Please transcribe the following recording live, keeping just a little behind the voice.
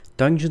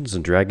Dungeons &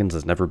 Dragons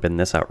has never been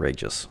this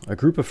outrageous. A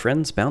group of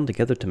friends bound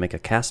together to make a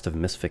cast of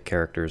misfit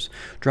characters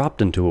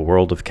dropped into a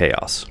world of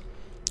chaos.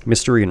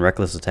 Mystery and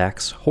reckless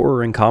attacks,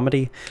 horror and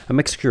comedy, a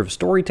mixture of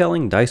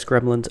storytelling, dice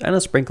gremlins, and a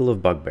sprinkle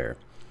of bugbear.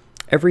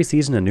 Every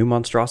season a new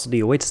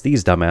monstrosity awaits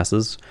these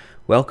dumbasses.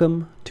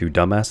 Welcome to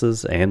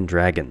Dumbasses and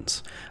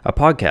Dragons, a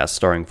podcast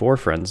starring four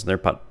friends and their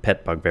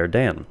pet bugbear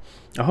Dan,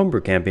 a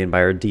homebrew campaign by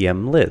our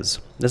DM Liz.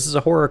 This is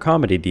a horror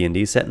comedy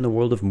D&D set in the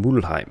world of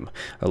Mulheim,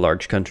 a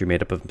large country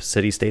made up of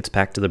city-states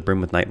packed to the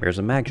brim with nightmares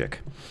and magic.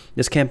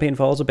 This campaign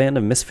follows a band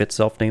of misfits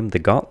self-named the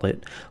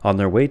Gauntlet on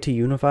their way to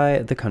unify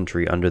the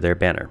country under their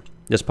banner.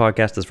 This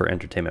podcast is for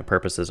entertainment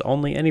purposes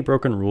only. Any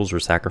broken rules were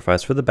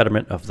sacrificed for the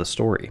betterment of the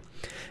story.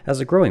 As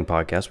a growing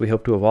podcast, we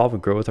hope to evolve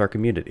and grow with our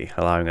community,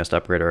 allowing us to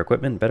upgrade our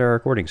equipment and better our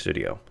recording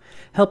studio.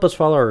 Help us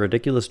follow our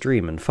ridiculous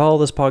dream and follow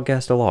this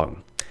podcast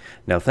along.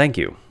 Now, thank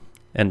you.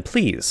 And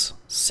please,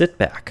 sit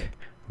back,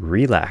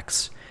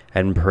 relax,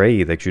 and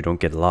pray that you don't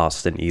get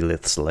lost in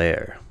Elith's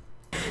lair.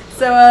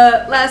 So,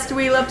 last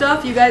we left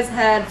off, you guys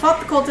had fought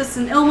the cultists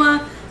in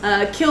Ilma,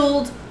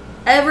 killed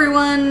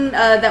everyone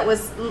that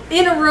was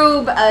in a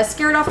robe,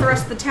 scared off the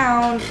rest of the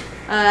town,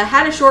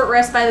 had a short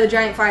rest by the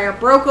giant fire,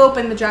 broke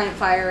open the giant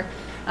fire,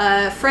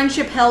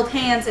 friendship held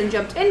hands and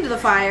jumped into the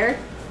fire.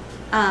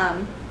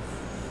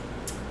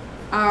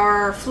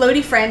 Our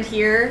floaty friend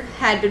here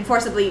had been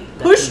forcibly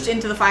pushed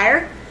into the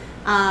fire,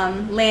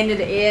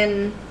 landed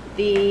in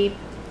the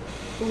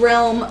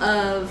realm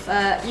of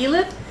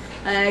Elith,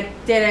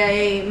 did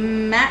a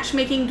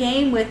matchmaking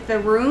game with the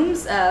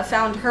rooms,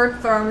 found her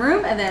throne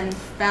room, and then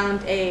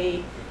found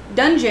a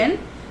dungeon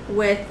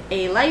with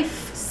a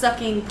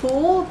life-sucking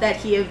pool that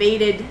he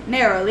evaded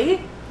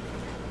narrowly,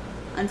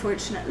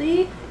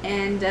 unfortunately,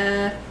 and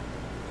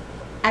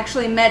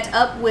actually met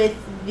up with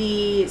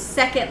the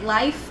second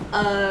life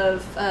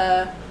of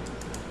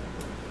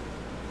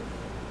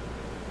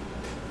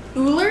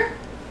Uller,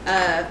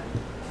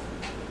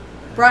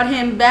 brought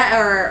him back,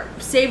 or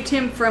saved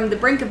him from the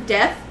brink of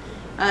death,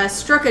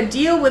 struck a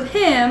deal with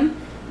him,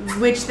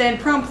 which then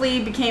promptly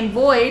became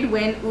void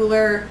when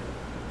Uller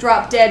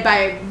dropped dead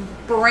by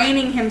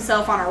braining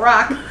himself on a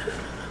rock.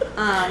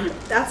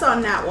 That's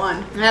on Nat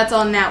 1. That's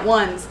on Nat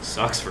 1s.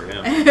 Sucks for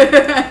him.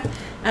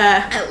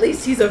 At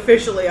least he's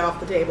officially off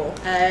the table.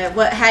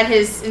 What had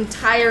his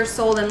entire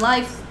soul and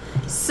life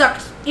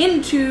sucked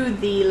into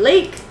the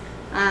lake,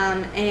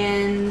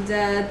 and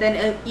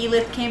then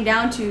Elith came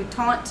down to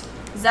taunt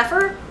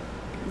Zephyr.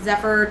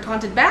 Zephyr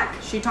taunted back.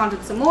 She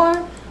taunted some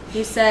more.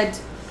 He said,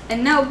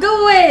 "And now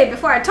go away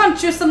before I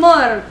taunt you some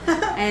more,"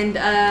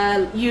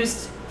 and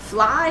used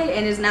fly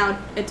and is now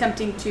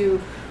attempting to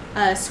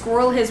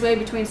squirrel his way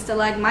between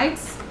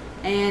stalagmites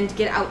and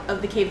get out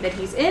of the cave that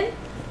he's in.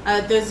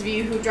 Those of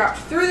you who dropped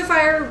through the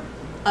fire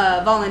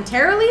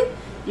voluntarily,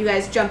 you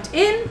guys jumped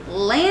in,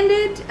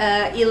 landed.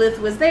 Elith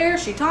was there.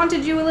 She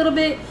taunted you a little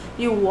bit.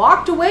 You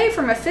walked away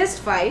from a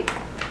fist fight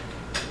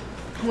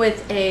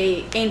with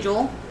a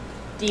angel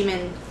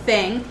demon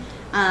thing.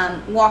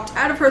 Walked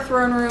out of her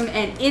throne room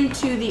and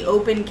into the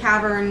open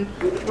cavern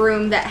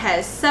room that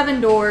has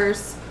 7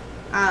 doors.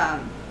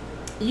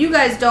 You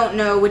guys don't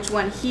know which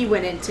one he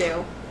went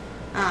into.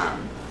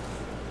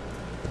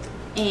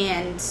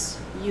 And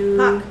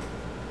you...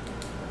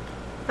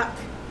 Fuck.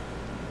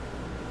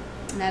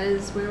 And that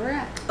is where we're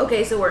at.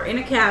 Okay, so we're in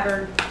a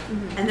cavern,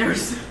 and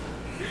there's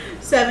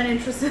 7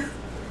 entrances.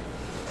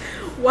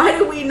 Why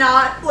do we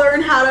not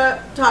learn how to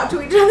talk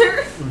to each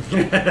other?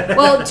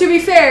 Well, to be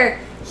fair,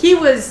 he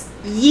was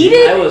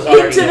yeeted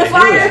into the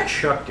fire. He was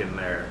chucked in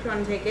there. Do you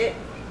want to take it?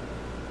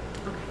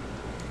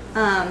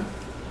 Okay.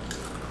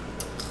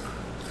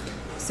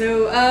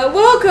 So,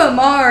 welcome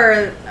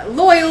our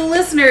loyal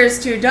listeners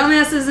to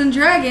Dumbasses and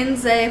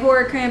Dragons, a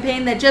horror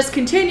campaign that just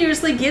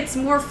continuously gets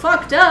more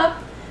fucked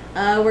up.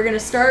 We're going to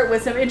start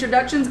with some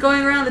introductions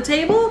going around the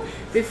table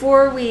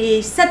before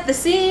we set the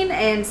scene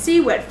and see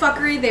what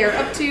fuckery they're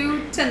up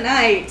to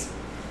tonight.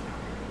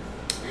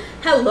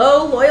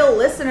 Hello, loyal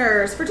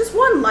listeners. For just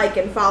one like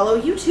and follow,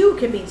 you too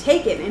can be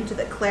taken into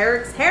the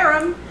cleric's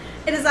harem.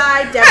 It is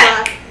I,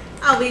 Deborah.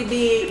 I'll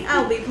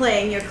be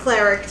playing your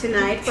cleric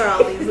tonight for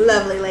all these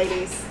lovely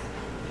ladies.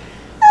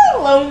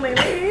 Lonely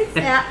ladies.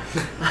 Yeah.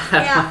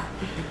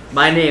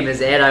 My name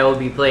is Ed. I will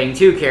be playing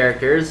 2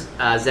 characters,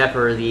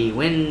 Zephyr, the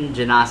Wind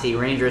Genasi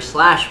Ranger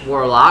 /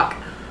 Warlock,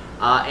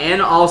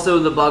 and also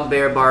the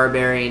Bugbear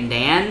Barbarian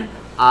Dan.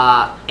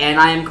 And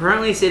I am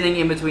currently sitting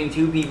in between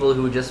 2 people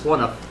who just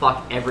want to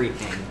fuck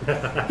everything.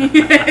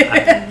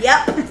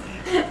 Yep.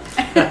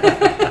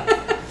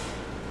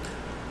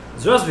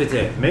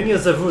 Здравствуйте, меня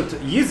зовут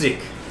Yizik.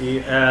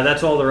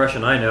 That's all the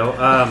Russian I know.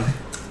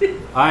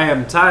 I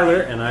am Tyler,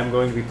 and I'm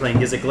going to be playing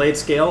Yizik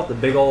Gladescale, the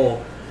big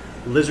ol'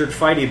 lizard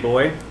fighty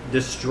boy,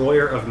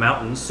 destroyer of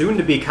mountains, soon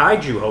to be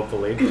kaiju,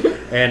 hopefully.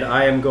 And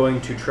I am going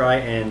to try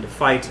and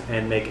fight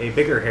and make a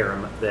bigger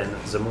harem than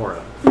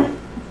Zamora.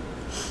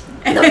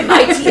 And the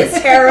mightiest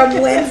harem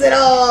wins it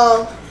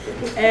all.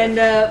 And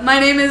my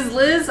name is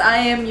Liz. I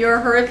am your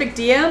horrific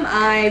DM.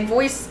 I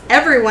voice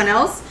everyone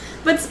else.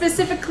 but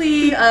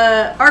specifically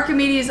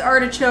Archimedes,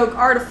 Artichoke,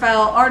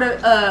 Artifowl,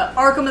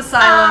 Arkham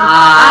Asylum,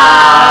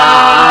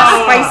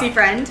 spicy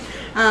friend,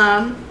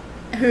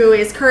 who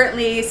is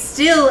currently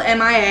still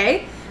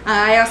MIA.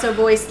 I also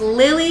voiced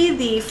Lily,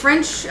 the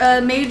French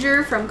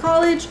major from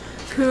college,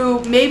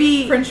 who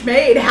maybe... French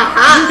maid,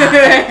 haha!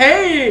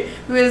 Hey!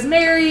 Who is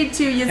married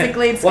to Yizik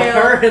Gladescale. What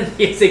her and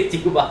Yizik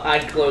do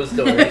behind closed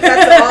doors?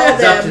 That's all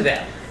It's up to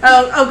them.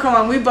 Oh, come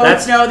on. We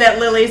both know that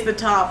Lily's the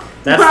top.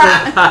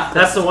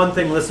 That's the one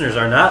thing listeners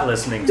are not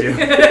listening to.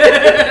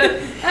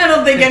 I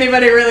don't think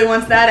anybody really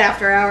wants that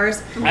after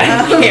hours.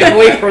 I can't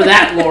wait for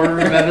that lore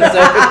room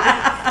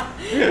episode.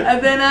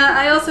 And then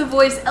I also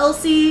voice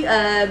Elsie,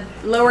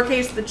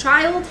 lowercase the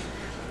child.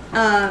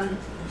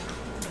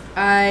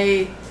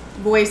 I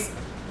voice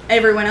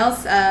everyone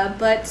else,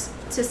 but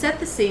to set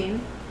the scene,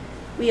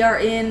 we are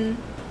in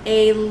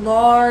a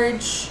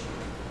large,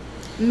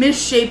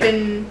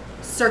 misshapen,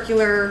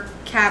 circular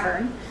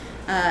cavern.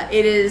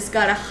 It has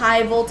got a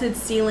high vaulted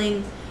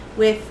ceiling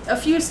with a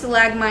few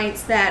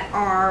stalagmites that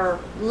are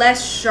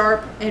less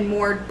sharp and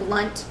more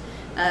blunt.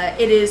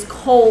 It is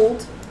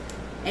cold,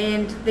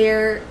 and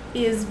there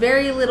is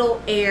very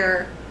little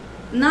air,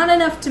 not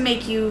enough to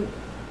make you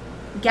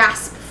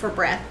gasp for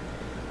breath,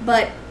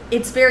 but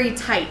it's very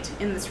tight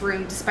in this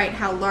room despite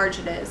how large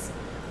it is.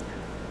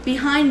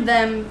 Behind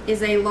them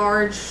is a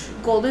large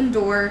golden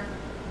door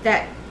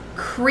that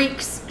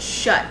creaks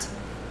shut,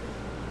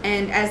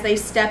 and as they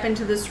step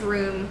into this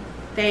room,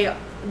 the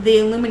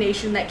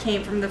illumination that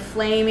came from the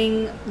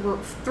flaming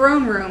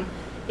throne room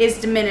is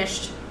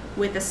diminished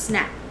with a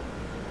snap.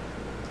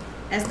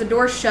 As the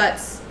door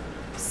shuts,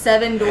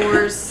 7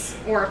 doors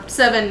or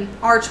 7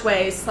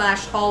 archways /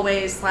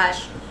 hallways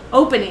 /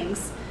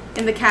 openings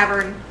in the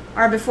cavern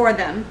are before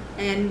them,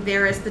 and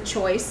there is the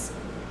choice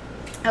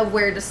of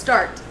where to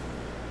start.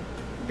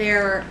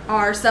 There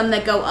are some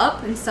that go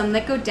up and some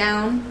that go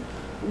down.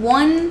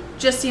 One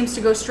just seems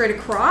to go straight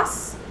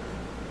across.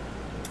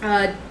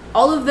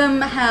 All of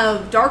them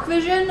have dark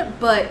vision,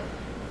 but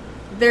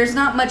there's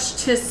not much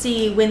to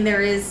see when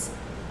there is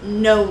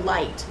no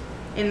light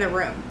in the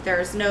room.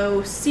 There's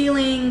no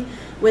ceiling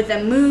with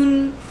a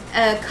moon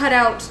cut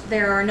out.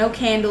 There are no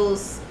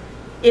candles.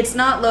 It's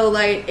not low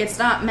light. It's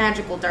not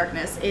magical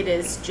darkness. It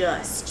is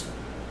just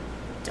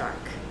dark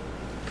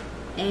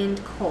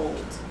and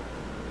cold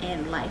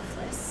and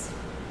lifeless.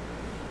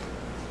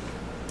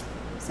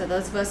 So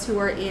those of us who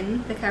are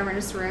in the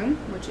cavernous room,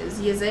 which is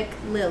Yizik,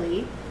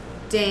 Lily,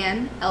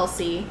 Dan,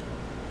 Elsie,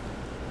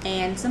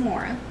 and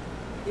Zamora.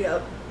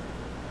 Yep.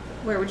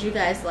 Where would you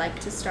guys like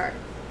to start?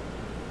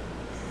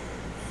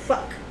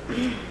 Fuck.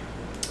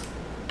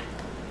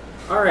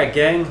 Alright,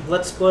 gang,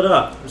 let's split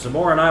up.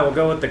 Zamora and I will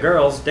go with the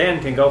girls. Dan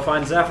can go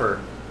find Zephyr.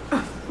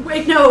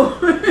 Wait, no.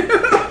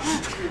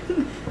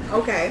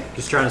 Okay.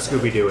 Just trying to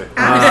Scooby-Doo it.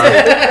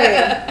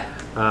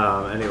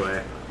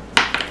 Anyway.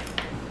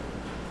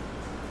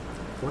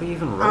 What are you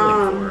even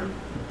rolling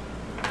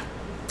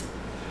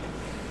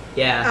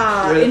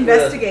Yeah.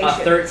 Investigation. A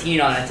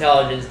 13 on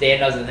intelligence. Dan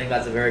doesn't think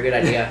that's a very good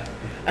idea.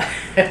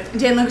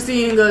 Dan looks at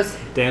you and goes,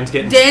 for? Dan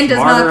does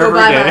not go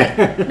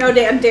by. No,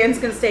 Dan's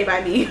gonna stay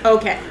by me.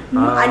 okay.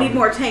 I need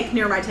more tank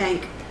near my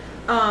tank.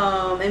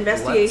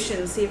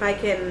 Investigation. See if I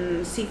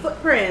can see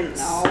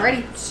footprints.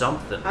 Alrighty.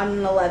 Something. On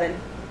an 11.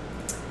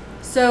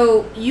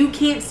 So you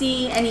can't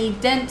see any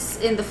dents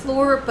in the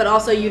floor, but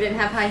also you didn't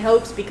have high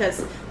hopes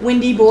because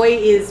Windy Boy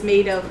is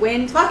made of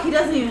wind. Fuck, he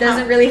doesn't even Doesn't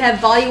have... really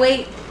have body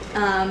weight.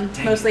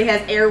 Mostly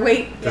has air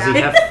weight. Does he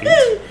have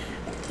feet?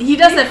 He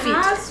does have He feet.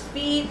 has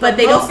feet, but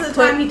they most don't of the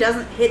put- time he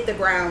doesn't hit the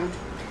ground.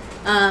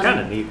 Kind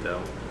of neat,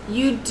 though.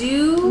 You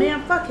do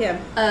Man, fuck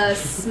him.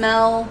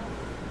 smell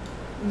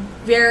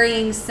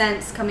varying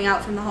scents coming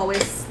out from the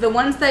hallways. The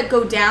ones that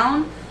go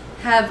down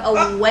have a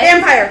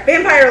wet...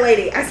 Vampire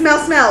lady. I smell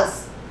smells.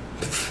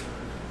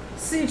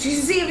 See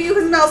if you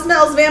can smell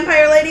smells,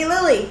 vampire lady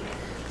Lily.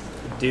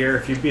 Dear,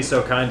 if you'd be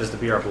so kind as to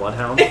be our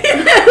bloodhound.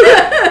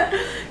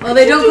 Well,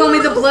 they don't call me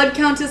the Blood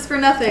Countess for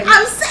nothing.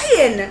 I'm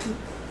saying.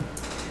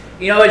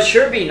 You know, it'd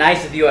sure be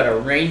nice if you had a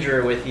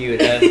ranger with you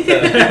to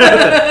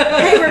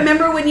Hey,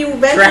 remember when you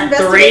Track the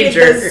investigated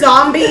ranger. the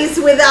zombies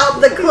without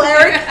the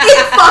cleric?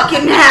 It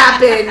fucking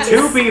happened.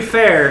 To be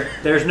fair,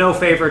 there's no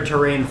favored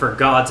terrain for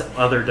God's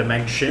other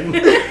dimension.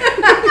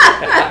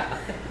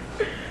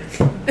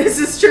 This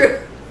is true.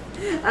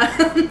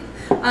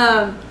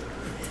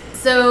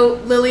 So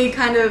Lily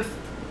kind of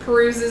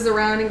peruses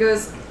around and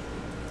goes,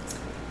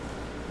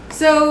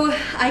 so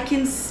I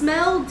can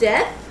smell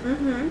death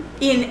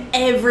in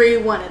every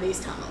one of these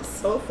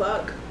tunnels. Oh,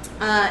 fuck.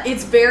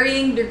 It's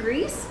varying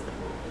degrees,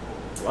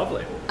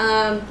 Lovely.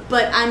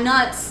 but I'm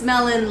not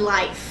smelling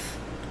life.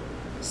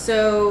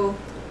 So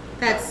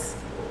that's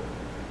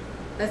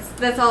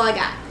all I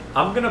got.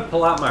 I'm gonna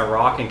pull out my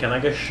rock and can I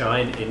just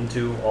shine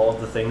into all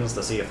of the things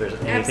to see if there's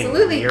anything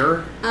Absolutely.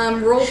 near?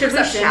 Roll Should we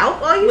perception shout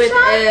while you with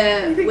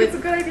shout? You think with it's a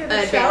good idea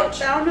to advantage.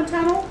 shout down the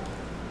tunnel?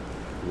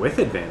 With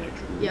advantage.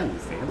 Ooh, Yep.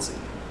 fancy.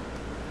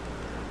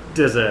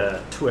 Does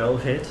a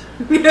 12 hit?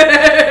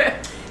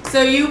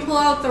 So you pull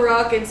out the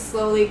rock and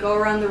slowly go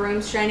around the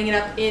rooms, shining it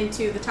up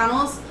into the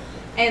tunnels.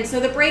 And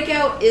so the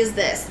breakout is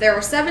this. There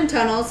are 7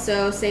 tunnels,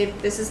 so say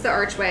this is the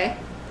archway.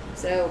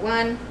 So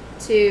 1,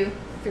 2,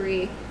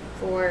 3,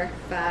 4,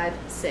 5,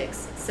 6,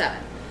 7.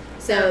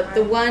 So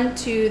the one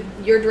to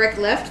your direct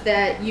left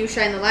that you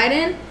shine the light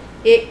in,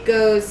 it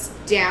goes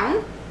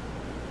down.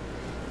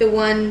 The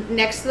one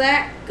next to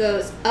that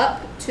goes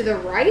up to the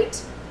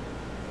right.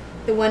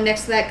 The one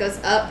next to that goes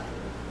up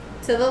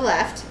to the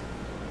left.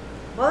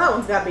 Well, that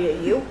one's got to be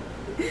a U.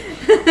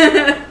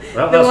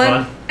 Well, The that's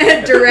one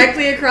fun.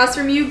 directly across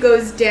from you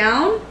goes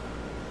down,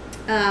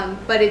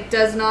 but it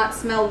does not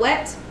smell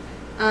wet.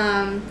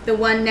 The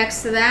one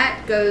next to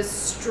that goes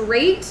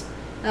straight,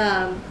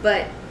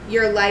 but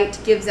your light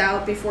gives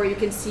out before you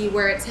can see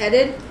where it's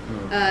headed.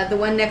 The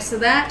one next to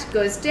that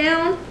goes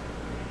down,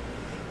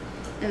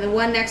 and the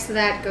one next to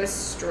that goes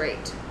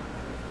straight.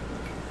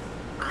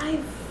 I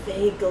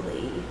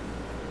vaguely,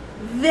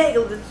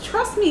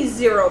 trust me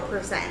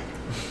 0%,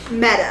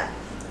 meta.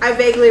 I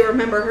vaguely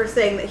remember her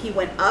saying that he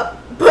went up,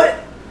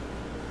 but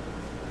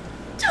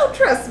don't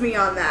trust me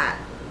on that.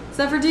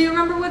 Zephyr, do you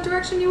remember what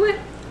direction you went?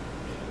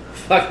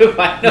 Fuck if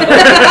I know.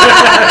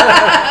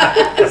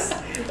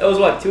 That was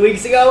what, 2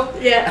 weeks ago?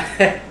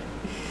 Yeah.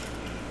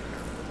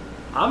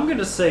 I'm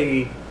gonna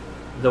say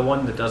the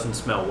one that doesn't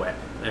smell wet,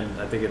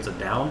 and I think it's a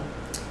down.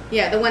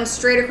 Yeah, the one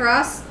straight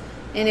across,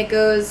 and it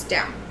goes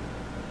down.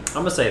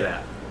 I'm gonna say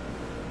that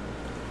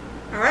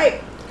All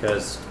right.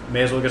 because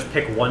may as well just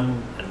pick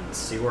one and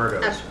see where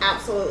it goes.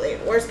 Absolutely.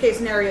 Worst case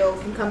scenario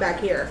can come back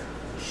here.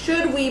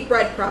 Should we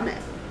breadcrumb it?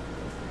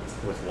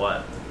 With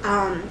what?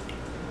 Um,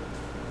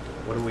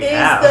 What do we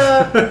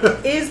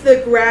have? is the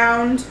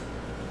ground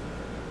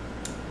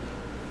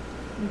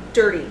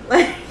dirty?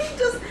 Like,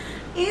 just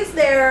is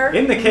there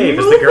In the cave,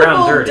 is the ground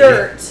movable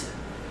dirty?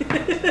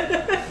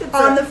 dirt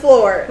on the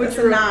floor? Which It's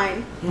a room?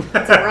 9.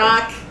 It's a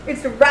rock.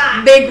 It's a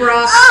rock. Big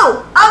rock.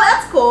 Oh,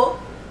 that's cool.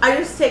 I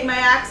just take my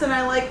axe and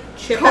I like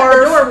chip Carve. at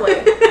the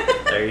doorway.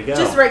 There you go.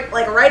 Just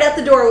right at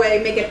the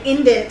doorway, make an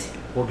indent.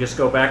 We'll just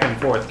go back and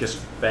forth, just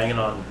banging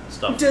on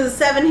stuff. Does a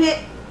 7 hit?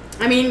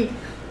 I mean,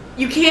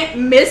 you can't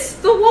miss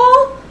the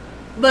wall,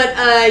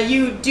 but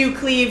you do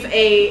cleave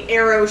a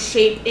arrow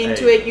shape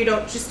into Hey. it. You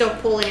don't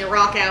pull any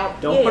rock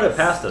out. Don't put it Yes.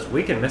 past us.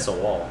 We can miss a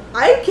wall.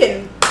 I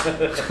can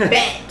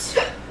bet.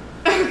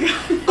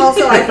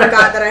 Also, I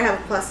forgot that I have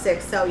a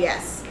 +6, so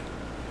yes.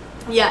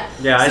 Yeah.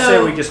 Yeah, I So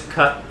say we just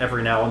cut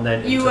every now and then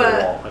into you, the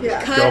wall and yeah.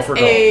 just go cut for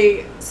gold.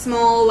 a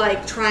small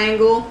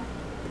triangle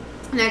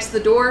next to the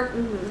door,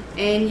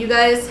 and you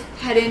guys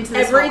head into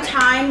this Every hallway.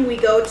 time we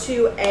go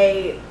to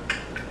an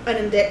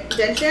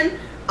indentation,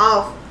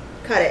 I'll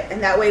cut it,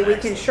 and that way we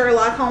can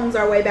Sherlock Holmes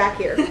our way back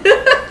here.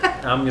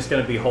 I'm just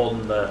gonna be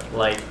holding the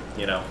light,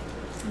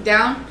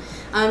 down.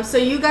 So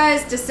you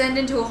guys descend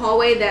into a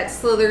hallway that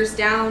slithers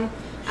down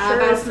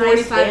about a it's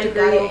nice 45 Dan got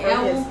degree over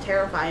angle. his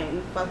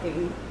terrifying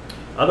fucking.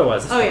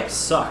 Otherwise, this Oh, one yeah.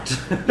 sucked.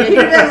 Yeah,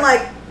 you've been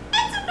like,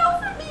 it's a no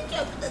for me,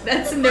 Joe.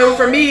 That's a no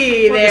for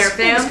me We'll there, just,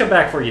 we'll just fam. come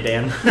back for you,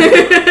 Dan.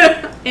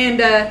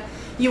 And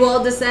you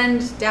all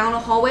descend down a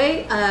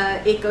hallway.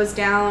 It goes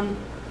down.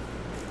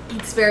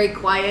 It's very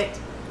quiet.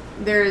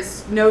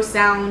 There's no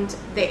sound.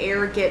 The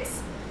air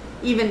gets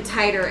even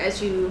tighter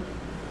as you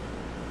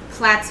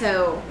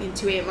plateau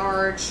into a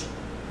large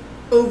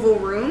oval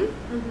room.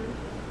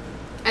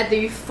 At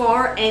the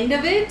far end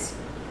of it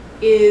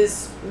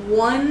is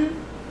one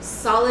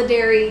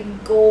solitary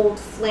gold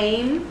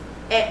flame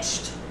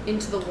etched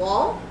into the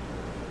wall.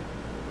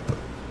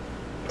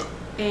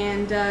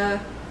 And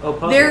Oh,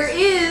 puzzles. there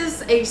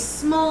is a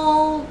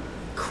small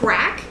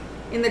crack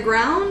in the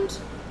ground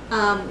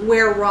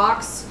where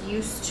rocks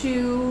used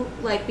to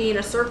be in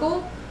a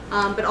circle,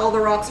 but all the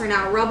rocks are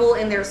now rubble,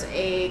 and there's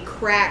a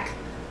crack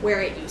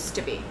where it used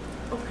to be.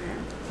 Okay.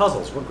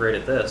 Puzzles. We're great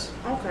at this.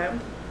 Okay.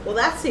 Well,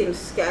 that seems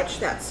sketch,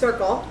 that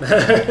circle.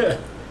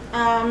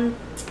 I'm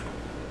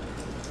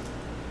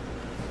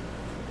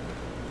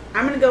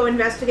gonna go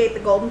investigate the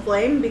golden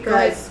flame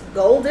because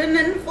golden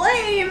and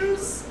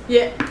flames.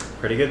 Yeah.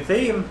 Pretty good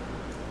theme.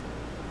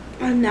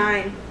 A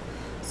 9.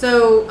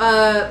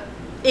 So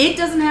it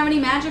doesn't have any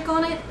magic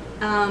on it.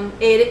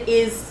 It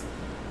is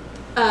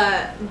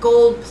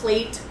gold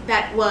plate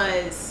that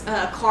was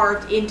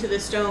carved into the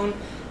stone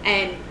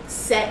and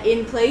set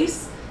in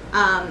place.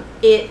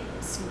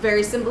 It's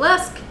very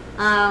symbolesque.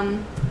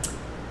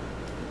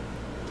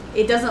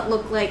 It doesn't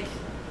look like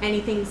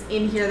anything's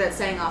in here that's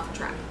setting off a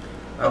trap.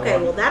 Okay,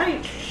 well that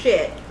ain't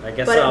shit. I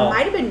guess but I'll- it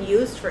might have been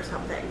used for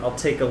something. I'll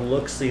take a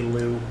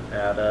look-see-loo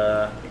at,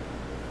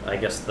 I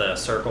guess the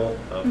circle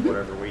of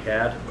whatever we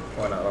had.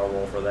 Why not? I'll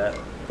roll for that.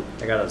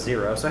 I got a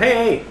 0. So,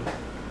 hey!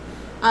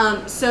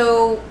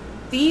 So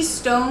these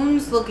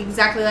stones look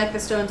exactly like the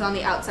stones on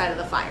the outside of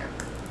the fire.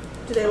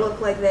 Do they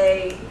look like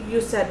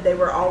you said they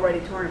were already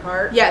torn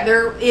apart? Yeah,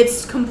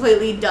 it's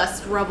completely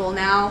dust rubble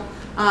now.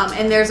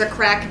 And there's a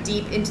crack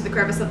deep into the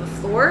crevice of the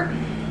floor.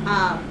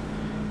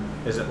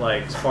 Is it,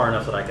 far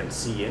enough that I can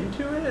see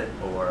into it?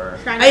 Or...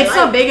 Shine your It's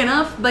not light. big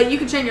enough, but you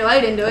can shine your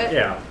light into it.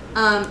 Yeah.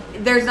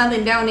 There's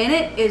nothing down in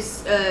it.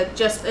 It's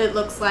just, it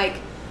looks like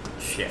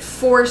Shit.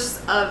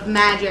 force of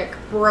magic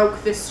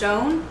broke the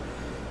stone.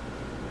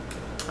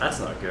 That's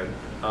not good.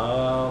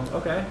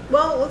 Okay.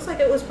 Well, it looks like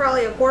it was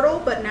probably a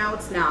portal, but now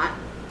it's not.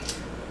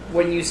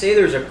 When you say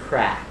there's a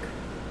crack,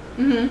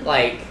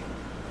 like,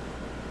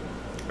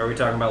 Are we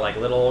talking about like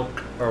little,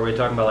 or are we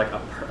talking about like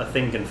a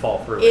thing can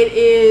fall through? It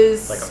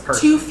is Like a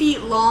person. 2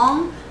 feet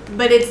long,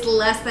 but it's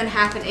less than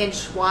half an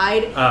inch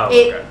wide. Oh,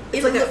 okay.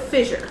 It's like a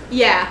fissure.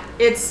 Yeah,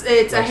 it's Like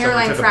a someone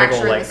hairline took fracture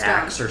a big old, in like the stone.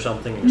 axe or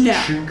something. And No,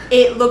 shunk.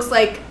 it looks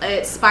like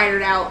it's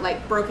spidered out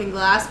like broken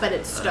glass, but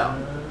it's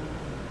stone.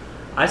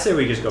 I say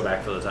we just go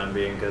back for the time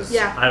being because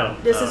Yeah. I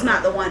don't. This I is don't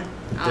not know. the one.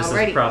 This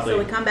Alrighty. is probably. So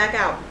we come back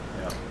out.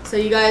 Yeah. So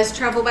you guys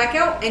travel back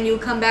out, and you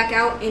come back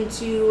out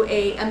into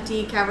a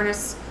empty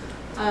cavernous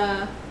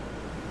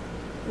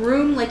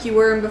room like you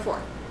were in before.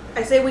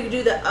 I say we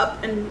do the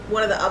up and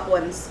one of the up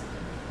ones.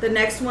 The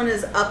next one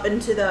is up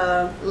into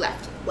the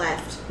Left.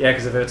 left. Yeah,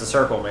 because if it's a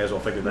circle, may as well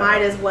figure that Might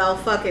out. as well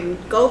fucking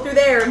go through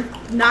there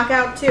and knock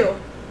out two.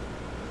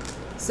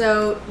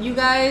 So you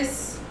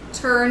guys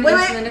turn Wait,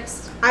 into wait. the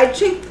next. I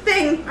chinked the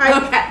thing.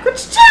 Okay.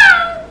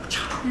 Ka-chow!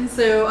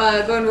 So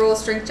go and roll a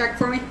strength check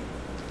for me.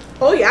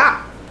 Oh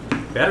yeah.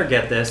 Better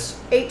get this.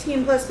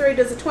 18 plus 3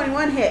 does a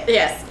 21 hit.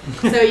 Yes.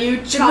 So you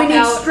Did chop we need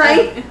out.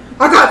 strength?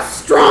 I got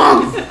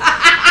strong!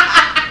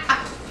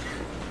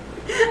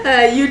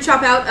 You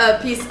chop out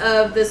a piece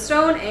of the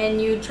stone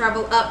and you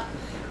travel up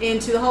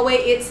into the hallway.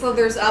 It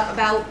slithers up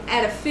about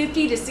at a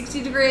 50 to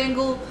 60 degree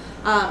angle.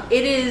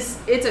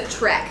 It's a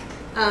trek.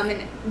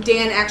 And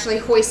Dan actually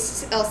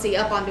hoists Elsie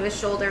up onto his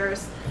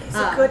shoulders. He's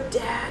a good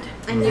dad.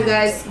 And you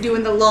guys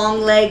doing the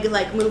long leg,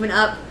 like moving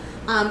up.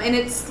 And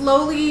it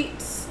slowly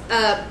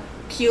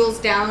peels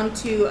down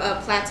to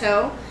a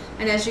plateau.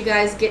 And as you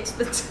guys get to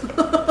the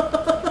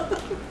top.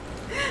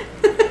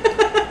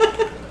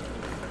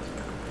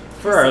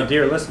 For our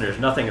dear listeners,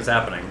 nothing is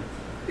happening.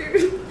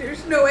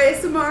 There's no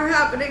ASMR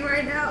happening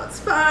right now. It's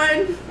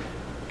fine.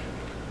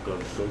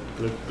 Glug, glug,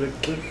 glug,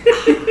 glug,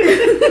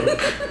 glug.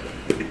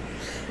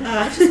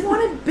 I just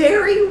wanted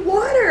berry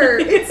water.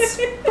 It's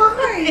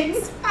fine.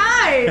 It's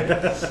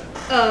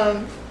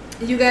fine.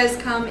 You guys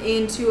come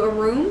into a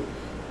room.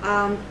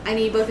 I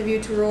need both of you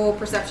to roll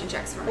perception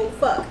checks for me. Oh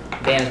fuck.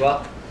 Dan as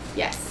well.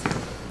 Yes.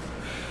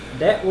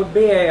 That would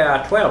be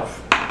a 12.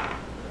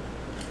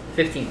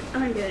 15.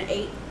 I'm gonna get an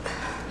 8.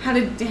 How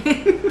did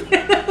Dan?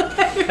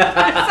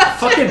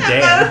 Fucking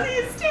Dan.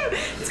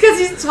 It's because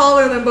he's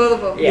taller than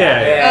both of them.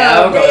 Yeah.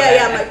 I'll go with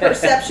Yeah. that. My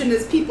perception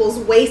is people's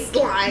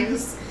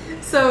waistlines.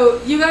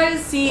 So you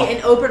guys see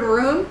an open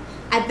room.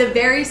 At the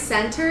very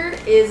center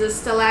is a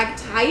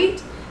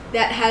stalactite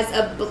that has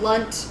a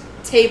blunt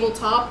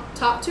tabletop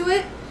top to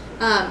it,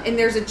 and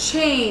there's a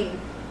chain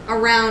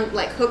around,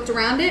 like hooked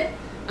around it,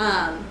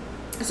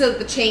 so that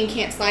the chain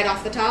can't slide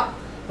off the top.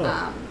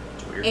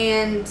 That's weird.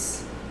 And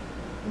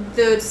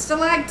the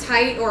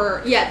stalactite,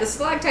 the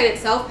stalactite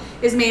itself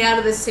is made out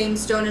of the same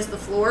stone as the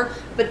floor,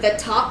 but the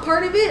top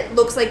part of it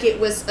looks like it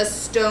was a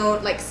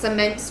stone, like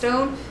cement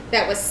stone,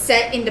 that was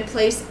set into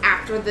place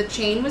after the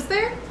chain was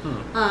there.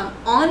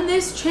 On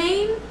this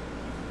chain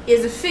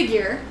is a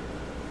figure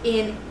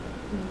in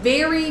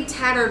very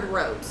tattered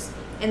robes,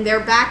 and their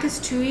back is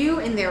to you,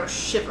 and they're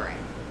shivering.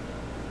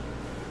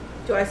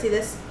 Do I see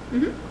this?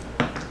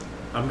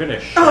 I'm gonna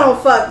shout. Oh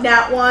fuck,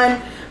 nat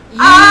one.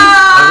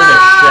 I'm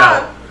gonna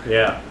shout.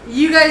 Yeah.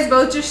 You guys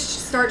both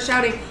just start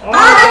shouting,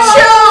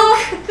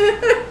 Artichoke!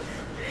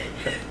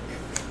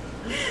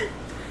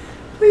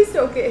 Please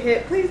don't get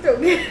hit. Please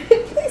don't get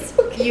hit. Please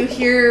don't get You hit.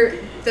 hear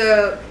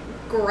the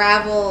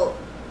gravel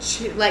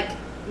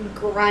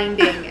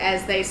grinding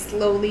as they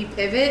slowly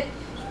pivot,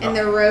 and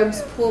their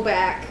robes pull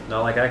back.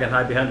 Not like I can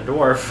hide behind a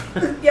dwarf.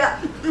 Yeah.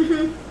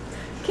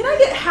 Can I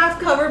get half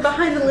covered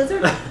behind the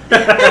lizard?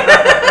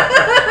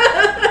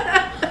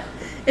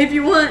 If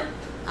you want,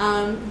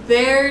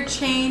 they're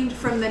chained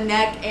from the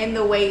neck and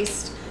the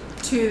waist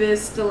to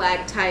this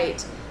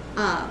stalactite.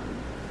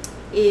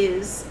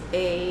 Is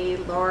a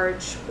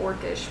large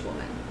orcish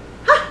woman.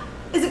 Ha!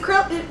 Is it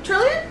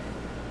Trillion?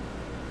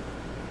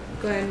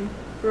 Go ahead and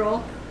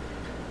roll.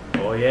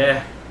 Oh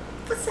yeah.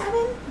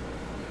 7?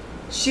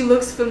 She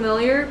looks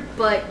familiar,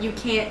 but you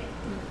can't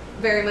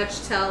very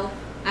much tell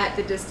at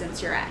the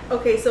distance you're at.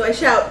 Okay, so I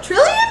shout,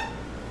 Trillion?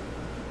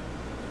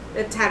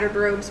 The tattered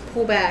robes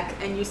pull back,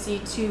 and you see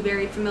two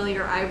very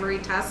familiar ivory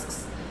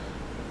tusks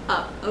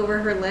up over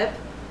her lip.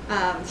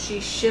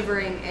 She's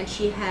shivering, and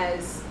she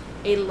has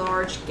a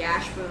large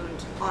gash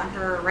wound on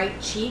her right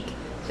cheek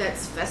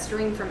that's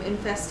festering from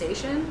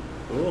infestation.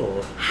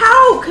 Ooh.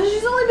 How? Because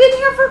she's only been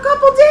here for a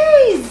couple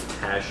days.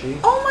 Has she?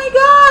 Oh my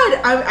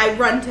god! I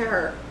run to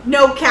her.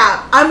 No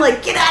cap. I'm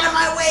like, get out of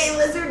my way,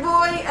 lizard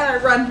boy! And I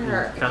run to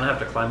her. Kind of have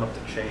to climb up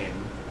the chain.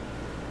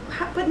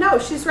 But no,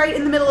 she's right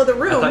in the middle of the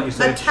room. I thought you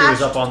said she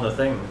was up on the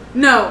thing.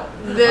 No,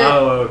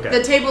 Oh, okay.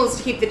 the table is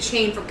to keep the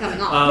chain from coming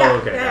off. Oh, Yeah,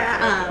 okay.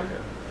 yeah. Okay, okay.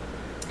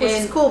 Which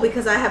And- is cool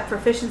because I have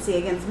proficiency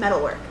against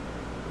metalwork.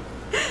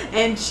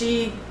 And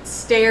she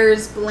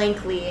stares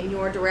blankly in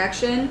your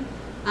direction.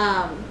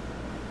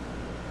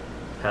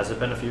 Has it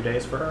been a few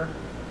days for her?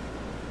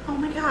 Oh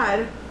my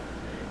god.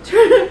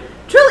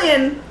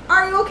 Trillian,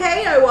 are you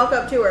okay? I walk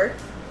up to her.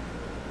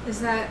 Is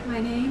that my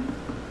name?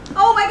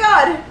 Oh my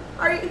god.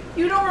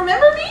 You don't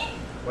remember me?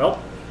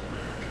 Well,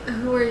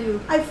 Who are you?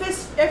 I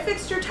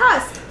fixed your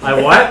tusk. I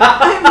what?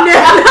 I've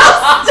never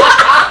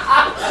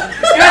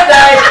Good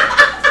night.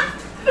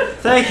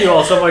 Thank you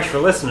all so much for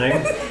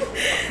listening.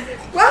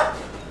 Well,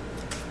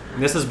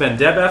 This has been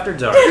Deb After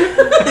Dark.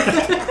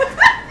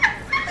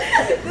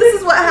 this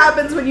is what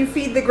happens when you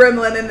feed the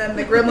gremlin and then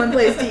the gremlin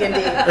plays D&D.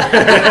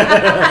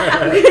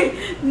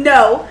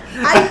 No.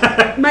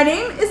 My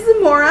name is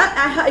Zamora.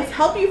 I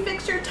help you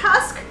fix your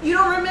tusk. You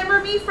don't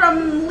remember me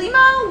from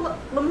Lima?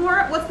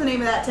 Lamora? What's the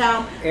name of that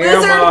town?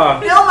 Ilma.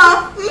 Lizard.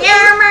 Ilma.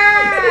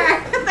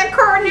 The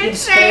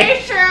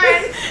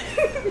condensation.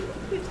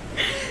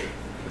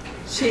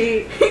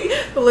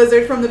 The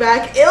lizard from the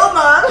back.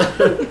 Ilma.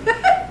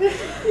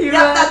 Yep,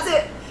 that's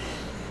it.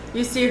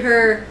 You see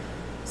her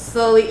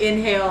slowly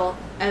inhale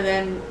and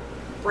then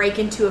break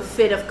into a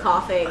fit of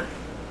coughing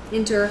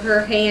into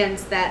her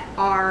hands that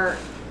are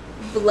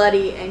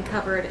bloody and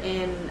covered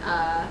in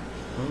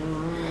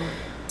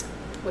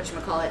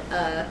whatchamacallit,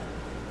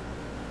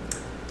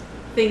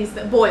 things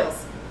that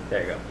boils.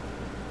 There you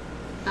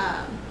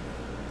go.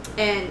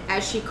 And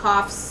as she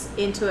coughs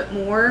into it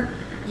more,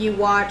 you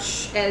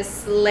watch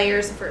as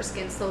layers of her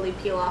skin slowly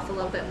peel off a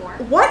little bit more.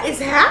 What is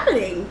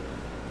happening?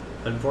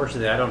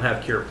 Unfortunately, I don't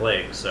have Cure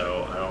Plague,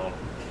 so I don't...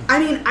 I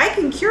mean, I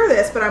can cure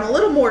this, but I'm a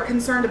little more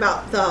concerned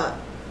about the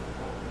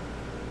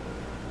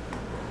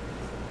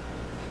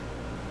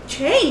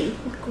chain.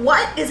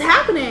 What is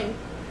happening?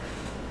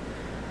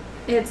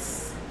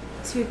 It's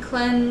to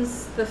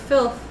cleanse the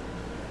filth.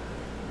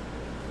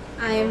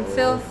 I am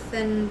filth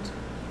and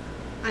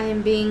I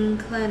am being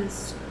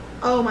cleansed.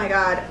 Oh my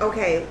god.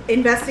 Okay,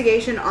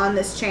 investigation on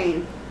this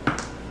chain.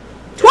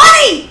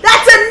 20!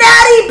 That's a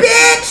natty,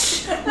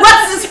 bitch!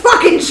 What's this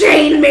fucking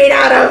chain made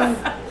out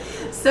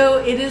of? So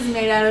it is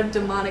made out of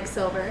demonic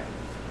silver.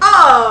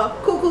 Oh,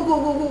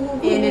 cool.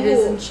 And it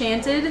is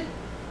enchanted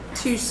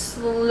to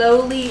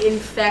slowly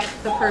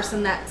infect the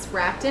person that's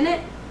wrapped in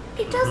it.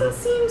 It doesn't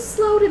seem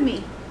slow to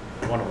me.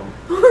 One of them.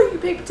 Oh,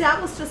 your paper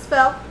towels just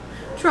fell.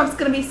 Trump's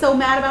gonna be so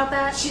mad about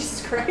that.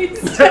 Jesus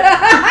Christ.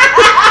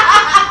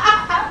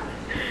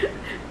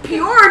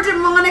 Pure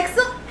demonic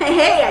silver.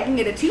 Hey, I can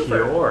get a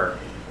twofer. Pure.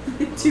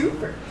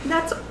 Twofer.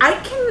 That's I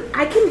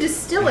can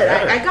distill it.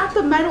 I got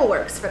the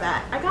metalworks for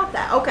that. I got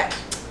that. Okay.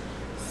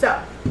 So,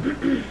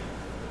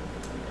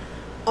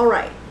 all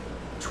right.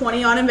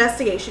 20 on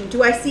investigation.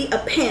 Do I see a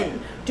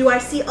pin? Do I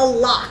see a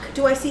lock?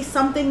 Do I see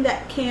something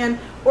that can,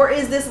 or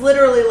is this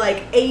literally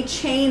like a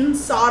chain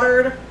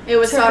soldered? It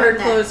was to her soldered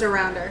neck? closed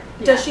around her.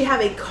 Does she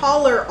have a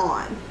collar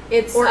on?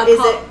 It's Or a is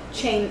it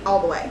chain all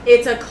the way?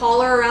 It's a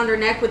collar around her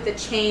neck with the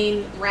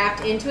chain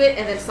wrapped into it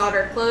and then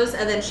soldered closed,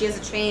 and then she has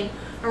a chain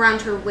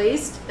around her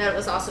waist that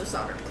was also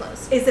soldered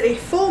closed. Is it a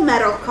full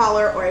metal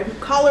collar or a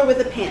collar with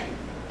a pin?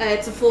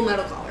 It's a full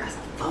metal collar.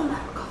 Full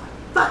metal collar.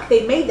 Fuck,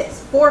 they made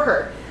this for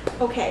her.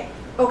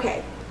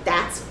 Okay,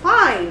 that's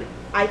fine.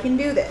 I can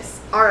do this.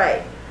 All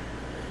right.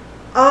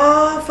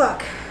 Oh,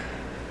 fuck.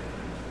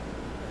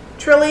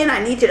 Trillian,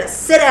 I need you to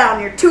sit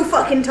down. You're too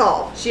fucking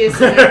tall. She is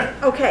sitting.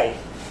 Okay,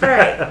 all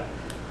right.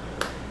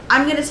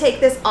 I'm going to take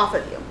this off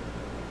of you.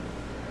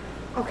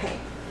 Okay,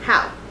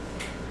 how?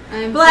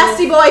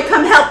 Blasty boy,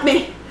 come help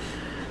me.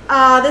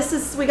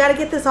 We got to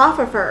get this off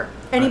of her.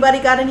 Anybody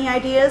got any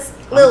ideas?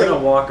 Lily, I'm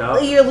gonna walk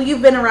up.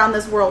 You've been around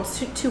this world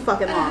too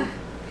fucking long.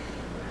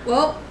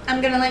 Well,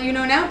 I'm gonna let you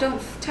know now. Don't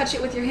touch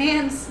it with your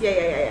hands.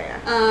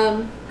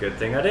 Yeah. Good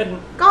thing I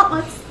didn't.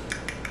 Gauntlets.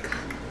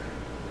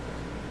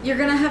 You're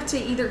gonna have to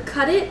either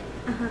cut it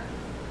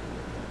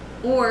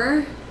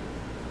or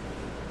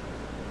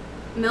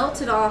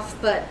melt it off,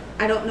 but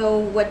I don't know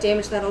what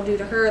damage that'll do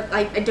to her.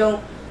 I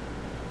don't.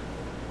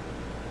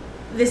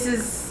 This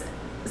is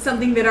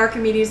something that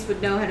Archimedes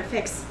would know how to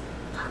fix.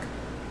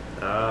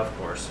 Of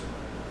course.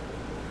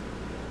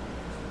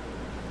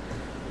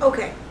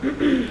 Okay.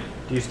 Do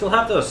you still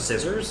have those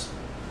scissors?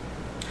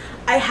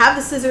 I have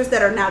the scissors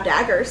that are now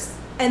daggers,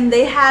 and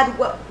they had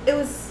it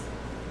was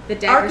The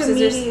dagger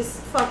Archimedes scissors.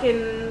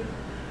 fucking.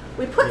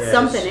 We put Yeah,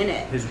 something in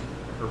it.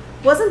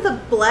 Wasn't the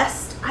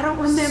blessed? I don't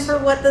remember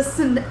what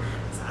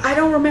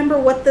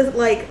the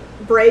like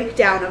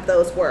breakdown of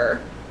those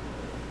were.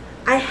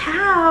 I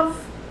have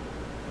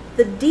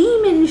the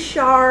demon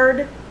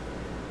shard,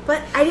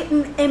 but I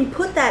didn't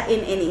put that in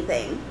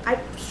anything. I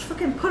just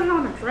fucking put it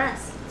on a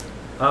dress.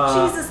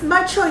 Jesus,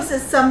 my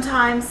choices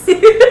sometimes.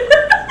 Put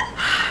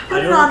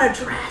it on a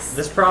dress.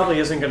 This probably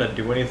isn't going to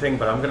do anything,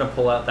 but I'm going to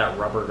pull out that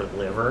rubber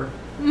liver.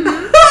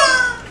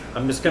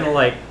 I'm just going to,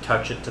 like,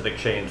 touch it to the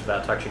chain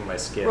without touching my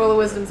skin. Roll a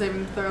wisdom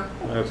saving throw.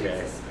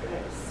 Okay. Jesus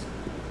Christ.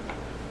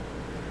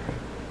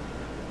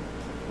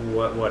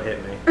 What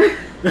hit me?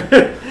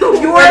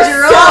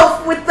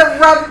 Yourself with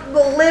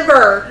the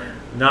liver.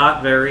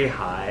 Not very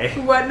high.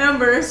 What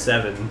number?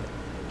 7.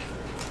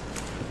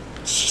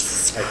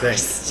 Jesus I think.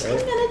 I'm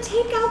Right? gonna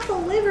take out the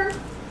liver.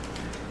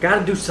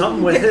 Gotta do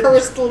something with The it.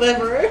 cursed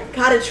liver.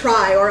 Gotta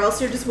try, or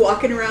else you're just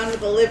walking around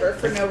with a liver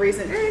for no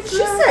reason. She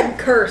said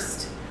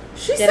cursed.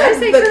 She Did I said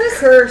say the cursed?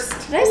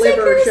 cursed Did I say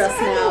liver cursed? just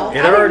now. It I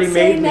didn't already say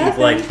made me,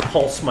 nothing. like,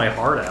 pulse my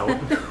heart out.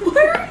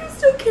 Why are you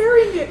still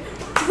carrying it?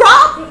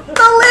 Drop the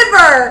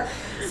liver!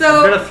 I'm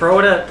So gonna throw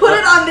it at... Put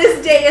it on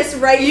this dais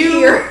right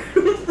here.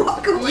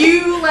 Walk away.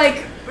 you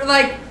like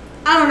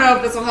I don't know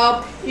if this will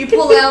help. You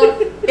pull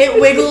out, it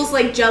wiggles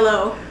like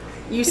jello.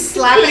 You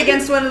slap it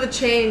against one of the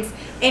chains,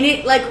 and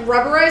it like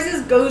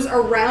rubberizes, goes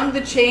around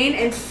the chain,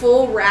 and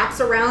full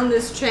wraps around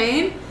this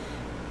chain,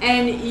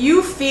 and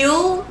you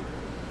feel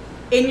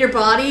in your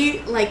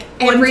body like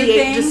 1d8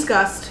 everything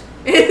disgust.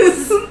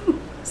 is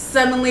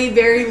suddenly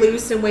very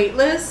loose and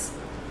weightless,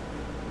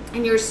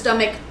 and your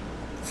stomach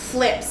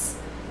flips,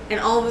 and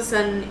all of a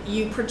sudden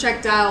you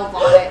projectile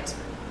vomit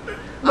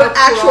But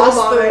actual across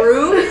vomit. the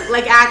room,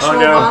 like actual Oh,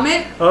 no.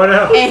 vomit, Oh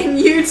no. and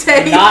you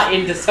take Not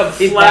into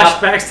something now.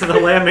 Flashbacks to the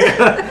Lamia.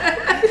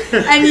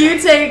 and you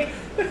take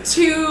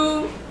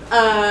 2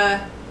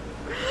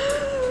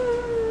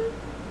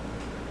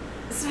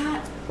 is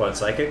that What,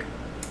 psychic?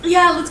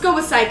 yeah, let's go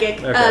with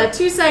psychic. Okay.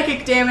 2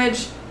 psychic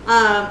damage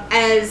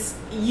as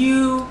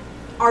you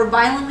are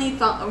violently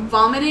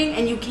vomiting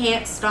and you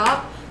can't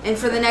stop, and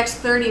for the next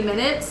 30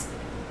 minutes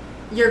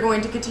you're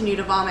going to continue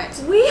to vomit.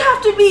 We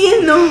have to be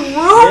in the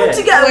room Yeah.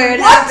 together. Where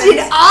it What did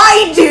happens.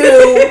 I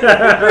do?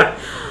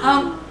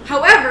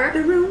 However,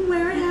 The room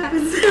where it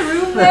happens. the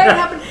room where it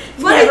happened.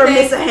 Funny Never thing,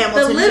 miss a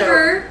Hamilton the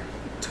liver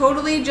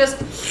totally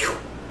just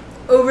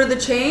over the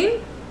chain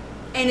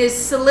and is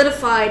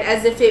solidified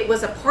as if it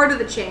was a part of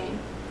the chain,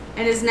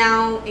 and is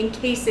now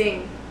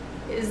encasing,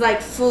 is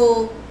like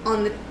full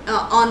on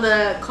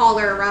the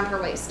collar around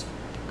her waist.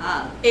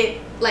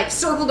 It like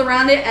circled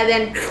around it and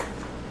then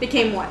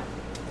became one.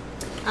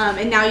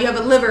 And now you have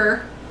a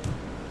liver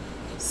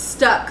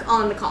stuck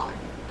on the collar.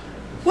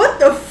 What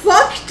the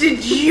fuck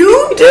did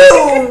you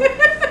do?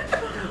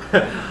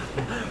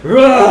 Hold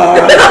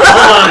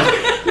on.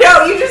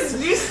 No,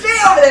 you stay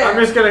over there. I'm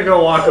just gonna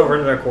go walk over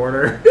to the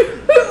corner.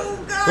 Oh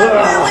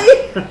God,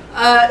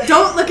 really?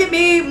 Don't look at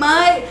me.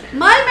 My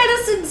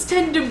medicines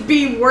tend to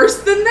be worse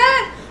than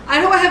that. I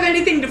don't have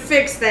anything to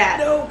fix that.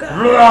 Oh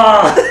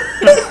God.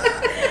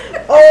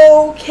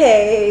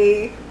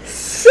 Okay,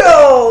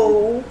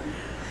 so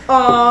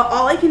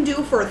all I can do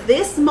for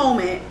this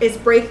moment is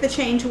break the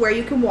chain to where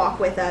you can walk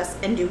with us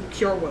and do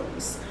cure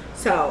wounds.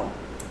 So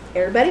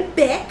everybody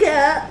back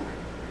up.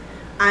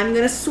 I'm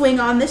gonna swing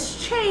on this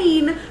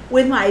chain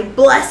with my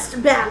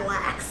blessed battle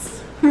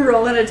axe.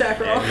 Roll an attack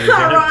roll. And you're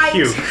gonna Alright.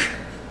 puke.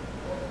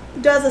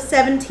 Does a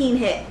 17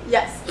 hit?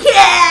 Yes.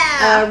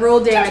 Yeah! Roll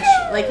damage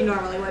like you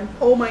normally would.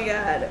 Oh my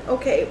god.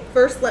 Okay,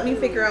 first let me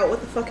figure out what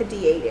the fuck a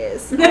D8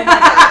 is. Oh my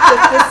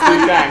god. Just this Two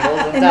one. triangles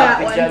on And top that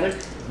of each one. other.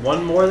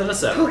 One more than a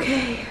 7.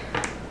 Okay.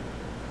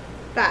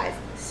 5,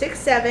 6,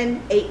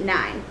 7, 8,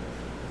 9.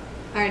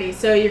 Alrighty,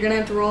 so you're gonna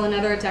have to roll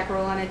another attack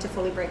roll on it to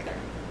fully break there.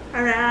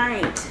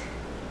 Alright.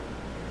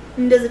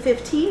 And does a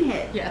 15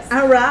 hit? Yes.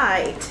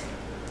 Alright.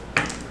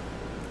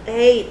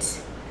 8,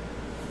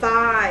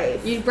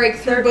 5. You break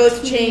through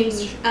both 13.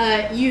 chains.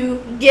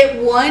 You get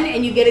one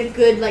and you get a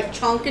good like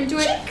chunk into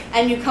it,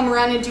 and you come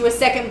around and do a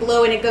second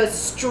blow and it goes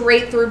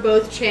straight through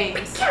both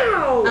chains.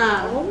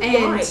 Ow! And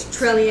Alright.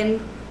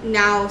 Trillian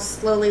now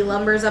slowly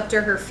lumbers up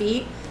to her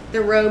feet.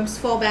 The robes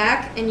fall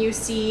back, and you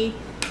see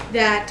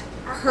that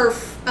her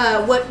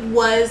what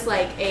was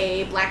like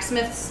a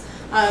blacksmith's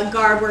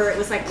garb, where it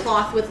was like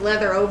cloth with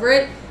leather over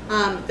it.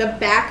 The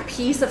back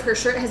piece of her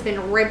shirt has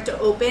been ripped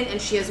open, and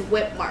she has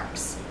whip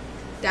marks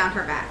down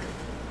her back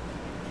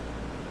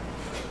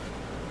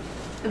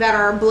that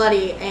are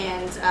bloody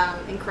and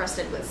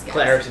encrusted with scabs.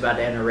 Cleric's about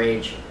to enter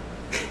rage.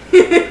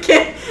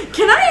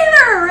 Can I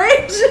enter a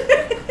rage?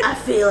 I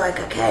feel like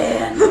I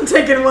can. I'm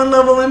taking 1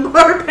 level in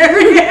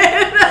barbarian.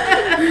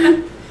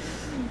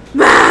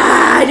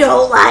 I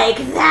don't like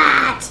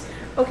that.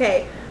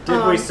 Okay.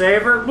 Did we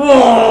save her? We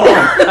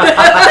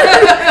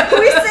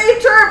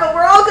saved her, but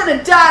we're all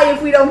gonna die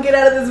if we don't get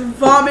out of this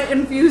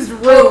vomit-infused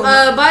room.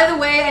 Oh, by the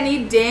way, I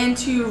need Dan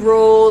to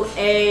roll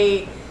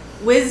a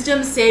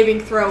wisdom saving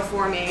throw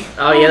for me.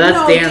 Oh yeah, that's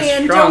no, Dan's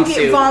Dan, strong don't get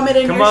suit. vomit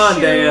in Come your on,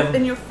 shoe, Dan.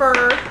 in your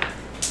fur.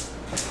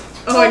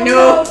 Oh,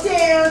 no,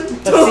 Dan.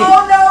 see.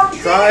 Oh no,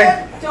 Try.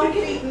 Dan. Don't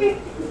get eaten.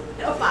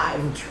 A 5.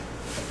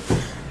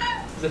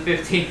 It's a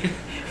 15.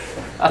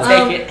 I'll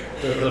take it.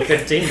 The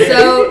 15.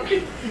 So,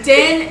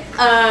 Dan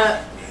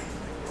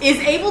is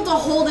able to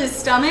hold his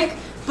stomach,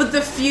 but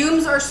the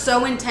fumes are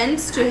so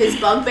intense to his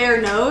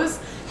bugbear nose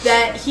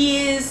that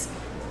he is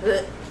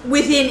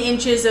within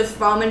inches of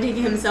vomiting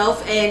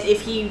himself, and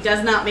if he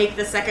does not make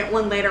the second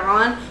one later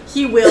on,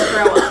 he will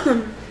throw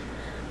up.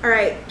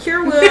 Alright,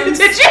 cure wounds.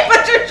 Did you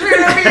put your shirt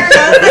over your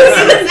nose?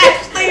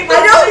 I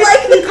don't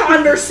like the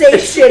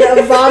conversation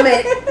of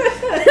vomit.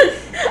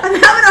 I'm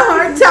having a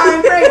hard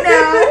time right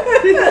now.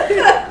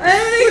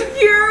 I'm gonna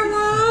cure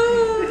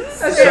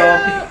wounds. Okay, So,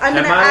 I'm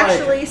gonna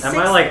am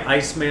I like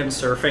Iceman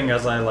surfing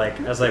as I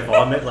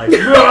vomit like? No,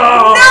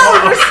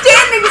 you're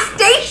standing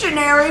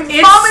stationary,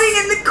 vomiting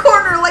in the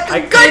corner like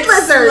a good It's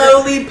lizard.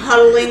 slowly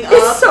puddling up.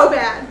 It's so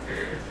bad.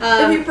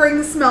 If you bring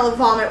the smell of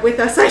vomit with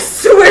us, I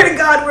swear to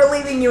God, we're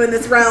leaving you in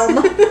this realm.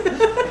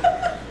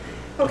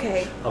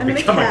 Okay, I'll I'm gonna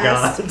become a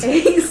cast god.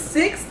 a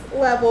 6th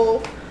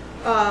level,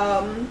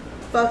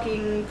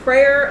 fucking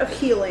prayer of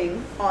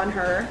healing on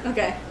her.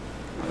 Okay.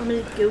 Let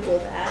me Google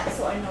that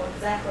so I know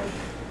exactly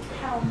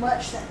how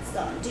much that's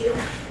gonna do.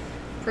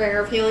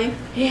 Prayer of healing.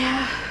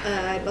 Yeah.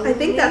 I I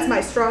think that's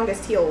my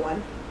strongest heal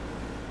one.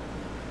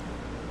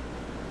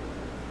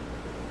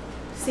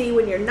 See,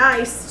 when you're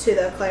nice to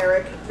the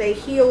cleric, they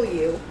heal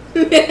you.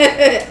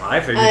 I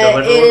figured that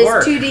would it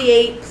work. is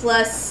 2d8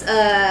 plus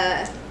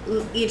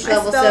each My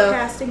level. spell So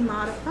casting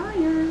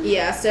modifier.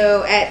 yeah,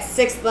 so at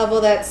 6th level,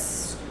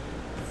 that's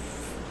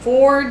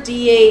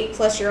 4d8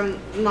 plus your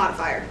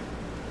modifier.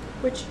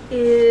 Which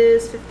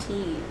is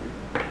 15.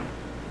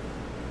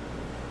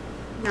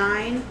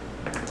 9,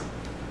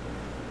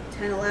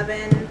 10,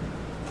 11,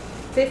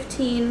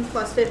 15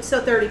 plus 50,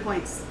 so 30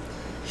 points.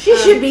 She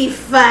should be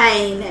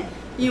fine.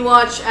 You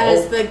watch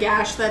as the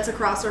gash that's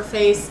across her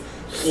face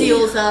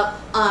seals up,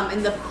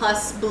 and the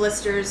pus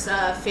blisters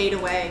fade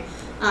away.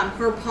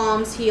 Her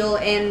palms heal,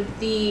 and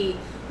the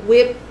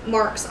whip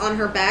marks on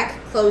her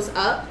back close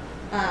up.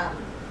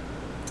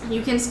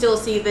 You can still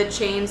see the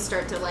chains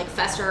start to like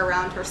fester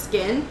around her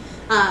skin,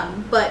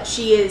 but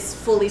she is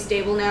fully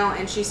stable now,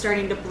 and she's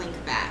starting to blink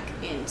back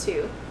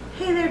into.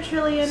 Hey there,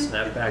 Trillian.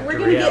 Snap back We're to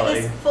gonna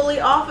reality. get this fully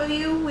off of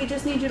you. We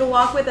just need you to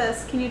walk with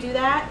us. Can you do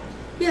that?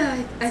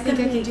 Yeah, I think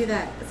I can do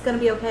that. It's gonna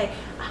be okay.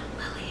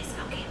 Lily, is it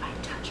okay if I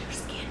touch your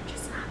skin?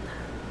 Just not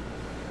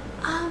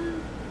the...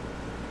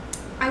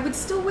 I would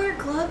still wear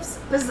gloves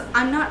because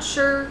I'm not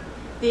sure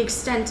the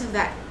extent of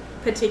that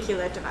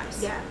particular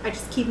device. Yeah, I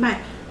just keep my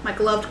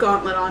gloved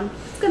gauntlet on.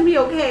 It's gonna be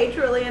okay,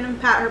 Trillian, and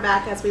pat her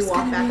back as we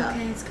walk back up.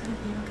 It's gonna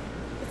be okay.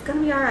 It's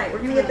gonna be alright. We're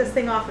gonna get this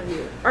thing off of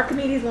you.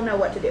 Archimedes will know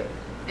what to do.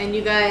 And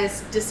you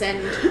guys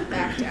descend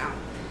back down.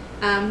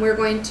 We're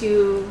going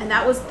to. And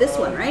that was this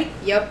one, right?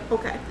 Yep.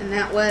 Okay. And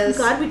that I'm was.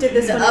 glad we did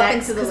this the one up next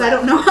and to the because I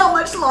don't know how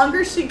much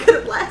longer she could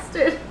have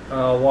lasted.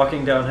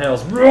 Walking down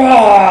hills. We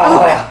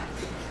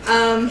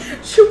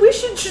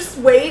should just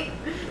wait.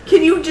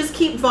 Can you just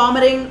keep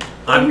vomiting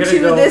I'm gonna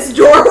into go- this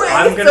doorway?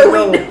 I'm gonna so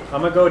go. we know?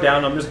 I'm gonna go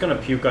down. I'm just gonna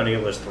puke on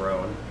Ela's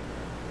throne.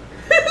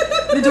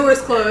 The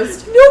door's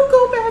closed. Don't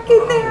go back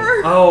in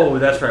there. Oh,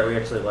 that's right. We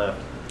actually left.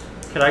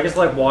 Can I just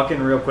like walk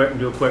in real quick and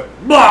do a quick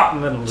blah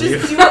and then leave?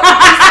 Just do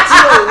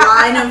a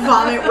line of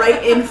vomit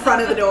right in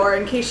front of the door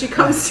in case she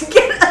comes to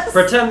get us.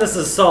 Pretend this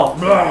is salt.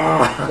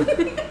 Blah.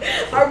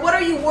 Or what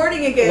are you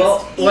warning against?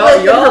 Well, Ela and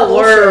her y'all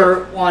bullshit.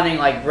 were wanting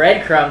like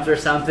breadcrumbs or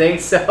something,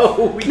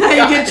 so we Now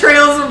you get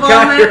trails of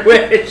got your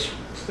vomit. wish.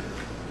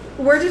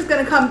 We're just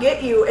gonna come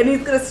get you, and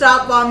he's gonna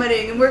stop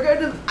vomiting, and we're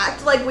gonna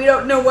act like we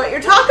don't know what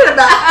you're talking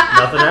about.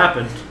 Nothing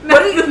happened.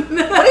 What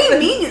do you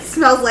mean it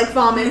smells like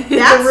vomit?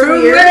 That's the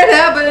room weird. where it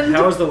happened.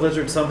 How is the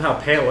lizard somehow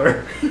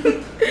paler?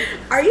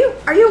 Are you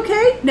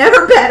okay?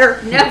 Never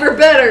better. Never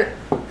better.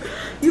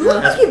 You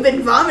look like you've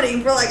been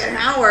vomiting for like an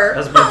hour.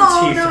 As my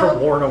teeth no. are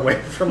worn away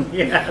from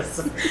the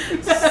acid.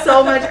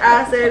 So much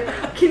acid.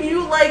 Can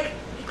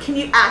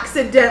you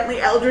accidentally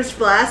Eldritch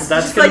Blast?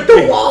 That's just gonna like the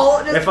be-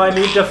 wall. Just, If I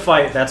need to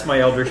fight, that's my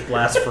Eldritch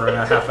Blast for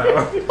a half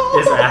hour.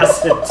 Is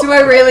acid. Do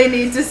I really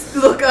need to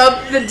look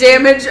up the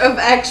damage of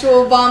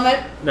actual vomit?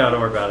 No, don't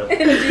worry about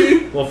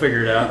it. We'll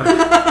figure it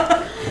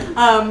out.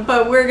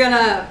 But we're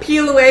gonna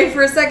peel away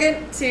for a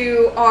second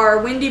to our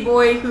windy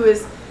boy who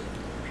is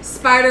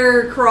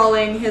spider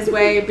crawling his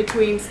way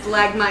between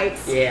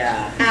stalagmites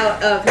Yeah.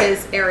 out of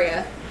his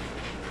area.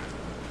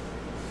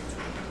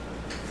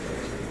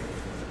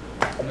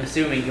 I'm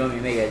assuming you want me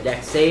to make a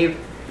dex save.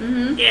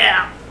 Mm-hmm.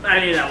 Yeah, I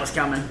knew that was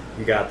coming.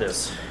 You got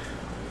this.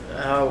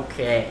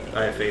 Okay.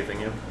 I have faith in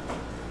you.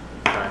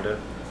 Kinda.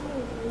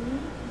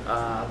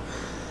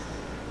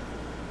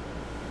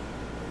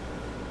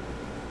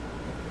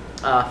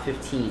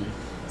 15.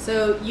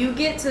 So you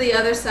get to the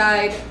other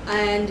side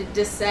and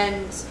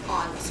descend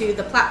onto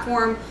the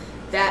platform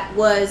that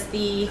was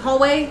the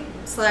hallway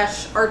 /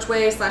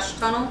 archway /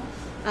 tunnel.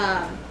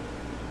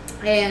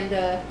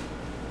 And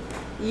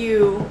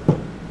you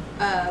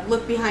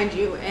look behind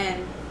you,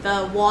 and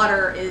the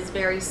water is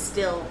very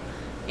still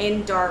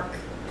and dark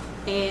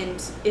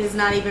and is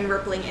not even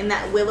rippling, and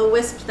that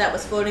will-o-wisp that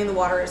was floating in the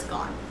water is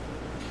gone.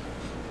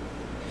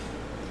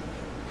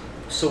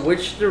 So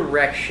which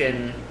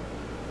direction?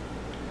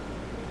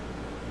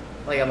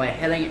 Like, am I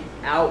heading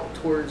out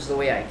towards the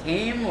way I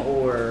came,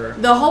 or?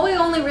 The hallway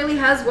only really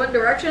has one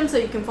direction, so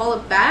you can follow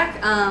it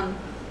back.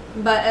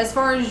 But as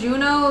far as you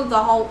know,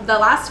 the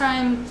last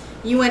time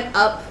you went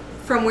up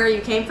from where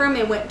you came from,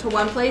 it went to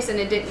one place and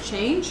it didn't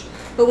change.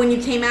 But when you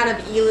came out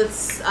of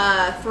Elith's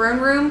throne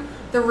room,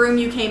 the room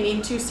you came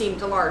into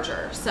seemed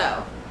larger.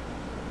 So.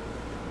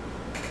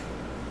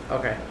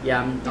 Okay.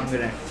 Yeah, I'm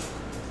gonna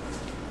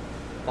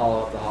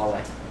follow up the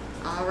hallway.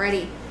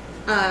 Alrighty.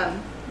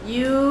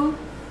 You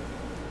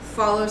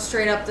follow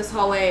straight up this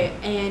hallway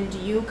and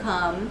you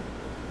come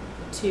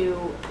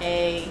to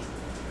a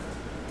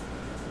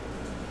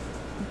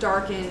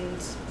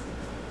darkened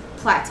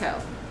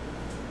plateau.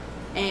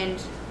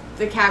 And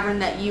the cavern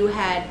that you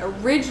had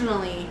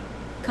originally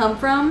come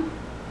from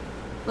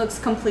looks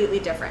completely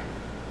different.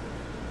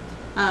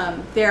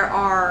 There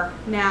are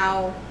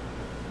now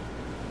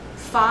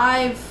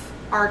 5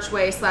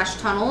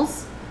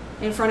 archway/tunnels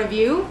in front of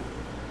you,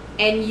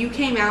 and you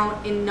came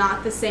out in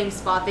not the same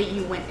spot that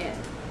you went in.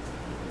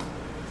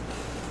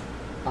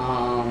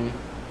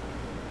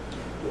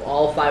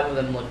 All 5 of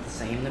them look the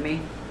same to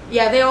me.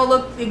 Yeah, they all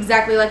look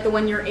exactly like the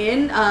one you're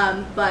in,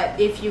 but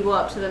if you go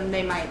up to them,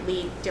 they might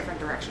lead different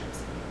directions.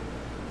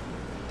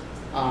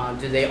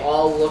 Do they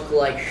all look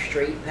like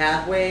straight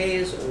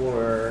pathways,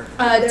 or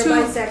They're Two.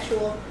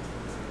 bisexual.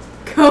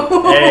 Go.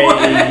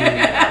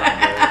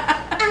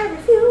 I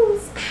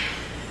refuse.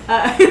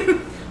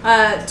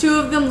 2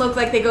 of them look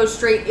like they go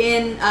straight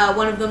in.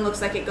 1 of them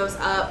looks like it goes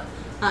up.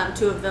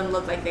 2 of them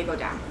look like they go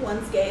down.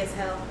 One's gay as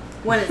hell.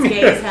 One is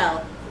gay as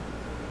hell.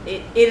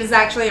 It is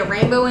actually a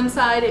rainbow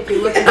inside. If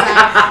you look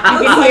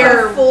inside, you can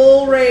hear a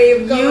full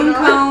rave going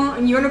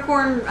on.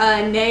 unicorn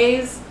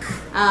neighs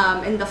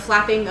and the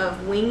flapping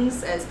of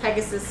wings as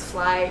Pegasus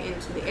fly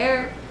into the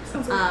air.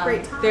 Sounds like a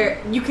great time.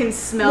 There, you can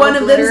smell One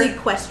of glitter. them is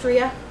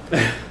Equestria.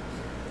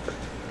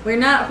 We're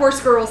not horse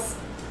girls.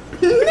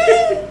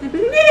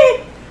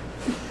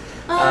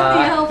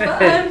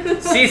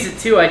 Season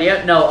 2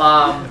 idea? No,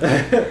 I'm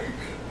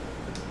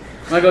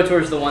gonna go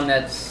towards the one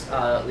that's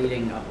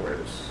leading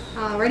upwards.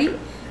 Alrighty.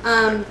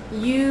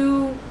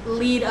 You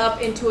lead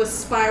up into a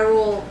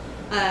spiral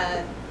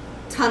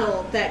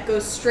tunnel that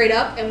goes straight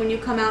up, and when you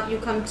come out, you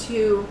come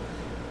to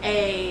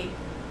a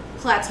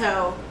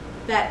plateau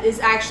that is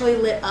actually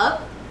lit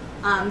up.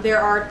 There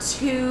are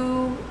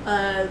 2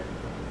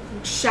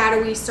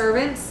 shadowy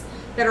servants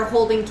that are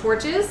holding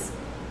torches,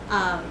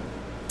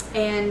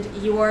 and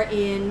you are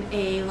in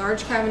a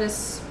large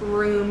cavernous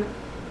room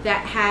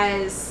that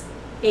has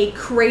a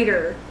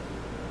crater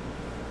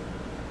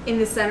in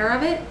the center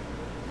of it.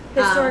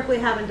 Historically,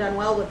 haven't done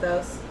well with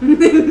those.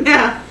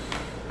 Yeah.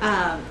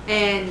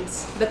 And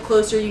the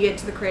closer you get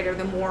to the crater,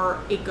 the more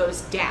it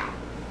goes down.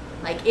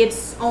 Like,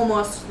 it's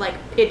almost like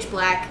pitch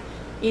black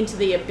into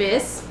the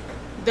abyss.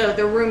 Though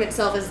the room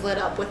itself is lit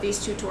up with these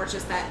 2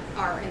 torches that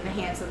are in the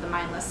hands of the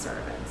mindless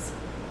servants.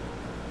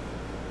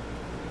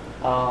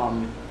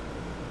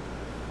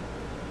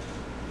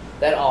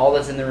 That all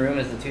that's in the room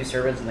is the 2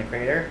 servants in the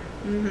crater?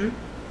 Mm-hmm.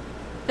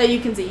 That you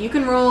can see. You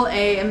can roll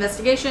a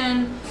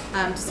investigation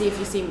to see if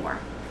you see more.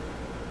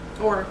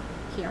 Or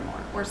hear more.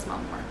 Or smell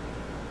more.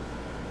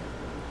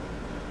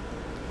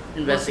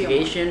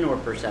 Investigation or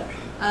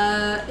perception?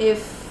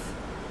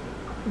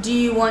 Do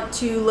you want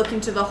to look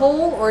into the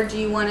hole, or do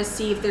you want to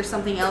see if there's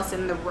something else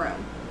in the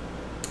room?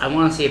 I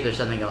want to see if there's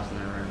something else in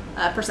the room.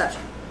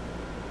 Perception.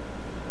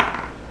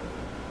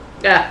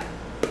 Yeah.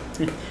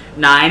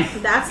 9.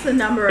 That's the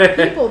number of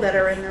people that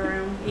are in the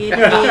room. It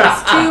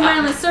is 2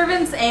 mindless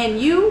servants and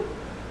you.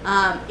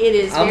 It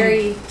is I'm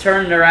very...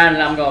 turning around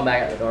and I'm going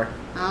back out the door.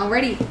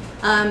 Alrighty.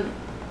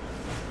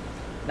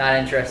 Not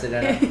interested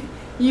in it.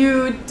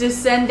 You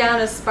descend down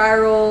a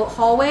spiral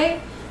hallway,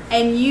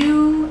 and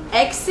you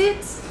exit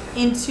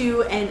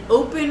into an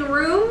open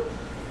room.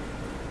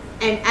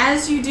 And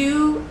as you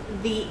do,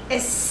 the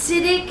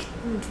acidic,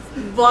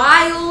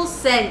 vile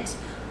scent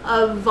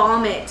of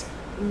vomit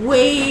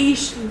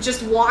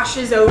just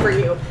washes over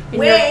you.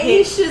 And you're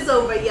hit. Washes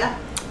over ya.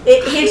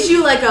 It hits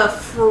you like a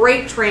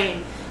freight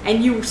train,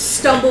 and you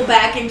stumble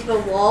back into the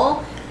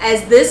wall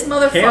as this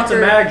motherfucker Can't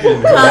imagine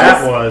who comes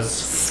that was.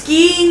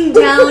 skiing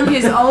down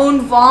his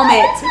own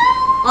vomit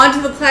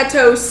onto the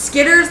plateau,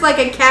 skitters like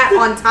a cat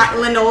on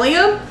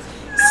linoleum,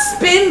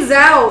 spins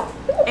out,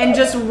 and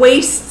just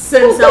wastes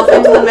himself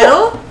into the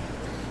middle.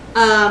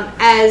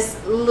 As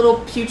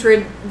little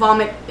putrid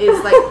vomit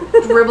is like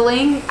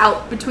dribbling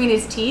out between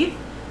his teeth.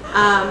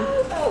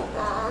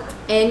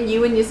 And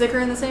you and Yizik are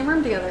in the same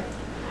room together.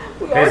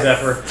 Hey,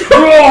 Zephyr.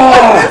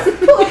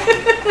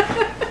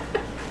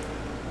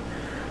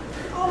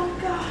 Oh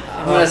god.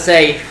 I'm gonna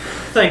say,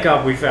 Thank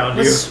God we found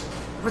you.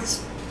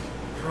 what's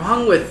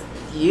wrong with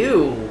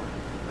you?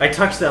 I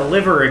touched that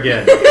liver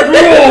again.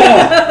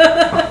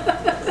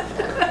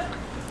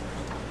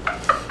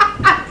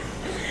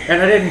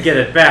 And I didn't get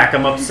it back.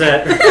 I'm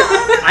upset.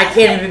 I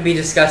can't even be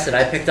disgusted.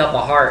 I picked up a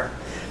heart.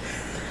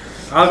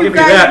 I'll You give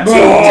you got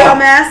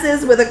that. 2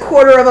 dumbasses with a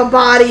quarter of a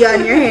body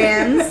on your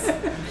hands.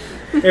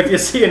 If you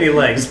see any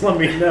legs, let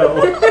me know.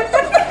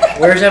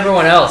 Where's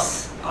everyone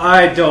else?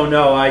 I don't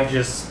know. I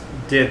just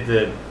did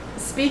the...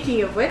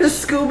 Speaking of which, The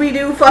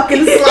Scooby-Doo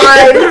fucking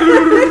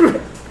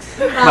slide.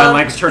 My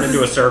legs turned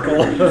into a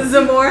circle.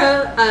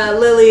 Zamora,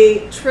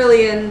 Lily,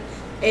 Trillian,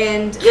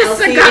 and Yes,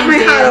 Elsie I got and my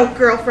Dan, hot old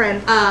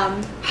girlfriend.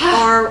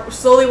 are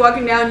slowly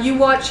walking down. You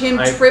watch him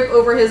trip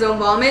over his own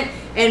vomit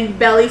and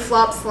belly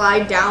flop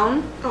slide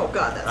down. Oh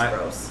god, that's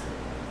gross.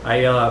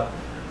 I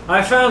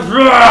found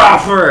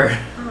Raffer.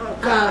 Oh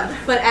god.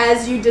 But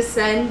as you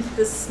descend,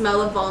 the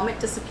smell of vomit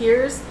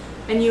disappears,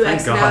 and you Thank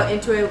exit God. out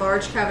into a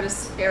large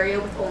cavernous area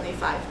with only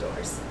 5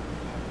 doors.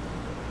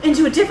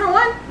 Into a different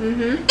one?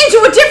 Mm-hmm.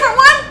 Into a different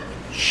one?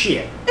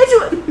 Shit.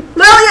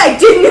 Lily, I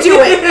didn't do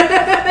it.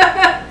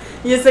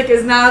 Yizik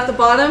is now at the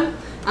bottom.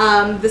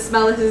 The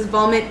smell of his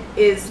vomit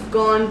is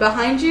gone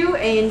behind you,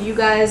 and you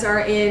guys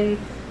are in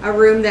a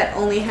room that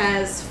only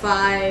has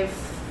 5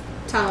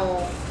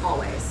 tunnel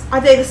hallways. Are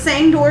they the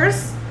same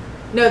doors?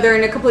 No, they're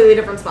in a completely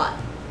different spot.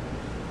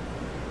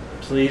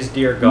 Please,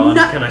 dear God,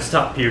 No. can I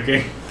stop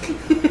puking?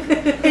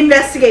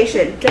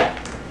 Investigation. Okay.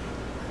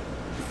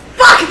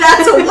 Fuck,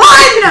 that's a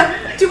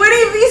 1! Do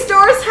any of these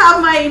doors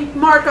have my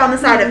mark on the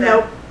side of them?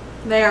 Nope.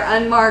 They are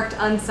unmarked,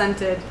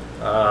 unscented.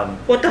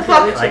 What the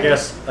fuck? I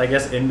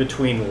guess in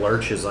between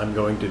lurches, I'm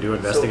going to do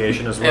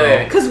investigation as well.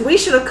 Wait. Because we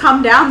should have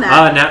come down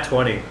that. Nat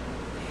 20.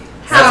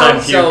 How?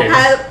 As I'm puking.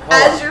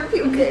 As you're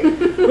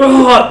puking.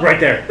 Right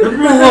there. So,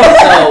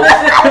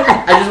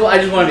 I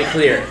just want to be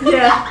clear.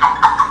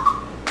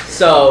 Yeah.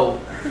 So,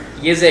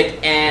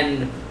 Yizik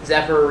and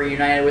Zephyr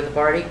reunited with the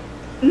party?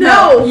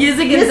 No.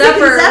 Yizik and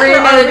Zephyr are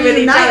reunited with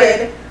each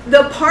reunited.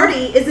 The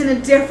party is in a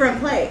different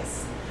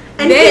place.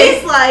 And They-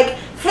 he's like,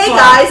 hey Fuck.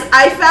 guys,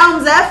 I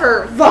found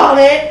Zephyr.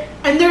 Vomit.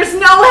 And there's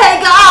no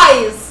hey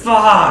guys.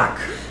 Fuck.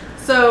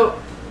 So,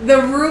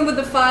 the room with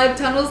the 5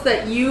 tunnels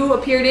that you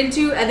appeared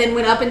into and then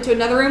went up into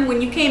another room,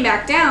 when you came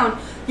back down,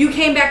 you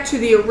came back to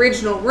the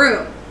original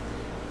room.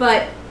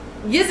 But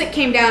Yizik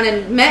came down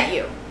and met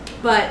you.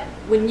 But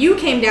when you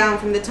came down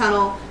from the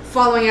tunnel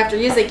following after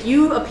Yizik,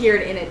 you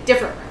appeared in a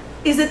different room.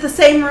 Is it the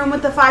same room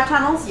with the 5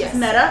 tunnels? Yes.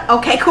 Meta?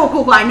 Okay,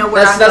 cool. I know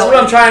where That's I'm what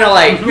going. I'm trying to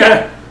like.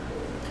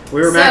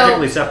 We were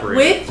magically separated.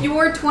 With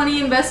your 20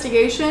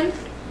 investigation,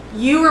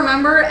 you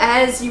remember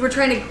as you were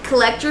trying to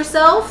collect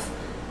yourself,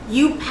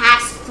 you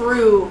passed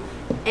through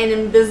an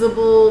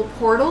invisible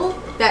portal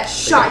that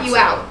shot you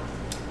out.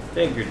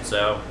 Figured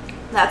so.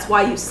 That's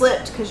why you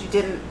slipped, because you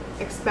didn't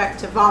expect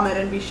to vomit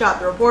and be shot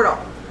through a portal.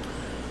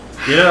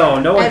 You know,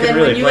 no one And could then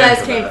really when you plan guys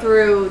for came that.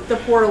 through, the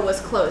portal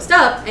was closed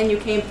up and you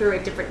came through a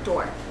different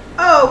door.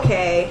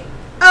 Okay.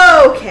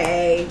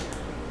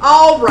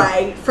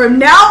 Alright. From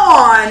now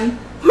on,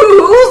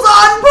 who's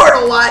on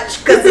Portal Watch?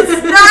 Because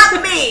it's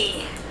not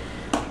me.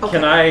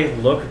 Can I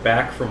look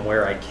back from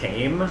where I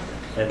came?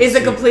 And Is a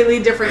see-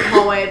 completely different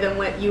hallway than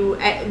what you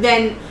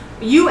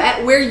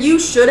where you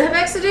should have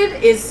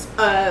exited is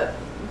a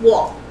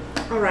wall.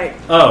 Alright.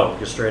 Oh,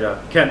 just straight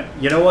up.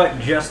 You know what?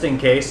 Just in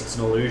case it's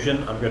an illusion,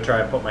 I'm gonna try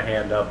and put my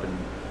hand up and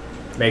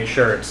make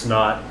sure it's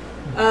not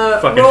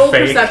fucking Roll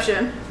fake.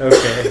 perception.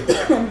 Okay.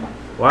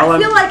 While I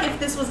I'm, feel like if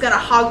this was gonna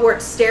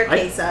Hogwarts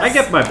staircase us. I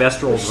get my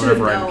best rolls should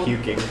whenever know. I'm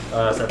puking.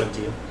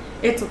 17.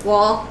 It's a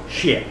wall.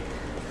 Shit.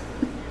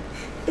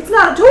 It's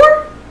not a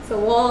door? It's a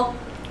wall.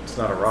 It's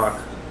not a rock.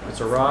 It's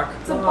a rock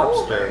a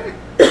lobster.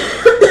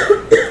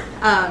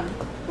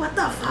 What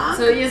the fuck?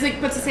 So Yizik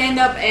puts his hand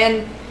up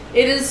and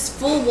it is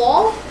full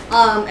wall.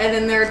 And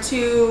then there are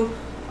 2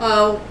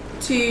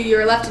 to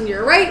your left and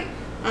your right.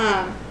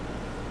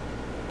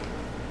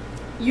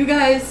 You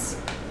guys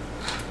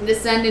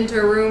descend into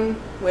a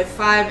room with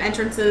 5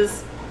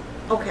 entrances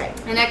Okay.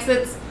 and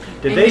exits.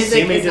 Did and they Yizik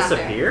see me is not there.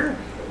 disappear?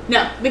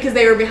 No, because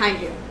they were behind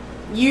you.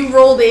 You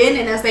rolled in,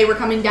 and as they were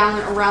coming down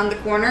around the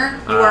corner,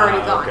 you were already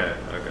gone. Okay.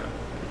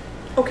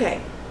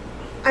 Okay.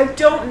 I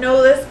don't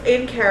know this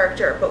in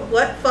character, but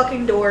what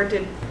fucking door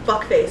did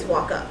Fuckface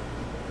walk up?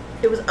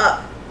 It was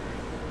up.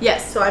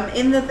 Yes. So I'm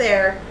in the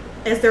there.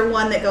 Is there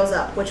one that goes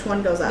up? Which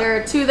one goes up? There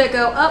are 2 that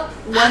go up,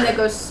 1 that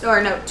goes,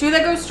 or no, 2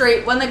 that go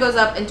straight, 1 that goes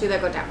up, and 2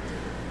 that go down.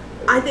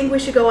 I think we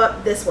should go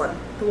up this one.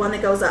 The one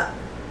that goes up.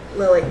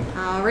 Lily.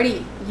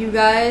 Alrighty, you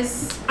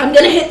guys. I'm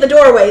gonna hit the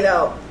doorway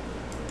though.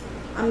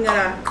 I'm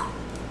gonna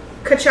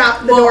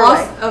ka-chop the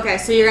doorway. Okay,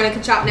 so you're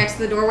gonna chop next to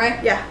the doorway.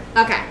 Yeah.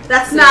 Okay.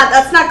 That's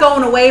not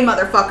going away,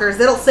 motherfuckers.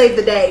 It'll save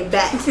the day,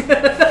 bet.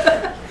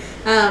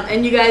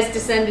 And you guys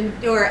ascend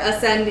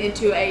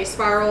into a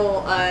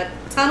spiral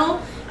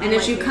tunnel. And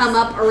as you come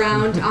up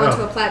around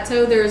onto a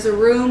plateau, there's a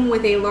room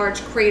with a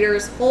large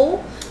crater's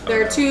hole.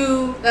 There are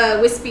 2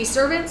 wispy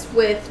servants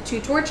with 2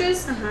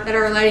 torches that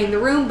are lighting the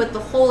room, but the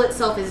hole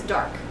itself is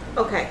dark.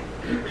 Okay.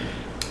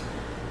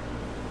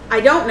 I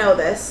don't know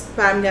this,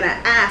 but I'm gonna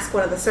ask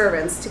one of the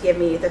servants to give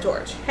me the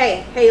torch.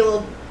 Hey,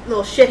 little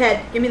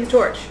shithead, give me the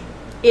torch.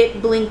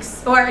 It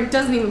blinks, or it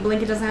doesn't even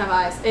blink. It doesn't have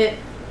eyes.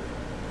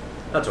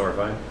 That's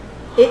horrifying.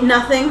 It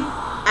nothing.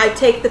 I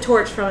take the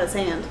torch from its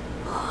hand.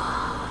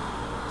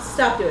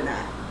 Stop doing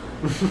that.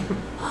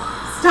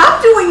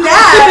 Stop doing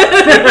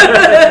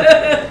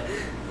that!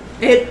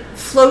 It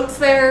floats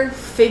there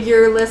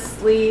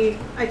figurelessly.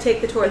 I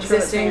take the torch from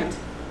its Existing. hand.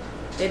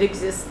 It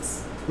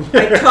exists.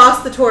 I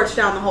toss the torch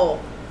down the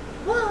hole.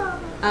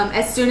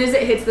 As soon as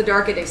it hits the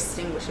dark, it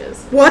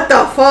extinguishes. What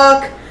the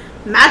fuck?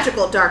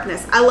 Magical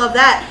darkness. I love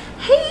that.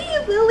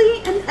 Hey,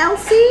 Lily and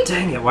Elsie.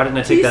 Dang it! Why didn't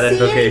I Do take you that see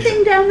invocation?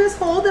 anything down this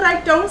hole that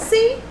I don't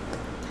see?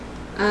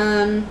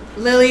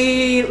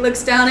 Lily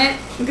looks down it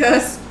and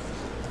goes,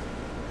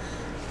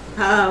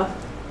 "Oh,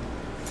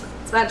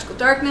 it's magical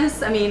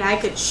darkness. I mean, I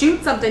could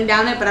shoot something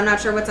down it, but I'm not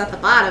sure what's at the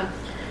bottom."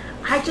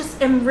 I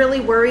just am really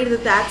worried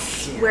that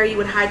that's where you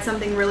would hide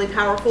something really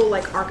powerful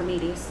like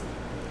Archimedes.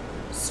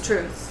 It's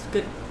true. It's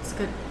good. It's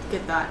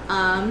good thought.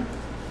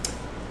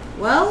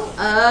 Well,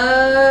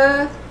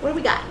 What do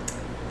we got?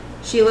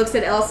 She looks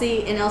at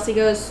Elsie, and Elsie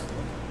goes,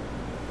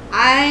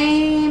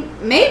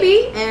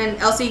 maybe. And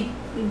Elsie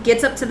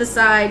gets up to the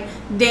side.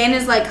 Dan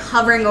is like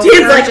hovering over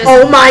Dan's her, like, just,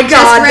 oh my just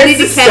god, ready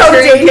this to is catch so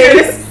her.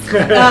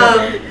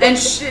 dangerous. And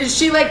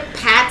she like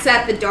pats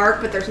at the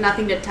dark, but there's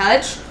nothing to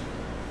touch.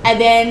 And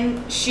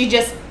then she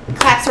just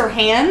claps her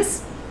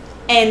hands,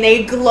 and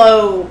they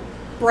glow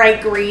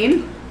bright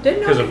green.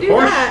 Didn't know Because you of do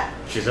course, that.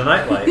 she's a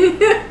nightlight.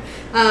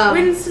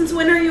 Since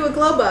when are you a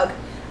glow bug?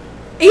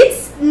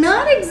 It's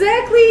not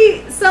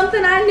exactly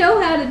something I know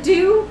how to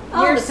do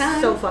all You're the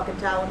time. so fucking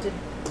talented.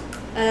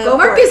 Go for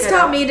Marcus it,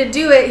 taught kiddo. me to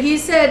do it. He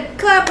said,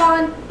 clap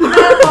on,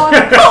 clap on.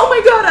 Oh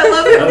my god, I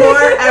love it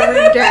more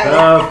every day.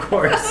 Of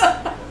course.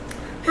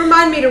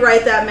 Remind me to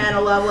write that man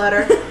a love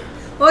letter.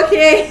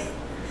 Okay.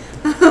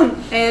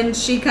 And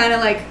she kind of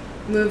like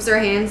moves her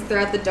hands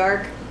throughout the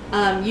dark.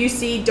 You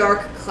see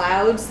dark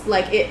clouds,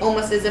 like it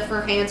almost as if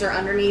her hands are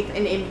underneath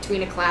and in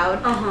between a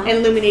cloud,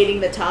 illuminating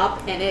the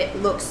top, and it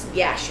looks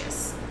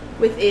gaseous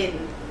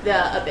within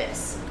the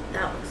abyss.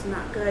 That looks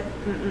not good.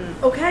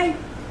 Okay.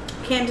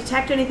 Can't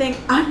detect anything.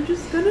 I'm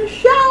just gonna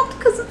shout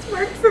because it's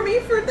worked for me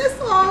for this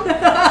long.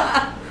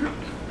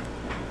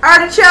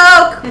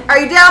 Artichoke, are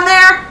you down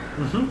there?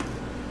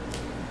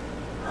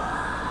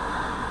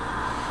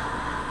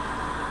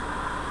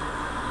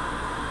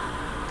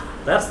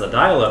 That's the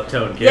dial-up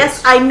tone, kids.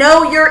 Yes, I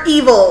know you're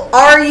evil.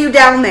 Are you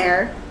down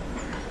there?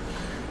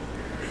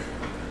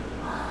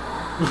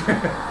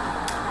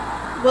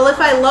 Well, if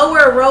I lower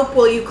a rope,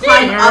 will you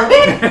climb up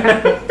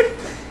it?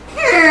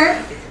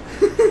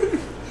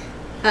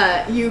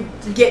 You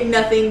get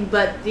nothing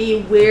but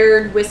the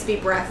weird wispy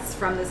breaths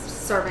from the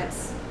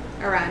servants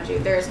around you.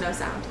 There is no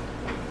sound.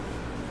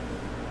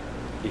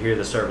 You hear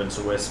the servants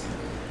whisper,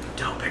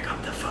 "Don't pick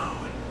up the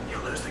phone.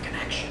 You'll lose the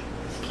connection."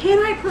 Can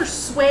I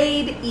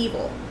persuade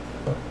evil?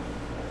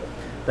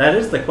 That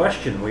is the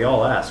question we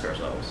all ask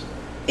ourselves.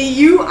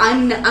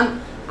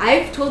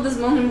 I've told this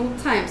multiple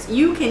times.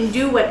 You can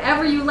do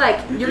whatever you like.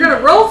 You're gonna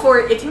roll for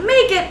it. If you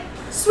make it,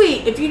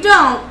 sweet. If you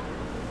don't,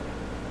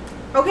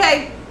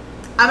 Okay,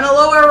 I'm gonna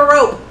lower a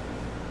rope.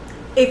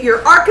 If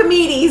you're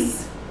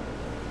Archimedes,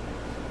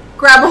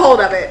 grab a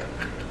hold of it.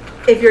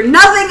 If you're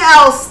nothing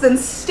else, then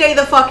stay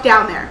the fuck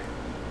down there.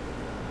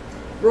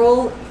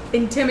 roll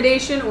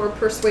intimidation or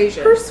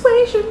persuasion.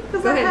 Persuasion,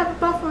 because Go I ahead. have a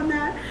buff on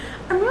that.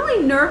 I'm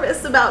really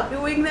nervous about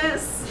doing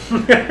this.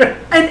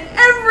 And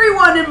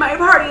everyone in my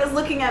party is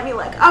looking at me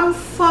like I'm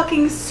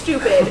fucking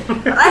stupid.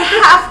 But I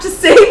have to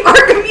save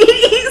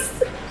Archimedes.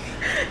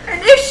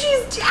 And if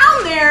she's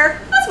down there,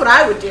 that's what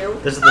I would do.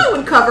 I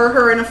would cover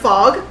her in a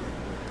fog.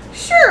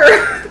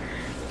 Sure.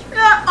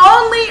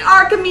 Only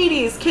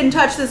Archimedes can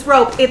touch this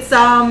rope. It's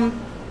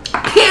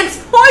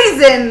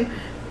poison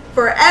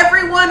for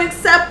everyone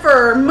except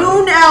for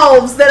moon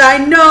elves that I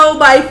know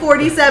by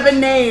 47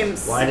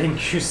 names. Why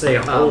didn't you say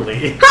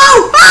holy?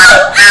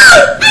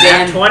 Oh!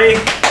 Dan, 20?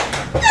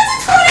 That's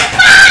a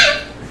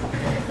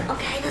 25!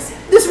 Okay,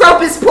 this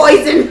rope is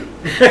poison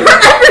for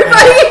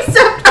everybody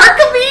except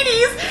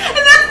Archimedes,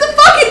 and that's the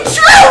fucking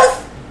truth!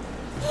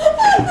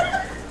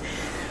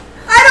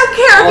 I don't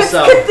care if Also,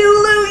 it's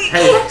Cthulhu, you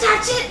hey. can't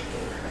touch it!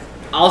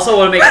 also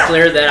want to make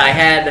clear that I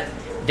had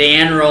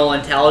Dan roll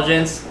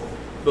intelligence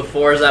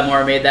before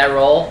Zamora made that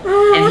roll,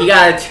 and he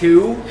got a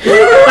 2.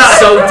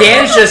 So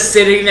Dan's just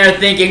sitting there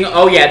thinking,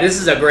 "Oh yeah, this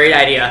is a great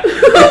idea."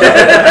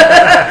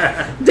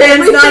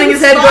 Dan's nodding his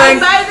head, Fine going,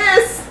 by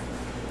this.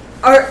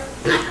 "Our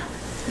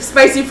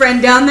spicy friend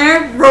down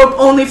there, rope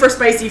only for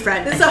spicy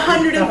friend." This is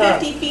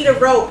 150 feet of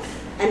rope,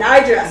 and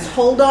I just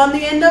hold on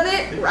the end of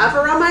it, wrap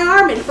around my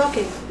arm, and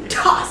fucking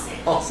toss it.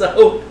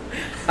 Also,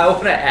 I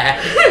want to add,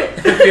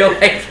 I feel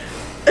like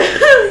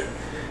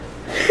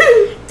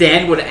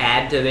Dan would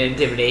add to the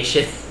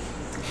intimidation.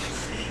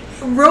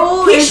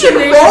 Roll He should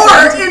intimidation.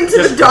 roar into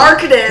the He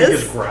darkness.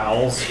 just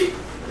growls.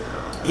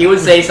 He would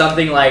say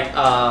something like,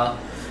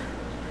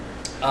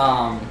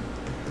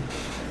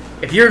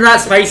 if you're not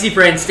spicy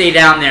friend, stay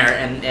down there,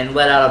 and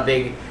let out a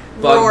big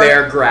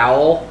bugbear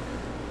growl.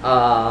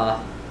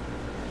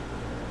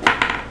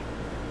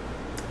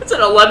 It's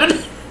an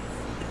 11.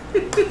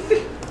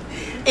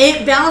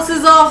 It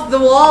bounces off the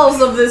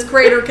walls of this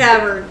crater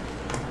cavern.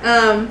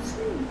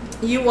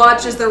 You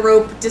watch as the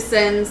rope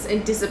descends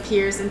and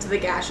disappears into the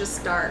gaseous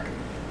dark.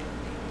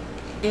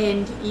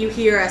 And you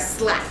hear a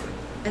slap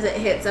as it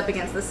hits up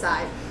against the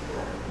side.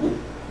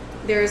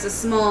 There is a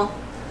small...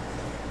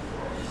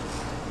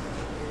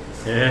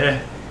 Yeah.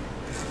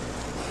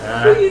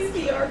 Please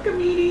be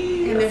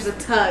Archimedes. And there's a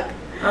tug.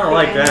 I don't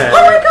like Oh that.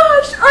 my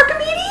gosh,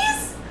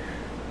 Archimedes!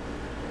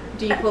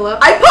 Do you pull up?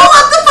 I pull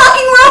up the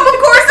fucking rope, of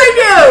course I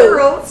do!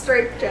 Roll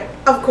strength check.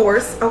 Of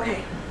course,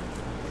 okay.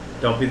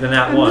 Don't be the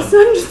nat I'm 1.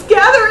 just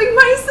gathering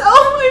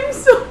myself. I'm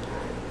so...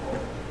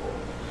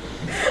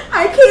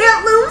 I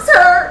can't lose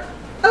her.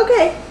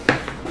 Okay.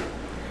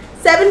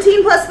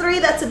 17 plus 3,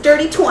 that's a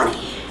dirty 20.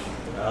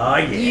 Oh,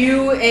 yeah.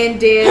 You and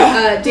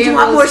Dan, Did you Dan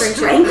want roll more strength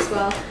check strength? as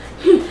well.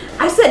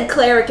 I said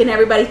cleric and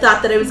everybody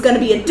thought that I was going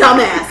to be a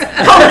dumbass.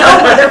 Oh no,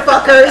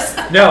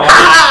 motherfuckers. No,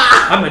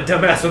 I'm a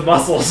dumbass with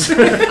muscles.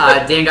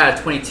 Dan got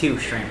a 22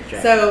 strength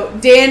check. So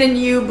Dan and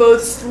you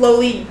both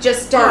slowly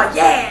just start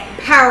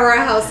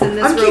powerhousing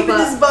this I'm rope keeping up.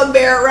 this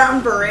bugbear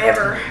around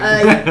forever.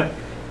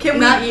 Can we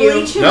Not you.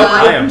 bleach him Nope,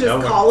 out I am. and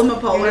just No. call him a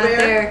polar You're not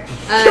bear?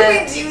 there.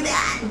 Can we do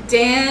that?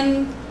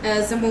 Dan,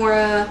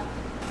 Zamora,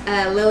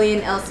 Lily,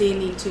 and Elsie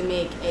need to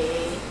make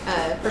a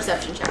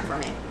perception check for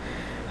me.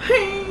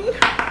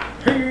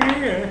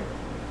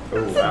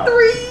 Oh, wow.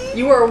 3.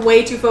 You are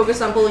way too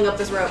focused on pulling up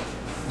this rope.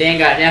 Dan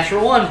got a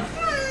natural 1.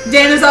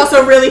 Dan is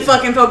also really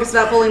fucking focused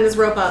about pulling this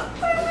rope up.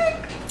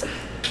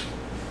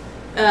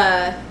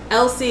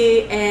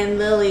 Elsie and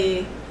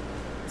Lily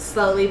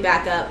slowly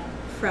back up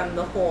from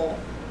the hole.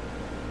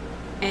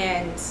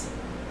 And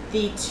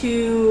the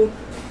two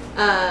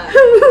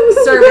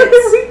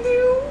servants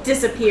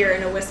disappear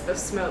in a wisp of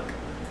smoke.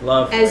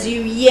 Love. As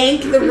you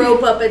yank the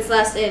rope up its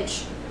last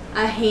inch,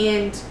 a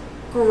hand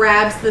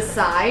grabs the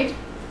side,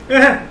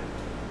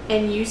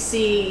 and you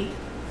see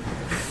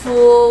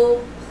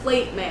full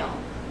plate mail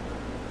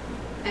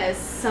as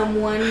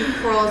someone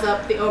crawls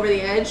up over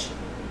the edge.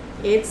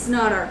 It's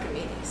not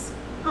Archimedes.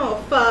 Oh,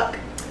 fuck.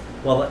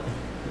 Well,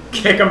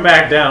 kick him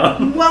back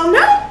down. Well, no,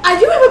 I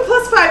do have a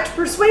 +5 to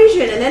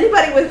persuasion, and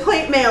anybody with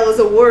plate mail is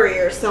a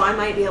warrior, so I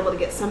might be able to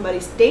get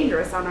somebody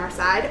dangerous on our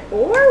side,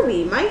 or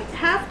we might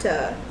have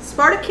to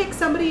Sparta kick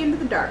somebody into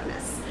the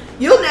darkness.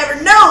 You'll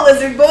never know,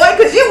 lizard boy,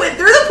 because you went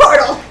through the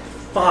portal.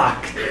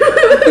 Fuck.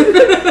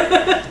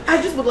 I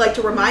just would like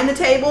to remind the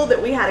table that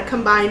we had a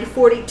combined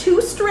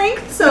 42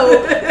 strength,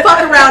 so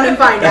fuck around and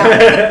find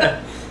out.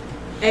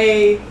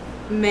 A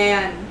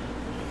man.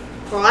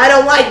 Well, I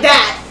don't like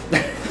that.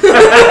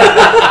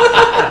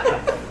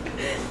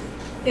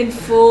 In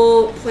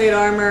full plate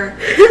armor,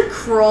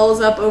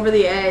 crawls up over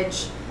the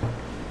edge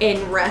and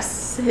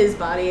rests his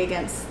body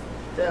against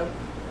the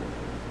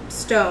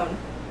stone.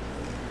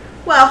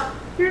 Well,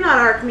 you're not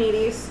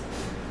Archimedes.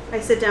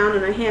 I sit down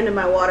and I hand him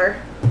my water.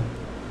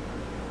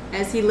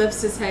 As he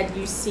lifts his head,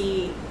 you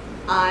see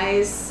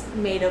eyes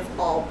made of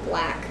all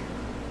black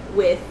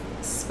with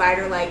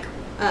spider-like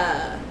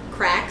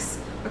cracks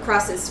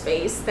across his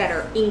face that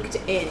are inked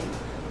in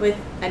with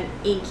an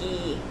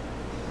inky,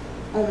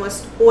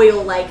 almost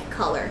oil-like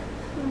color.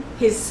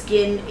 His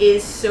skin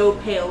is so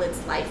pale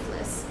it's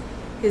lifeless.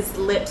 His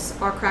lips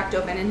are cracked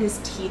open and his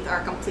teeth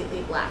are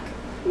completely black.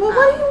 Well,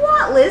 what do you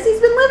want, Liz?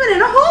 He's been living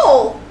in a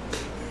hole.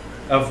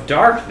 Of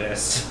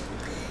darkness.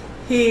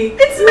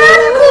 It's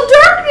magical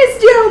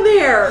darkness down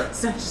there.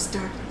 It's not just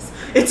darkness.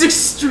 It's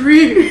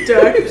extreme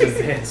darkness.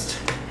 Advanced.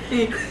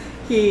 He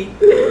Do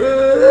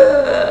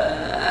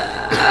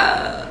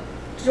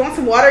you want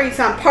some water? You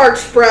sound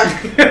parched, bruh.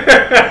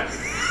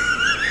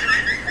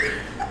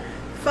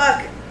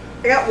 Fuck.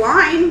 I got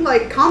wine.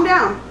 Like, calm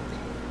down.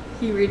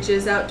 He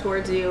reaches out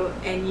towards you,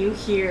 and you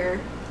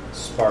hear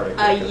Sparta.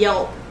 a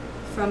yelp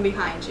from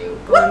behind you.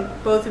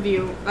 Both of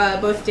you,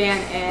 both Dan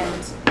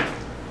and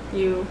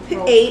you.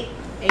 Roll 8.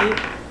 8.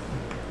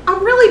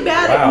 I'm really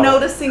bad Wow. at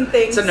noticing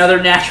things. It's another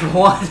natural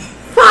 1.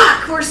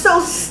 Fuck, we're so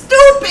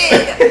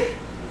stupid.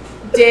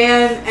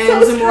 Dan and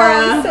so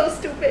Zamora strong, so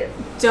stupid.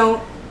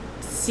 don't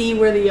see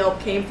where the yelp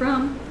came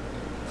from,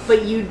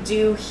 but you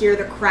do hear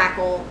the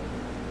crackle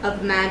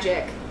of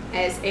magic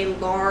as a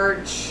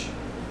large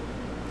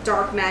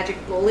dark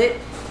magic bullet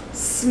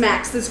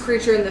smacks this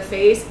creature in the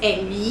face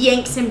and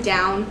yanks him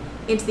down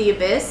into the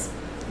abyss.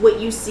 What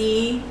you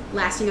see,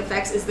 lasting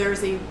effects, is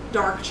there's a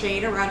dark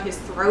chain around his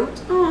throat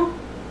Oh.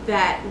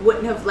 that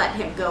wouldn't have let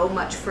him go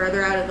much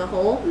further out of the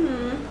hole.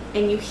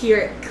 And you hear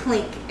it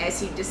clink as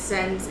he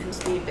descends into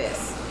the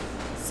abyss.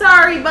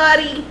 Sorry,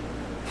 buddy.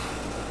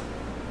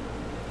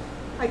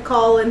 I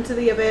call into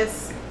the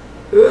abyss.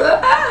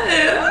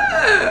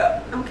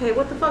 Okay,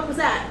 what the fuck was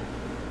that?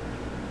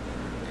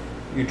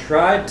 You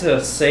tried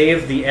to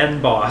save the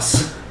end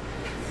boss.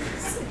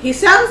 He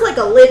sounds like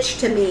a lich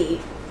to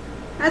me.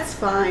 That's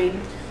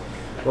fine.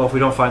 Well, if we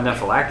don't find that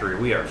phylactery,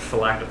 we are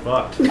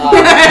phylactic-fucked.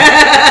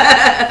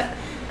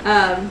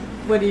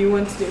 What do you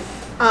want to do?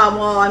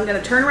 Well, I'm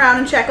gonna turn around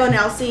and check on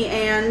Elsie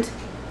and,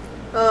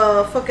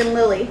 fucking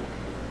Lily.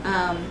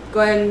 Go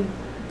ahead and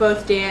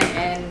both Dan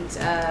and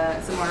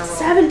Zamora roll.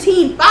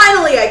 17!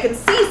 Finally, I can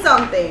see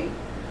something!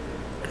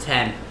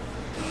 10.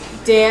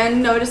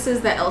 Dan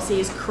notices that Elsie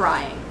is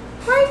crying.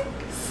 Right?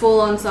 Full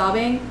on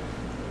sobbing.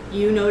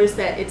 You notice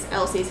that it's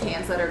Elsie's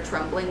hands that are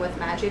trembling with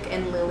magic,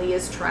 and Lily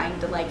is trying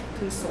to, like,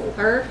 console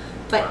her,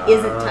 but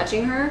isn't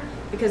touching her,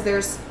 because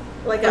there's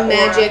Like a a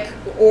magic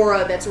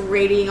aura that's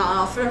radiating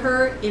off of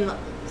her in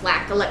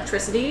black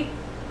electricity.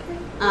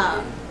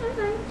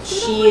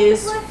 She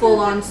is full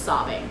on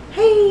sobbing.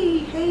 Hey,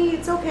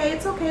 it's okay,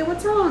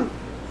 what's wrong?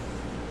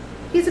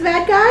 He's a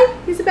bad guy?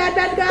 He's a bad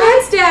guy?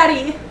 That's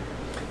Daddy!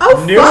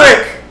 Oh, Knew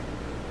fuck! it!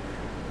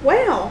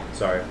 Well,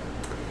 Sorry.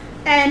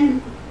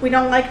 and we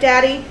don't like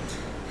Daddy?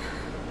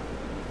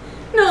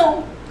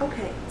 No.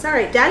 Okay, it's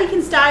alright. Daddy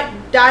can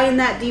die in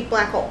that deep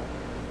black hole.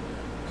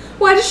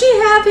 Why does she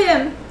have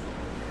him?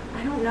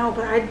 I don't know,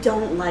 but I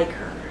don't like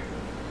her.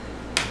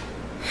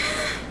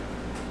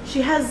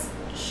 She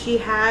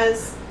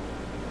has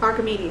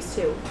Archimedes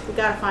too. We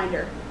gotta find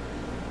her.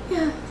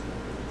 Yeah.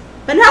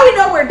 But now we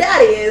know where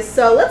Daddy is,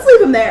 so let's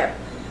leave him there.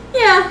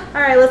 Yeah.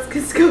 All right,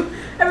 let's go.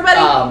 Everybody,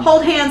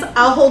 hold hands.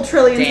 I'll hold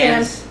Trillion's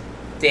hand.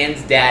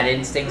 Dan's dad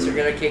instincts are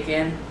gonna kick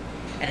in,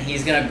 and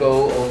he's gonna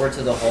go over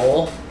to the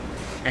hole,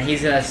 and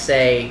he's gonna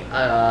say,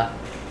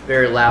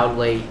 very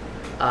loudly,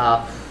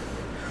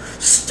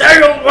 "Stay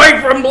away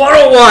from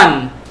little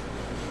one."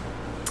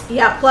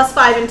 Yeah,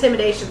 +5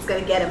 intimidation's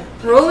gonna get him.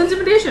 Roll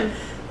intimidation.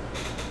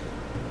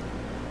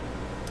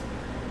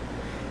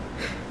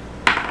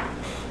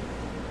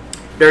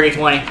 Dirty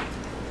 20.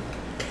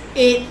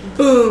 It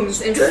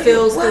booms and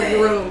fills the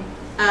room.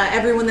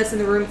 Everyone that's in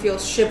the room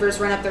feels shivers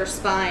run up their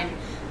spine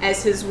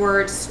as his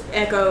words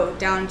echo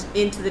down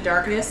into the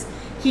darkness.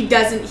 He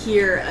doesn't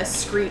hear a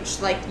screech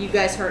like you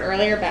guys heard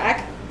earlier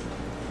back.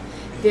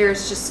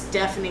 There's just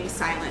deafening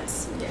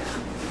silence. Yeah.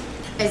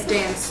 As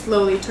Dan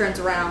slowly turns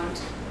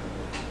around,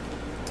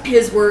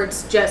 his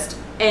words just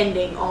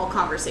ending all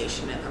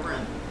conversation in the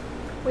room.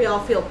 We all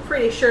feel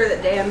pretty sure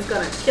that Dan's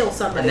gonna kill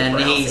somebody. And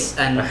then for Elsie.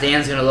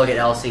 Dan's gonna look at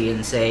Elsie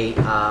and say,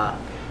 "I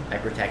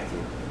protect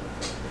you."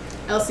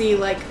 Elsie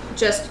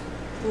just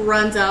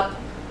runs up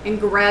and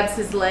grabs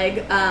his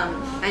leg.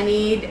 I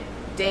need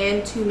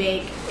Dan to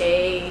make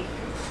a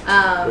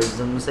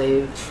Wisdom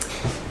save.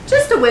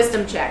 just a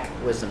wisdom check.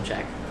 Wisdom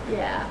check.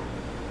 Yeah.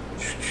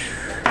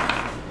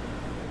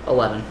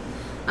 11.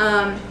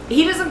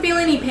 He doesn't feel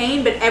any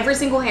pain, but every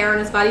single hair on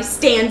his body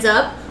stands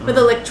up with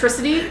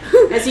electricity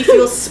as he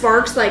feels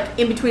sparks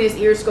in between his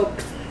ears go.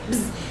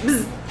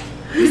 Bzz,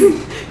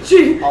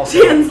 bzz,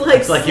 Also, Dan's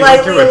it's like you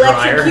went slightly through a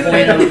dryer.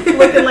 electrocuted,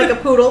 looking like a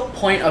poodle.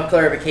 Point of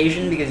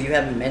clarification, because you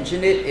haven't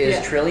mentioned it, is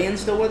Yeah. Trillion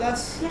still with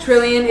us?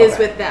 Trillion is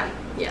Okay. with them.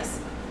 Yes.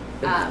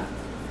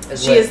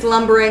 Is She with- is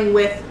lumbering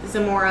with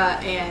Zamora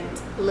and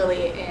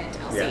Lily and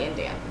Elsie Yeah. and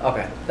Dan.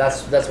 Okay,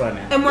 that's what I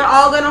meant. And we're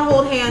all gonna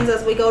hold hands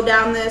as we go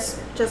down this,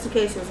 just in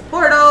case there's a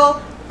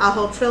portal. I'll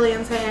hold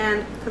Trillion's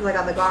hand because I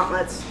got the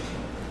gauntlets.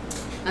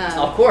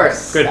 Of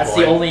course. Good That's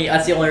point. the only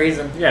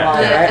reason. Yeah.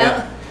 why,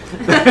 Yeah,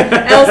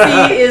 right?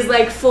 Elsie is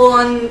full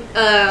on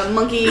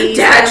monkey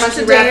Attached monkey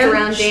to wrapped Dan.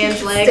 around Dan's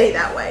Stay leg.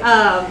 that way.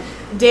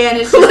 Dan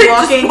is just Just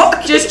walking,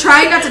 walking. just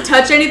trying not to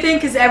touch anything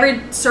because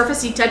every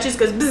surface he touches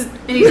goes bzz,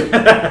 and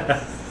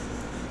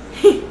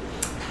he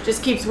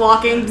just keeps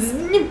walking.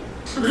 Bzz,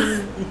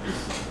 bzz.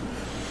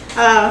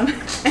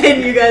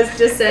 And you guys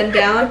descend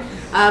down.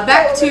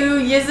 Back to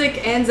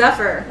Yizik and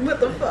Zephyr. What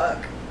the fuck?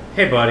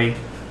 Hey, buddy.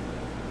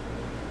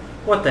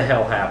 What the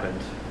hell happened?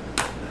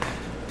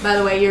 By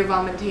the way, your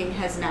vomiting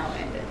has now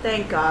ended.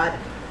 Thank God.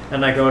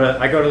 And I go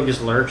to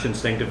just lurch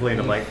instinctively,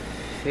 and I'm like,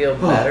 Feel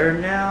better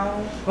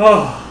now?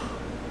 oh.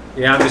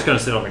 Yeah, I'm just gonna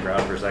sit on the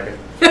ground for a second.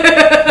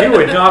 You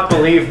would not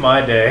believe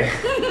my day.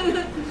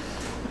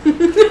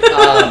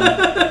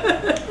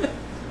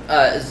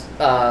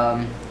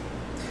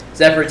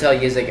 Zephyr tell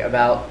Yizik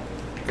about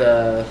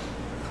the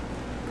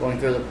going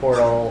through the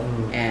portal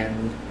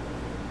and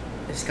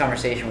his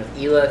conversation with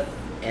Elith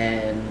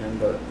and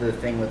the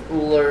thing with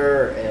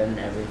Uller and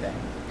everything.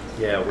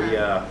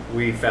 Yeah,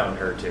 we found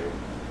her too.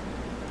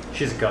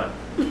 She's a gun.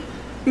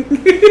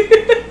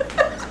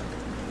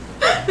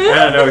 I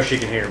don't know if she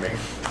can hear me.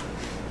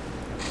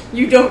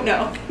 You don't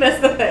know.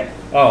 That's the thing.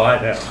 Oh,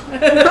 I know.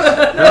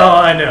 Oh,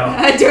 I know.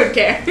 I don't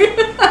care.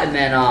 And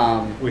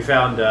then We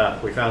found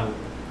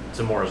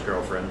Zamora's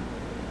girlfriend.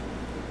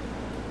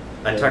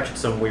 I touched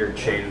some weird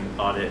chain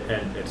on it,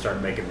 and it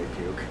started making me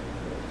puke.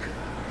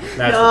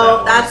 That's No,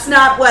 what that that's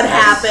not what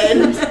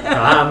happened. was.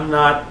 I'm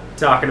not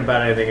talking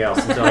about anything else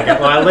until I get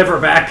my liver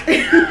back.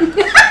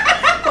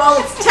 Well,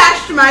 it's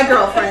attached to my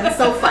girlfriend,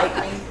 so fight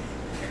me.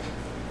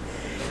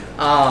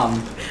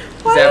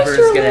 Why is Zephyr's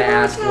your gonna liver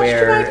ask attached to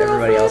where my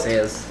everybody else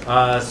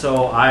girlfriend? is.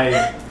 So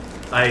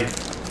I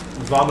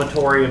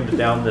vomitoriumed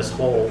down this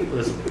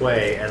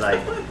way, and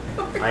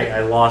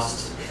I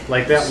lost,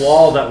 that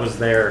wall that was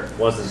there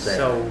wasn't there.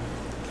 So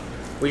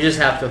we just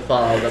have to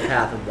follow the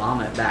path of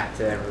vomit back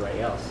to everybody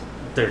else.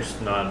 There's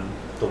none.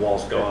 The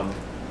wall's gone.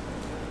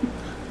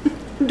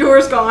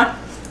 Door's gone.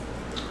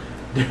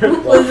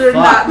 Lizard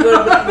not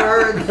good with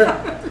words.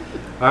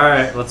 All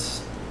right,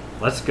 let's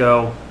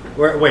go.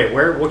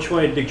 Which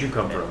way did you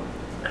come from?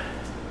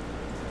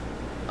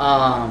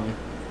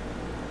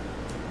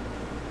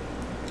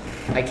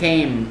 I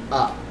came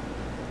up,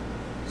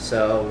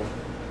 so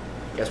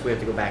guess we have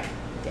to go back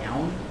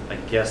down. I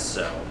guess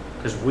so,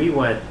 because we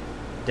went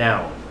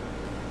down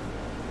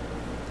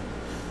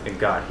and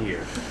got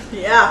here.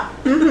 Yeah.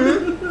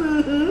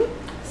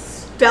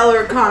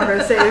 Stellar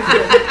conversation.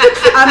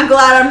 I'm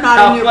glad I'm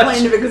not in your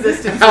plane of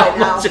existence right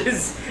now.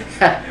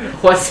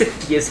 What's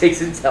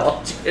Yizik's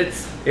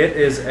intelligence? It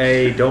is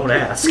a don't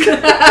ask.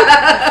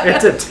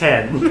 It's a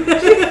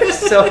 10.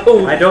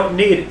 So I don't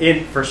need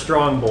int for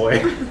strong boy.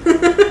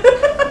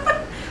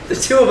 the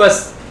two of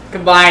us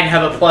combined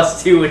have a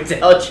 +2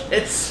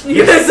 intelligence.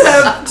 You guys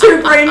have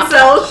two brain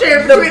cells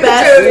shared The between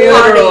best the two of you.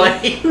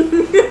 Literally.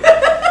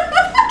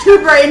 Two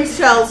brain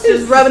cells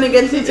just rubbing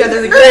against each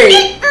other.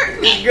 Great.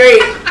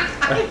 Great.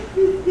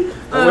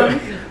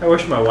 I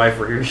wish my wife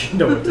were here, she'd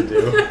know what to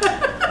do.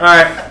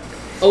 Alright.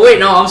 Oh wait,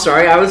 no, I'm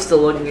sorry. I was still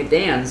looking at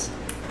Dan's.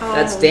 Oh.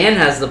 That's Dan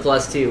has the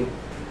 +2.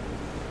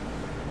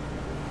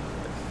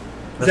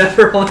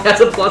 Zephyr only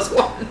has a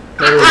 +1.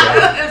 There we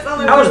go. There's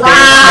only How was one.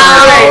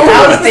 Dan?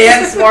 How is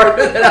Dan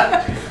smarter than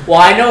us? Well,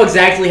 I know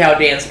exactly how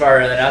Dan's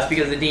smarter than us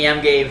because the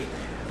DM gave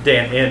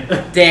Dan in.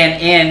 Dan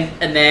in,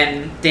 and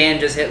then Dan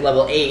just hit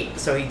level 8,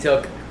 so he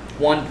took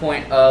 1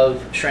 point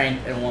of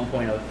strength and 1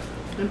 point of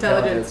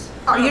Intelligence.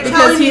 You're Because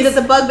telling me he's-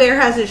 that the bugbear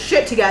has his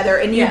shit together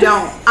and you Yeah.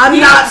 don't. I'm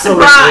Yeah. not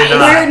Absolutely surprised. not.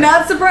 We're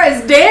not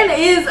surprised. Dan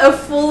is a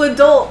full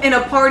adult in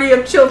a party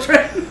of children.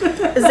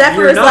 Zephyr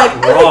You're is not like,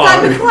 I think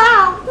I'm a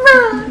wrong.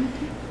 clown.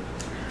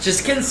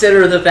 Just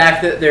consider the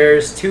fact that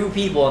there's 2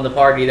 people in the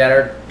party that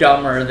are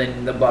dumber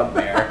than the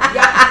bugbear.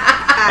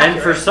 And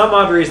for some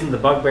odd reason, the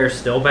bugbear's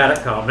still bad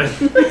at common.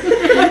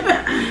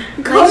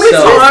 Comments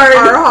So-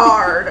 are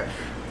hard.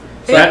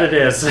 That it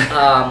is.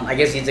 I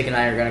guess Yitzhak and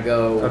I are gonna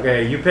go.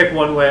 Okay, you pick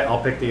one way, I'll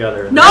pick the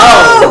other. No!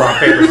 Rock,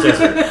 paper,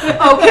 scissors.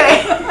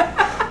 Okay.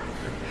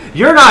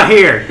 You're not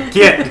here!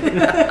 Get!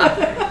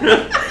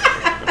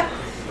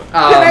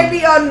 Can I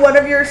be on one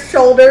of your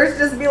shoulders?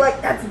 Just be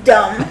like, that's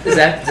dumb.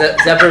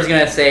 Zephyr's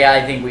gonna say,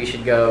 I think we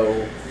should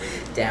go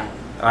down.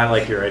 I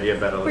like your idea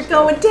better. We're Let's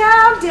go. going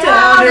down, down,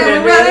 Down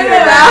and running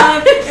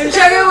around and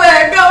sugar,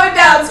 we're going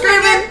down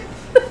screaming.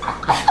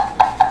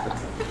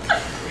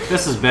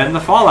 This has been the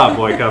Fallout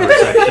Boy cover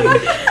section.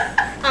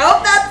 I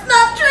hope that's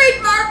not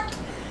trademarked.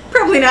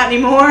 Probably not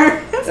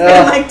anymore. It's been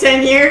Ugh. like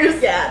 10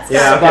 years. Yeah, it's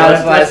Yeah. not.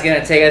 Okay, Spotify's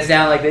gonna take us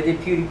down like they did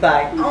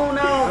PewDiePie. Oh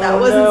no, that Oh,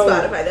 wasn't no.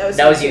 Spotify.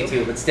 That was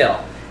YouTube, but still.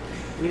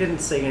 We didn't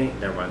say any.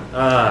 Never mind.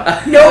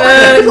 Nobody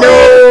no.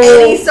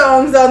 played any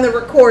songs on the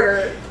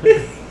recorder.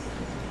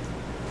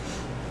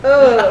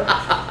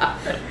 Oh.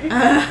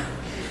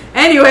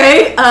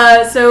 Anyway,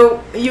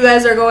 so you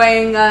guys are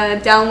going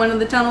down one of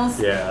the tunnels.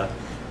 Yeah.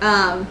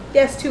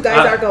 Yes, 2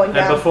 guys are going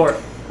down. And before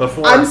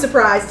I'm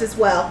surprised as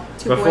well.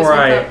 before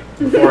I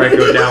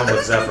go down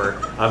with Zephyr,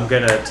 I'm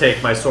gonna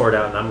take my sword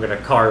out and I'm gonna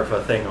carve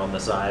a thing on the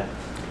side.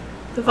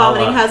 The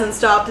vomiting I'll, hasn't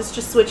stopped. It's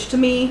just switched to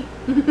me.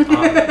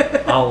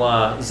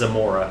 I'll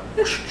Zamora.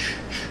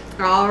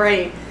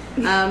 Alright.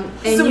 And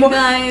So you what-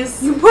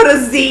 guys. You put a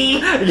Z.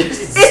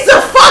 Yes. It's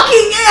a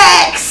fucking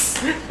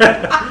X.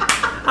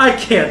 I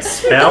can't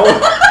spell.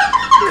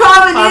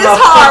 Comedy I'm is a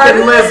hard.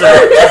 fucking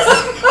lizard.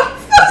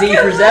 Z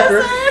for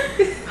Zephyr.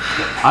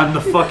 I'm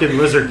the fucking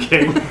lizard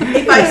king.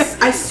 If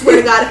I swear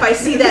to God, if I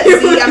see that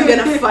Z, I'm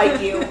gonna fight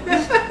you.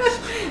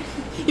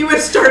 You would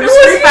start a What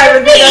do street you fight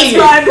with me, that's mean?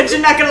 fine, but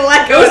you're not gonna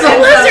let go It was of a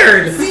that.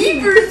 lizard!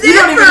 Z for You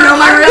don't even know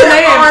my real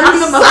name. I'm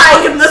the side.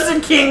 motherfucking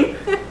lizard king.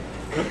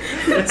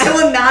 I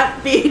will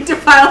not be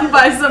defiled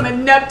by some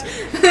inept.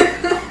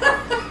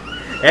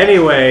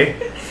 Anyway,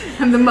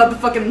 I'm the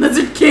motherfucking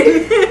lizard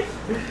king.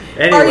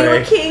 Are you a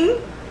anyway,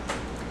 king?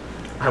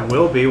 I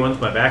will be once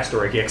my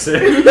backstory kicks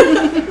in.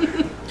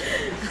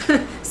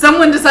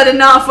 Someone decided,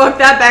 nah, fuck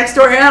that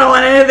backstory. I don't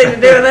want anything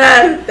to do with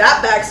that.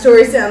 That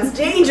backstory sounds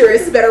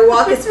dangerous. Better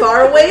walk as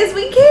far away as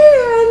we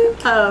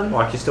can.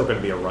 Walk, you're still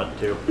gonna be a runt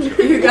too.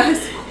 You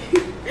guys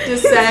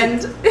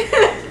descend.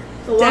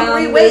 The longer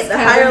we Down wait, this the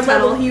higher cavern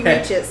level tunnel. he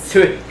reaches.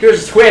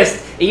 Here's a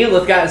twist.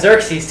 Elith got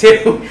Xerxes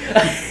too.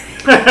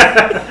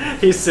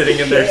 He's sitting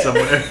in there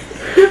somewhere.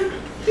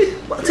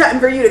 Well, time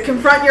for you to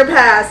confront your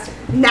past.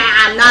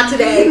 Nah, not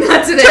today.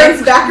 Not today.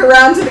 Turns back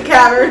around to the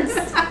caverns.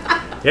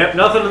 Yep,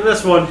 nothing in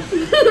this one.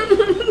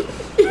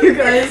 You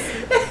guys.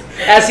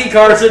 As he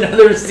carves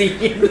another Z.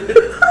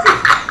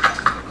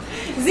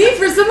 Z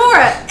for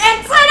Zamora.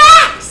 It's an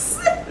X!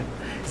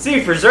 C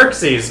for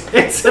Xerxes.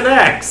 It's an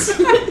X.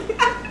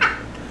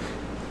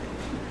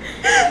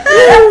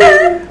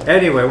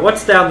 Anyway,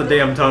 what's down the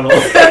damn tunnel?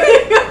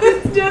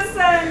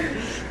 Descend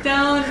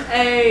down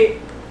a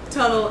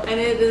tunnel, and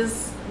it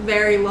is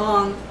very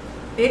long.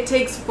 It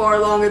takes far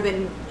longer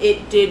than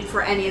it did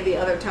for any of the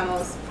other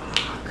tunnels.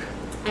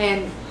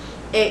 And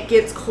it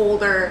gets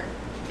colder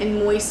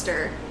and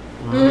moister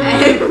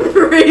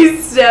every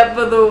step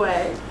of the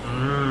way.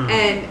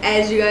 And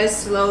as you guys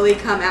slowly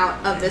come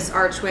out of this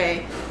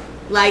archway,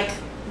 like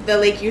the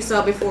lake you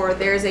saw before,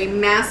 there's a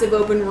massive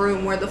open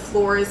room where the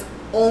floor is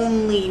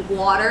only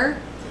water.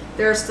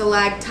 There are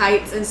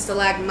stalactites and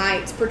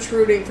stalagmites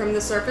protruding from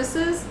the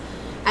surfaces.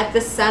 At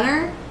the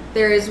center,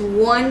 there is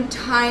one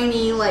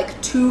tiny, like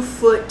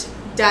 2-foot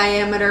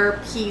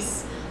diameter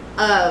piece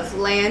of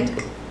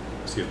land.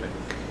 Excuse me.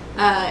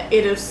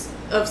 It is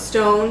of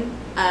stone.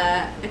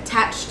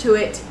 Attached to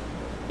it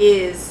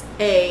is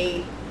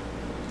a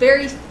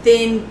very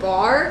thin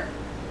bar,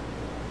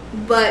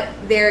 but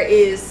there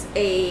is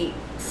a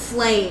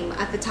flame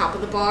at the top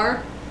of the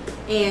bar,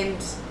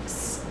 and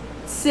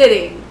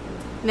sitting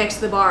next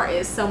to the bar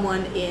is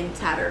someone in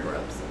tattered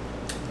robes.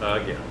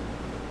 Yeah.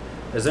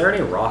 Is there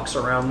any rocks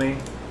around me?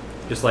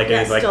 Just like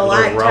Yeah, any like little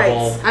stalactites.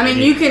 rubble? I mean,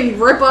 you can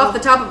rip off the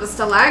top of a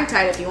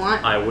stalactite if you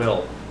want. I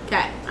will.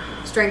 Okay,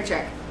 strength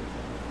check,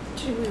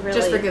 Should we really?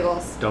 just for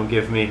giggles. Don't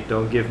give me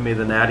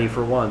the natty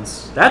for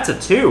once. That's a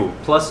 2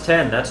 plus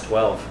 10. That's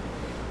 12.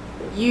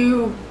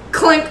 You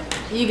clink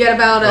You get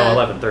about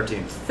 11,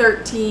 13.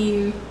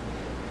 13,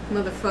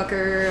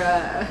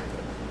 motherfucker,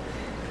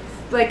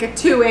 like a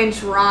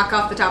 2-inch rock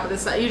off the top of the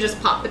side. You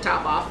just pop the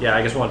top off. Yeah,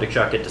 I just wanted to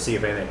chuck it to see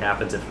if anything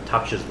happens if it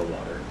touches the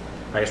water.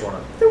 I just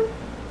want to...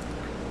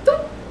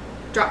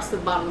 Drops to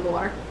the bottom of the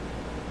water.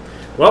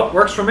 Well,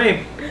 works for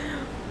me.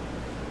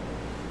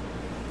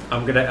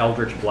 I'm going to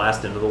Eldritch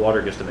Blast into the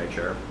water just to make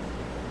sure.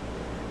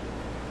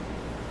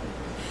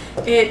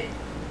 It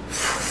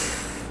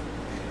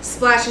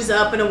splashes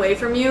up and away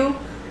from you.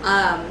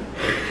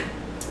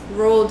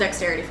 Roll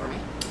dexterity for me.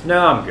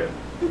 No, I'm good.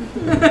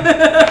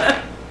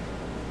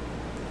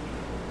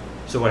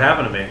 So what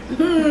happened to me?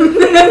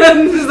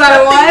 Is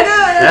that a 1?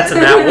 That's a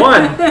nat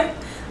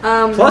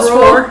 1. Plus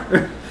roll,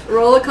 4.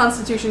 Roll a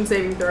Constitution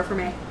saving throw for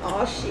me.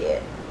 Oh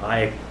shit.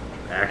 I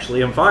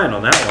actually am fine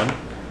on that one.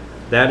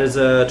 That is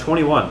a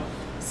 21.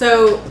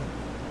 So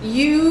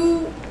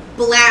you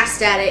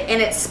blast at it and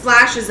it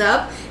splashes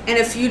up and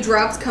a few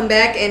drops come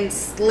back and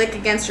slick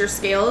against your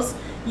scales.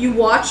 You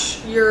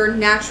watch your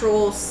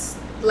natural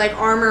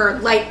armor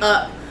light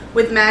up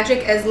with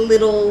magic as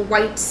little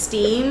white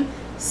steam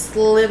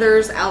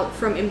slithers out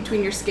from in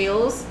between your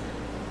scales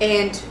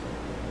and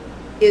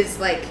is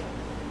like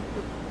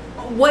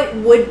what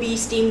would be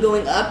steam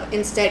going up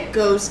instead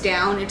goes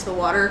down into the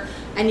water,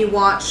 and you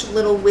watch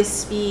little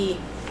wispy,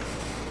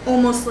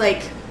 almost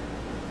like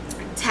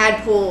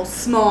tadpole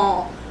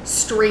small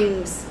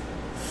strings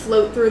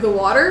float through the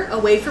water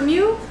away from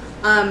you.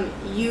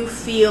 You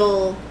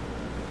feel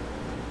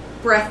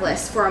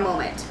breathless for a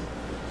moment,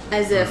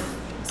 as if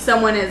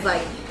someone has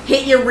like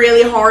hit you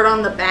really hard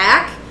on the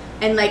back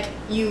and like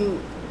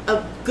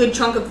a good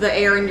chunk of the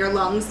air in your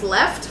lungs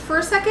left for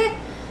a second,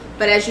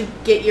 but as you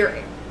get your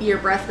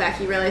breath back,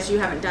 you realize you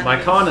haven't done My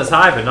anything. con is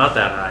high, but not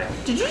that high.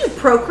 Did you just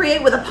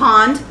procreate with a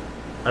pond?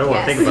 I don't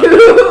want to Yes. think about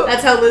it.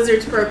 That's how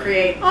lizards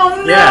procreate. Oh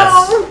no!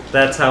 Yes,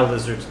 that's how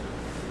lizards...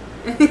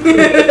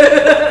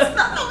 That's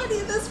not how any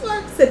of this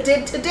works. It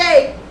did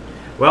today.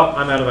 Well,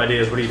 I'm out of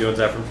ideas. What are you doing,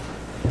 Zephyr?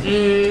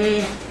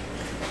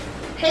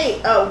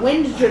 Hey,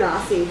 Wind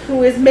Genasi,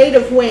 who is made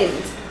of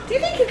wind. Do you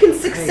think you can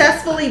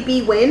successfully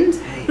be wind?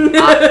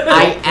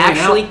 I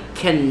actually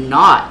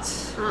cannot.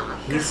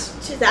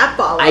 That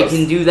follows. I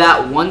can do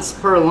that once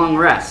per long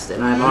rest,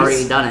 and I've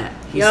already done it.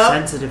 He's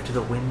sensitive to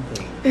the wind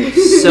thing.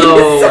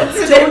 So,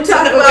 Don't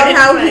talk about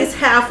how he's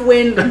half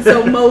wind and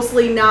so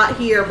mostly not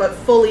here, but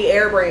fully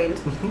airbrained.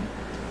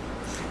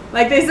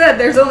 Like they said,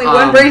 there's only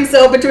one brain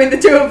cell between the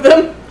two of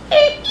them.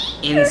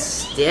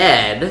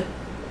 instead,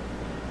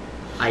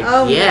 I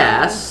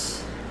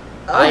guess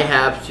I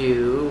have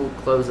to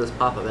close this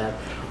pop-up ad.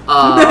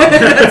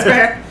 That's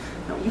fair.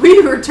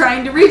 We were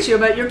trying to reach you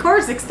about your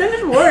car's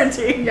extended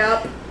warranty.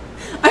 Yup.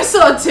 I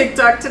saw a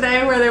TikTok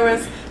today where there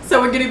was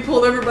someone getting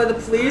pulled over by the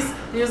police,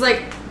 and he was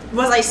like,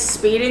 was I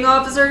speeding,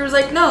 officer? He was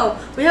like, no,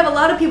 we have a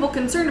lot of people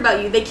concerned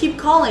about you. They keep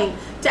calling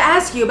to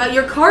ask you about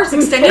your car's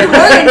extended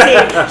warranty.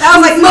 And I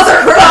was like,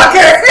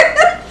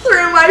 motherfucker!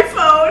 Through my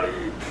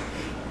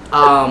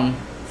phone.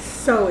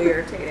 So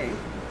irritating.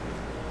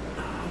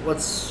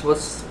 What's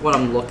what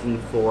I'm looking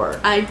for?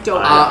 I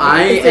don't know.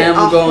 I Is it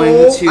am a going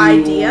whole to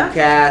idea?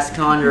 cast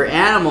Conjure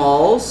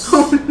Animals.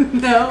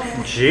 No.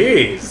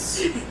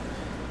 Jeez.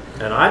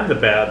 And I'm the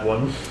bad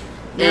one.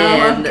 No,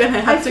 I'm And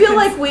gonna have I to feel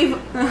like we've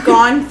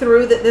gone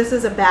through that this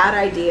is a bad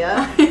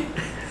idea.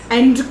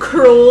 And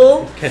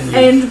cruel.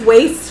 And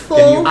wasteful.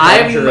 Can you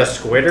I'm conjure a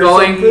squid or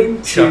going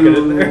something? Chuck it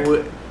in there.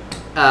 to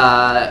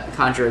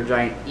conjure a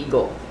giant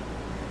eagle.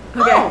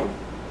 Okay. Oh.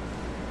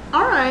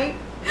 Alright.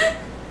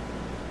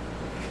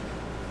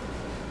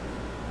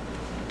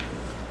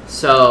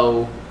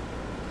 So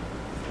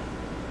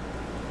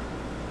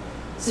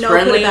it's No, put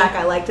friendly. it back.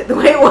 I liked it the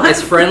way it was.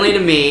 It's friendly to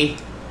me.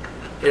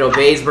 It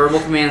obeys verbal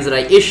commands that I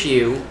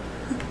issue. Is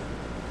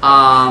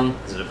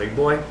it a big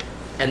boy?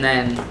 And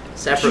then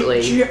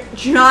separately,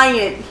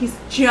 Giant. He's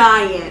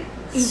giant.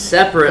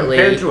 separately,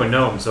 Compared to a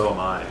gnome, so am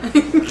I.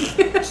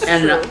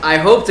 and I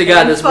hope to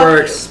God And this fuck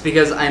works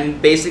because I'm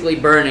basically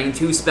burning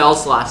 2 spell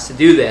slots to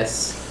do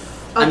this.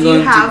 Oh, I'm do going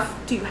you to-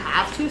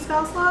 have 2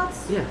 spell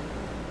slots? Yeah.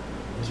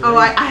 Oh,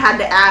 I had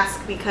to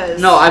ask because...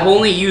 No, I've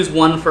only used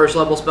 1 first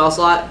level spell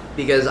slot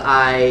because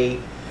I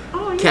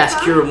Oh, you're cast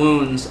fine. Cure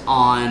Wounds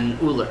on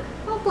Uller.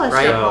 Oh, bless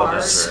Right? your Oh, heart.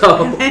 that's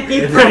So And then he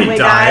And then he probably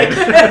died.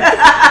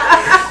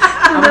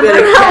 I'm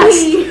gonna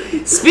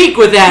cast Speak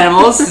with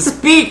Animals to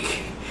speak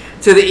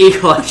to the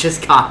eagle I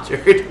just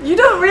conjured. You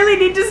don't really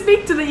need to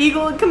speak to the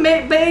eagle. It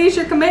obeys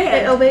your It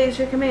command. obeys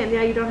your command.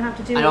 Yeah, you don't have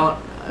to do I don't.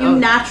 You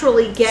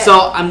naturally get...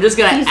 So I'm just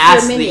gonna He's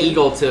ask your the minion.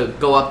 eagle to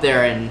go up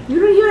there and You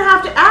don't even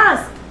have to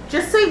ask.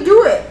 Just say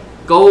do it.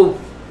 go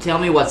tell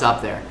me what's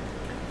up there.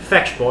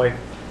 Fetch boy.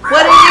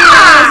 What it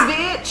is,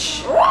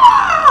 bitch.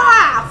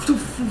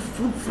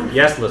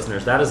 Yes,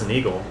 listeners, that is an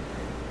eagle.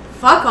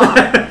 Fuck off.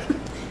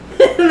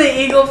 The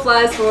eagle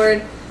flies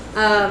forward,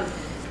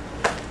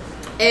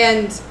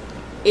 and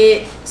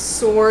it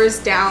soars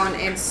down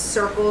and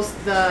circles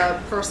the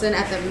person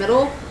at the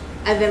middle,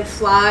 and then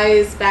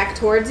flies back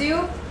towards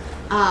you.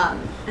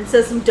 And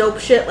says some dope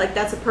shit like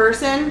that's a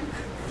person.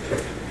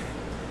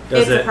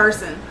 Does it's it a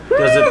person.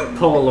 does it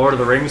pull a Lord of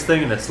the Rings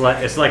thing and it's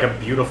like a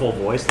beautiful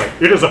voice like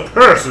it is a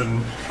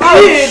person?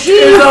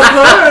 She's a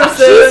person.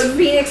 She's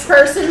Phoenix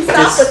person.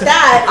 Stop with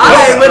that.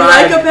 I would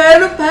Describe- like a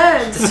pair of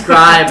pants.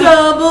 Describe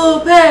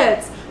Double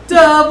pants.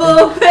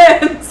 Double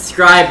pants.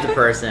 describe the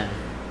person.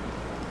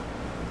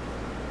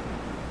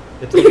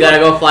 It's You gotta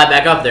go fly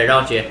back up there,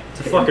 don't you?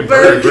 a fucking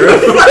bird, bro.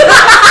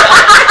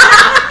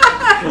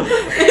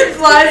 It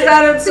flies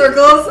down in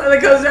circles and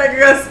then comes back and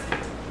goes,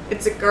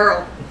 it's a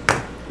girl.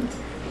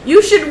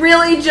 You should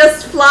really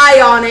just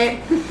fly on it.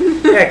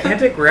 Yeah,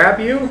 can't it grab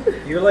you?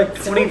 You're like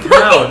 20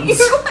 pounds.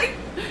 You're like,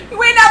 you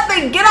weigh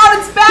nothing. Get on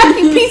its back,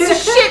 you piece of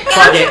shit.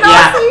 Fuck it,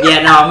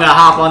 yeah, no, I'm gonna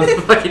hop on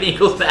the fucking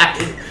eagle's back.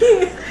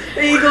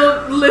 The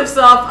eagle lifts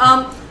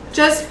off.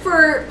 Just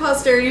for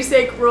posterity's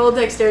sake, roll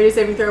dexterity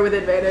saving throw with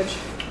advantage.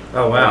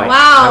 Oh wow.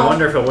 Wow. I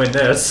wonder if he'll win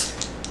this.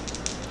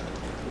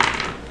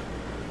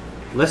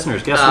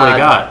 Listeners, guess what he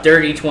got?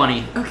 Dirty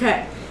 20.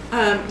 Okay.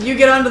 You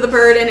get onto the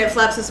bird and it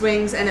flaps its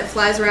wings and it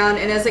flies around,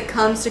 and as it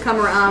come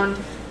around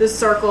the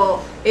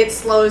circle, it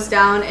slows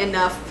down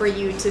enough for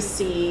you to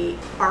see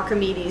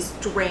Archimedes'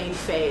 drained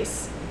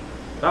face.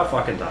 About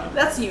fucking time.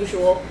 That's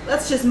usual.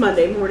 That's just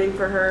Monday morning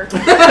for her.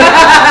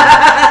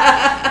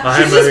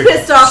 I'm She's just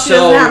pissed off she So-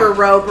 doesn't have her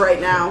robe right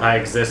now. I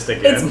exist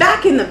again. It's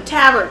back in the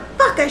tavern.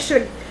 Fuck, I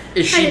should.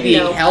 Is I she didn't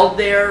being know. held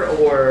there,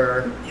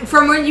 or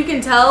From what you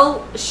can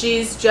tell,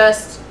 she's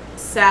just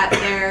sat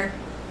there.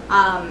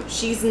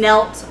 She's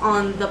knelt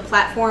on the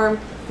platform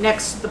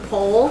next to the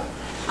pole.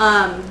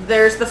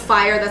 There's the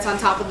fire that's on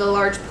top of the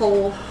large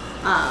pole,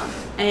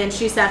 and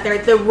she sat there.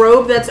 The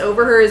robe that's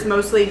over her is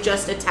mostly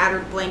just a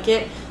tattered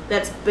blanket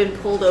that's been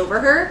pulled over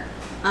her.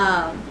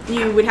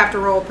 You would have to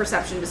roll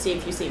perception to see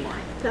if you see more.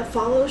 That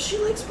follows. She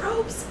likes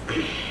robes.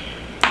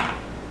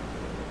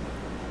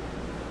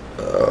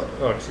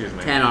 Oh, excuse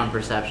me. 10 on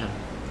perception?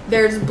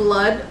 There's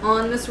blood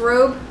on this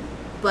robe,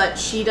 but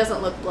she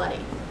doesn't look bloody.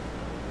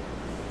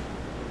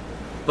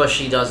 But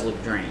she does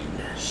look drained.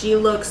 She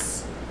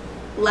looks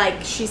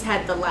like she's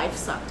had the life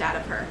sucked out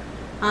of her.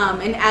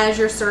 And as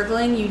you're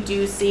circling, you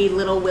do see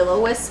little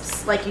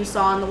will-o-wisps, like you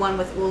saw in the one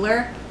with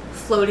Uller,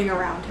 floating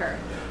around her.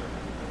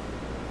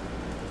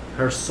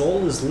 Her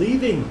soul is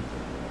leaving.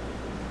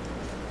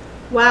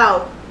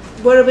 Wow.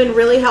 Would have been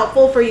really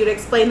helpful for you to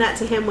explain that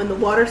to him when the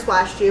water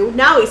splashed you.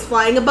 Now he's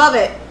flying above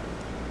it.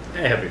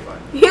 Hey, he'll be fine.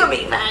 He'll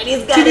be fine.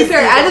 He's got To be his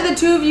fair, people. out of the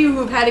two of you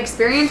who've had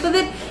experience with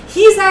it,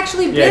 he's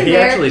actually been Yeah, he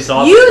there. actually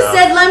saw You the stuff.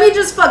 said, let me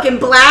just fucking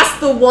blast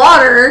the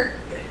water.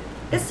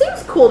 It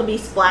seems cool to be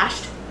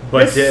splashed.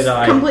 But This did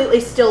I? completely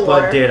still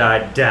water. But did I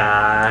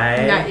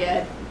die? Not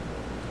yet.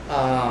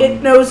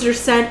 It knows your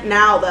scent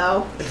now,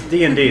 though. It's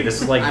D&D.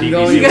 This is like I'm DBZ.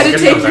 going- You gotta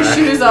Let's take go your back.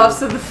 shoes off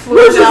so the floor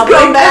We'll just goblin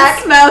go can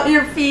back. smell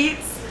your feet.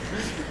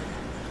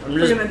 I'm We're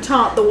just gonna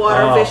taunt the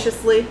water Oh.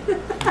 viciously.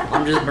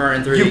 I'm just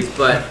burning through these,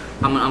 but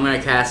I'm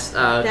gonna cast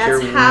Cure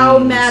That's how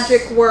Wounds.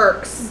 magic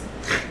works.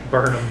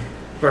 Burn them.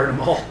 Burn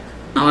them all.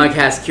 I'm gonna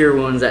cast Cure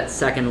Wounds at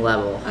 2nd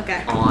level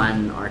Okay.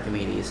 on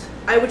Archimedes.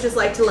 I would just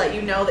like to let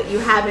you know that you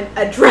haven't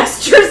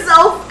addressed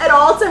yourself at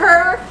all to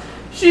her.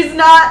 She's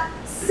not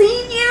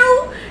seen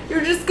you.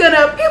 You're just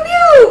gonna pew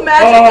pew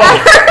magic at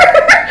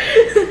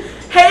her.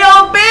 Hey,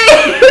 old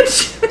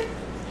bitch!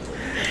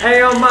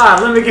 Hey, oh my,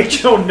 let me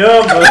get your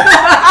number.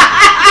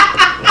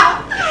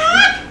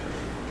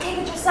 Can't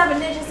get your 7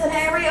 digits in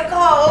area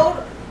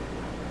code.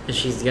 And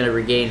she's gonna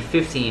regain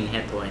 15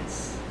 hit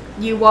points.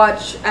 You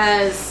watch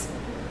as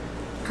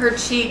her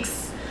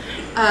cheeks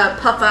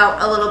puff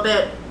out a little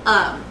bit,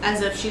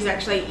 as if she's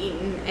actually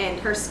eaten, and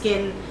her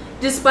skin,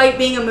 despite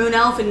being a moon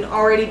elf and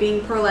already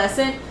being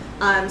pearlescent,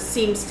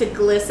 seems to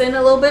glisten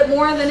a little bit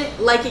more than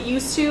like it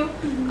used to.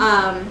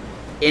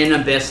 In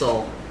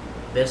Abyssal.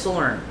 Abyssal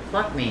or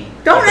fuck me.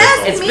 Don't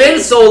ask It's me. been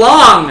so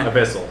long!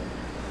 Abyssal.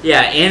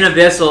 Yeah, in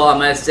Abyssal, I'm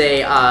gonna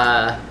say,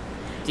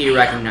 do you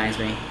recognize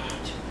me?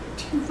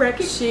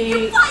 Reckon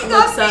She flying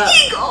looks off up the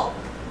eagle.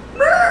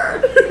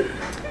 Brr.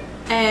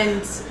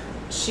 and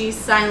she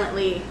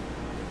silently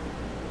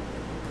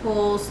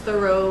pulls the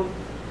robe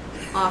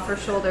off her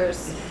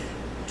shoulders,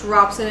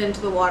 drops it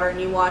into the water, and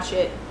you watch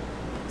it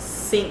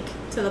sink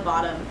to the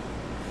bottom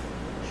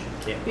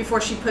Can't. before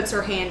she puts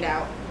her hand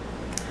out.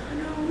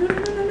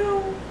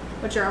 No.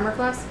 What's your armor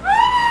class?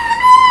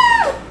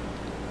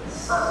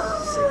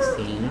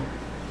 16.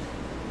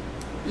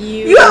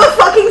 You have a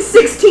fucking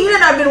 16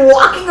 and I've been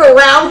walking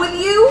around with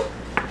you?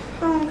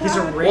 Oh, He's a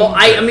God. ranger. Well,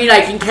 I mean,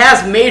 I can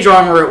cast Mage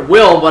Armor at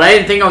will, but I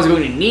didn't think I was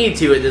going to need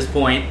to at this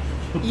point.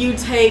 You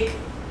take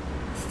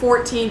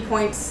 14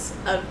 points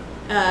of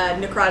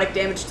necrotic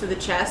damage to the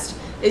chest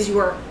as you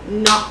are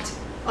knocked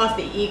off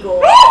the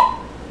eagle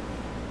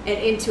and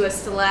into a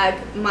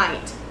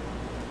stalagmite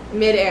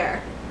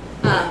midair,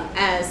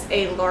 as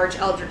a large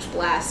eldritch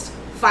blast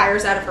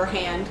fires out of her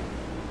hand,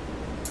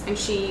 and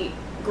she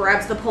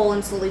grabs the pole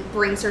and slowly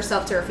brings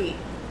herself to her feet.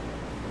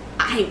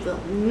 I will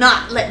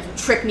not let you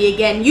trick me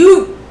again,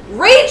 you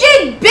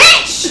raging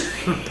bitch!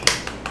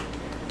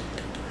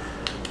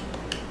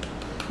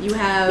 You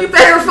have You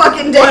better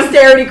fucking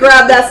dexterity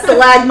grab that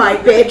stalagmite,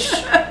 bitch.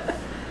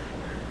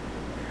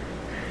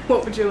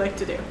 What would you like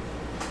to do?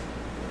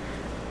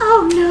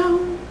 Oh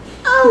no!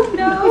 Oh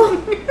no!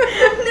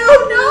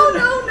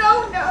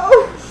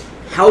 no!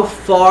 How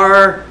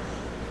far?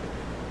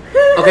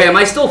 Okay, am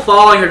I still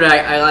falling, or did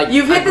I like?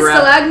 You've hit I the grab-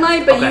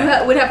 stalagmite, but Okay.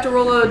 you would have to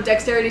roll a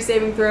dexterity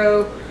saving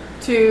throw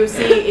to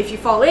see if you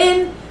fall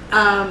in.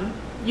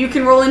 You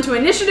can roll into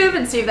initiative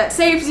and see if that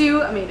saves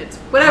you. I mean, it's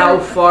whatever. How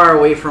far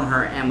away from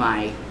her am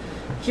I?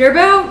 You're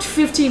about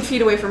 15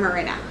 feet away from her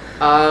right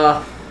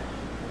now.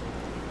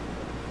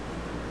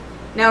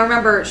 Now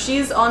remember,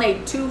 she's on a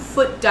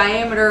 2-foot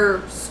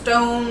diameter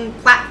stone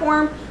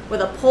platform with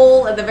a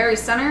pole at the very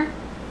center.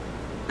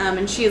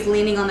 And she is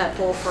leaning on that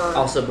pole for...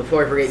 Also,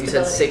 before I forget, you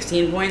said Stability.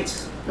 16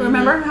 points?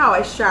 Remember how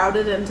I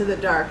shouted into the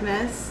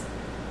darkness?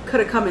 Could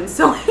have come in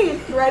so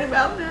right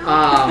about now.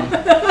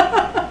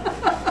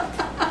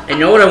 I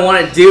know what I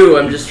want to do.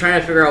 I'm just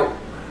trying to figure out...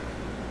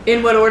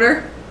 In what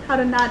order? How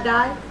to not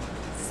die?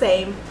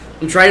 Same.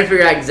 I'm trying to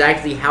figure out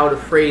exactly how to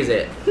phrase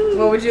it.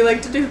 What would you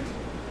like to do?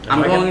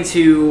 I'm going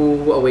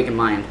to Awaken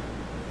Mind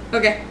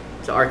Okay.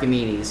 to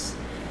Archimedes.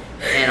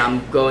 And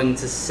I'm going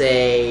to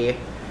say...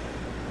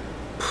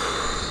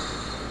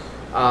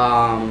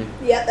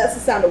 Yeah, that's the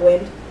sound of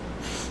wind.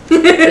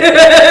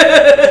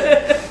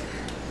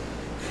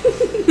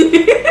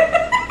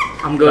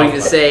 I'm going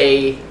to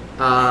say...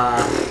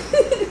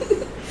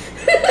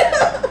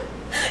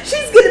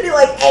 She's gonna be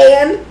like,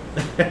 and?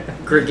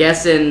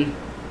 Gregessen...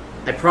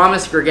 I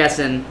promised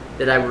Gregessen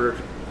that I would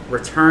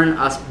return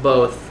us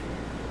both.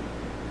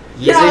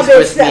 No, Yizik's bitch,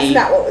 with that's me.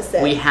 not what was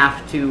said. We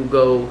have to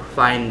go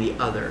find the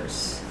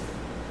others.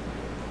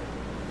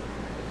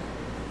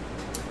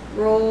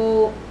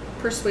 Roll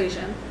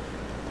persuasion.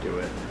 Do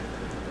it.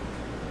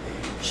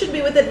 Should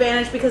be with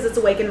advantage because it's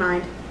awakened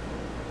mind.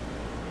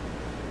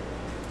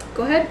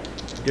 Go ahead.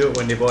 Do it,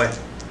 Windy Boy.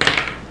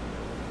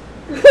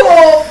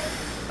 Oh!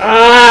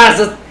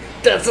 Ah,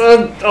 that's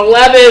a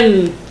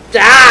 11.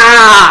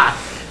 Ah!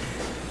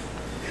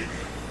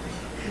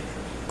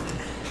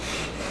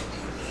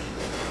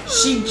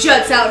 She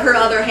juts out her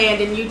other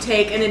hand and you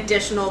take an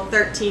additional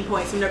 13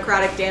 points of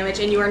necrotic damage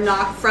and you are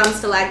knocked from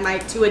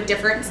stalagmite to a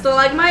different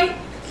stalagmite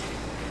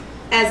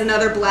as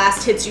another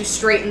blast hits you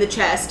straight in the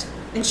chest.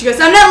 And she goes,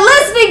 I'm not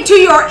listening to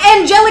your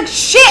angelic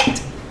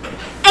shit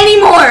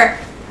anymore!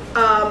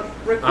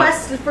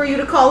 Request for you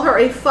to call her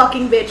a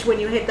fucking bitch when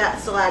you hit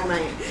that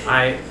stalagmite.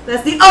 I,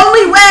 That's the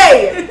only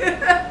way!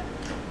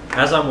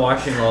 as I'm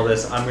watching all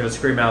this, I'm gonna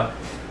scream out,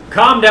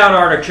 "Calm down,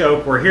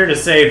 Artichoke. We're here to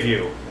save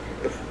you."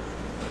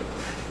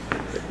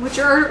 What's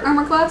your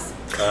armor class?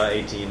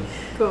 18.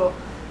 Cool.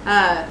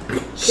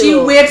 She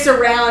Cool. whips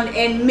around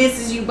and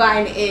misses you by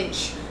an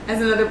inch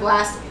as another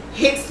blast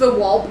hits the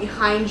wall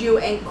behind you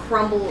and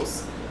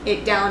crumbles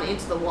it down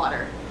into the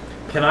water.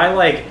 Can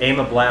I aim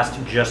a blast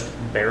just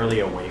barely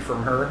away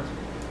from her?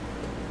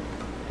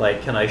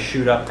 Can I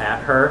shoot up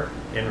at her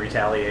in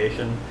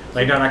retaliation?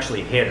 Not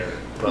actually hit her,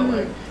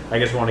 but I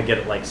just want to get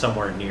it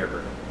somewhere near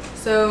her.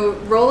 So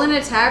roll an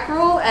attack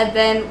roll and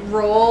then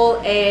roll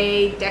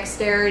a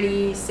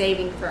dexterity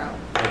saving throw.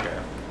 Okay.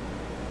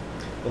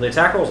 Well, the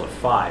attack roll's a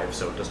 5,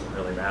 so it doesn't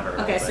really matter.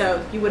 I Okay, don't so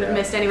think. you would have Yeah.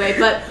 missed anyway,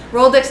 but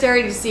roll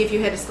dexterity to see if you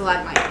hit a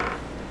stalagmite.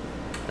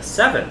 A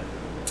 7.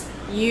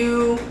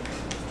 You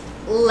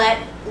let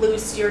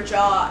loose your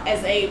jaw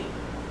as a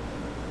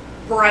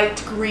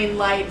bright green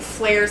light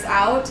flares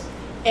out,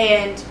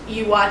 and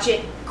you watch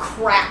it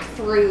crack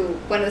through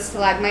one of the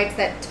stalagmites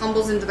that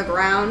tumbles into the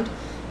ground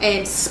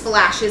and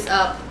splashes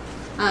up.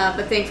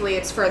 But thankfully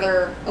it's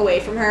further away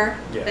from her,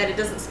 Yeah. that it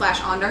doesn't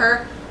splash onto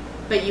her.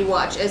 But you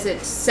watch as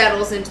it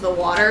settles into the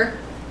water,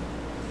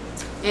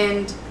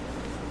 and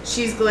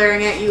she's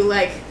glaring at you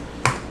like,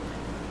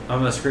 I'm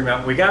gonna scream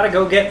out, "We gotta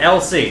go get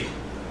Elsie!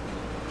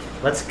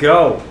 Let's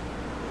go!"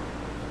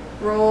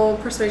 roll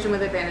persuasion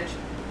with advantage.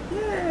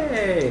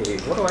 Yay!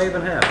 What do I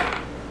even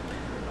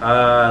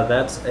have?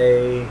 That's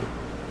a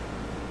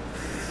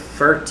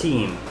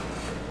 13.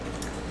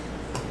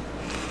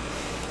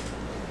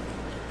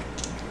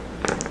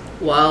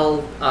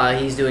 While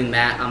he's doing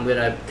that, I'm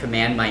gonna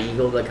command my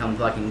eagle to come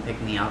fucking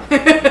pick me up.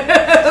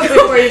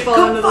 Before you fall into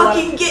Come the water.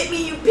 fucking get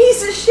me, you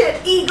piece of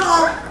shit,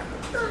 eagle!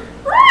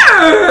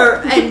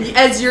 And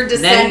as you're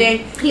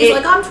descending, He's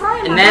like, I'm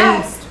trying my And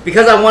then, best.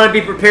 because I want to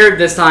be prepared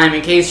this time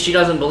in case she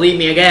doesn't believe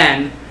me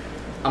again,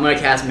 I'm gonna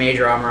cast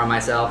Major Armor on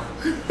myself.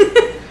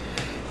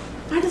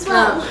 Might as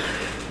well.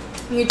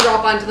 you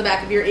drop onto the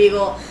back of your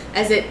eagle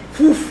as it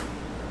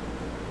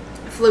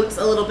floats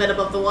a little bit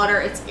above the water,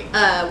 its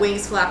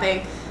wings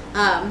flapping.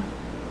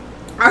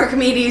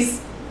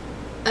 Archimedes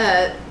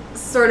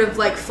sort of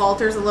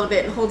falters a little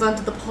bit and holds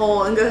onto the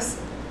pole and goes,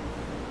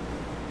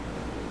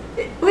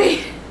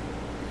 "Wait,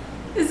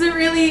 is it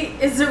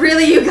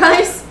really you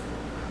guys?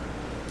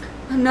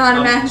 I'm not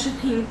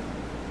imagining."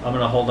 I'm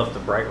gonna hold up the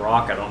bright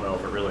rock. I don't know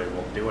if it really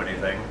will do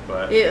anything,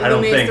 but It I don't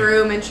illuminates think. the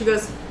room, and she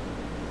goes,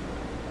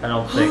 I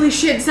don't "Holy think.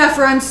 shit,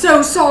 Zephyr! I'm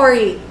so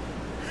sorry.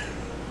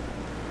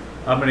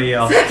 I'm gonna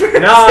yell. Zephyr,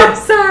 Nah, I'm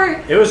so sorry."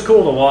 it was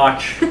cool to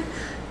watch.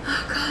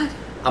 Oh God.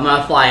 I'm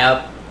gonna fly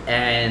up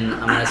and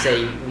I'm gonna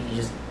say, "We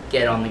just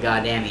get on the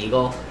goddamn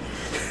eagle."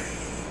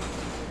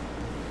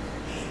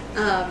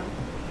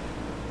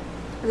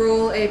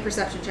 Roll a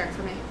perception check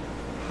for me.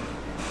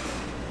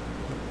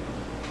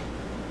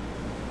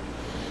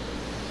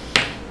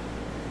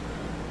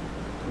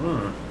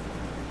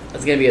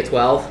 That's gonna be a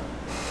 12.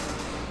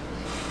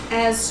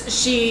 As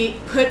she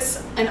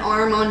puts an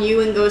arm on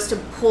you and goes to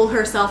pull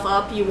herself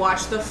up, you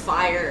watch the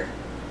fire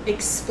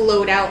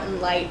explode out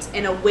in light,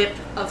 and a whip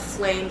of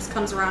flames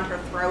comes around her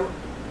throat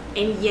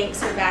and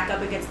yanks her back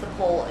up against the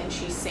pole, and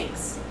she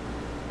sinks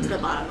to the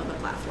bottom of the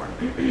platform.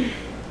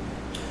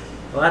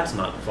 Well, that's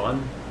not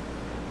fun.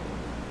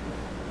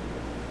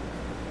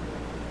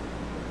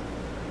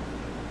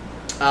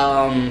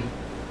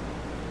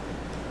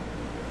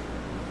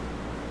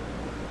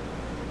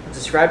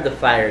 Describe the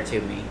fire to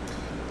me.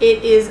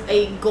 It is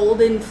a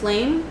golden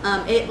flame.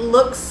 It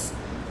looks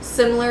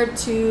similar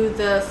to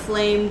the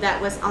flame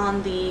that was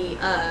on the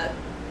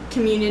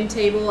communion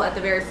table at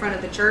the very front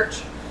of the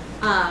church.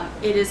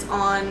 It is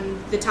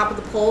on the top of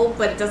the pole,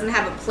 but it doesn't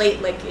have a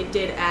plate like it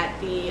did at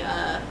the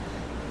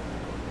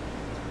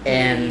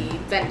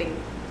vending.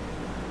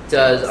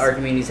 Does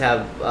Archimedes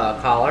have a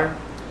collar?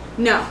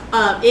 No.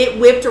 It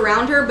whipped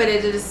around her, but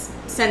it is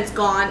since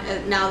gone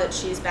now that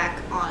she's back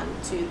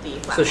onto the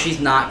platform. So she's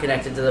not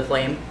connected to the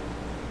flame?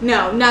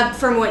 No, not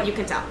from what you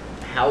can tell.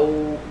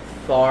 How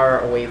far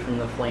away from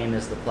the flame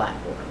is the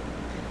platform?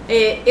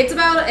 It's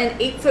about an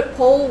 8-foot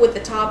pole with the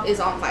top is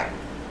on fire.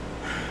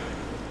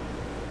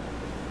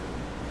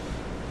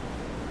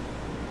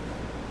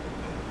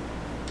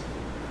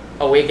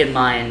 Awakened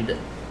mind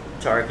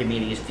to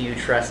Archimedes, do you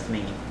trust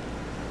me?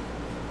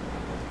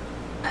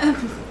 I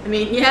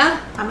mean, yeah.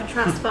 I'm a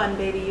trust fund,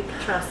 baby. You can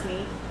trust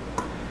me.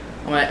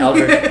 I'm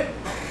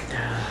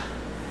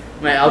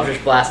gonna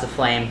Eldritch blast the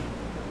flame.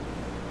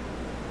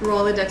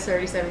 Roll the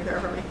dexterity saving throw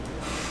for me.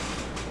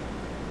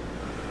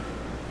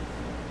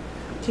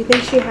 Do you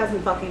think she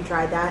hasn't fucking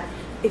tried that?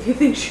 If you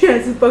think she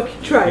hasn't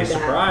fucking tried Be that.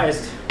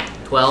 surprised.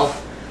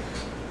 12.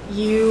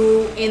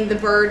 You and the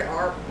bird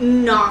are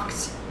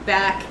knocked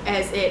back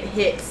as it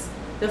hits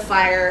the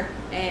fire,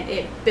 and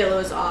it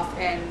billows off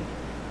and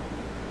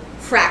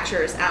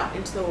fractures out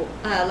into the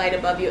light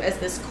above you as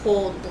this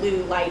cold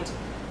blue light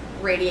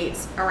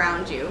radiates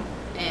around you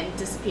and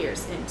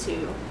disappears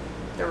into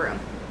the room.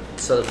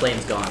 So the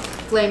flame's gone.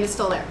 Flame is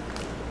still there.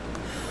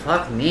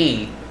 Fuck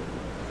me.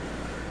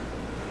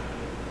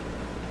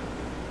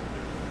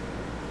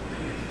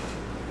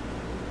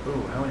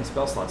 Ooh, how many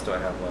spell slots do I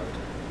have left?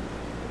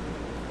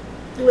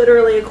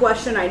 Literally a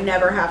question I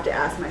never have to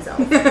ask myself.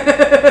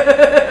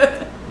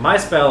 My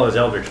spell is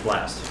Eldritch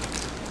Blast.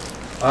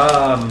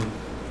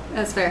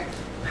 That's fair.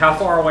 How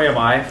far away am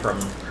I from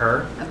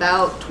her?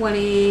 About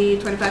 20,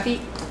 25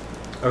 feet.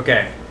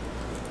 Okay.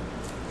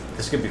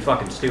 This could be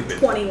fucking stupid.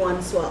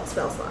 21 spell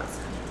slots.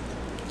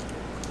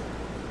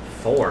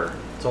 4.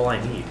 That's all I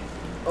need.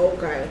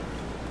 Okay.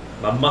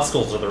 My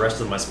muscles are the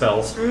rest of my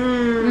spells.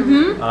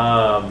 Mm-hmm.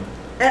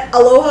 And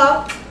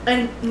Aloha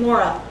and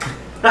Mora.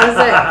 That's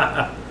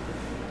it.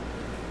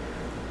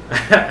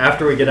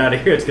 After we get out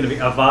of here, it's going to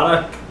be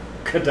Avada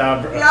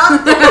Kedavra.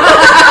 Yup.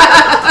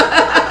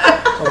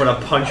 I'm going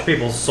to punch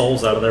people's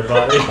souls out of their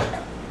body.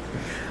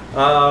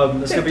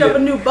 This could Picked be up a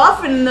new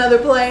buff in another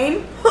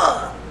plane.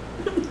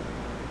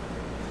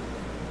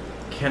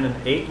 Can an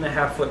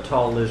 8.5-foot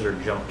tall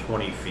lizard jump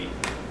 20 feet?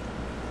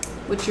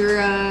 What's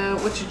your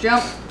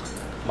jump?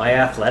 My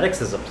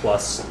athletics is a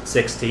plus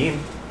 16.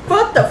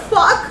 What the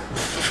fuck?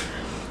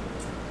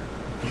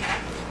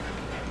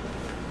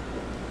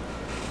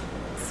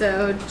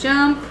 So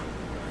jump.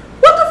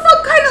 What the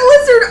fuck kind of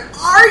lizard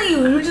are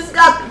you? You just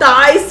got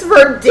thighs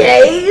for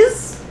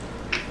days?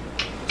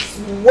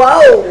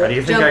 Whoa. How do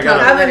you think Jump I I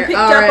got? haven't picked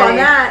up on Alrighty.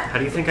 that How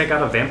do you think I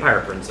got a vampire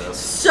princess?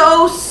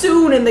 so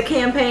soon in the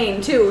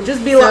campaign, too.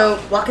 Just be So-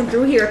 like, walking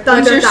through here, What's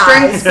thunder your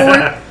thighs. strength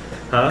score?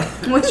 Huh?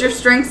 What's your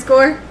strength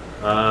score?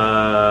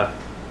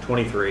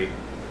 23.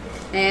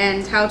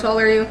 And how tall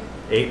are you?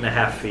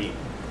 8.5 feet.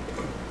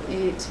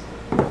 8.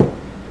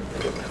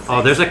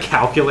 Oh, there's a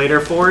calculator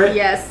for it?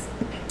 Yes.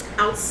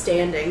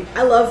 Outstanding.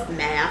 I love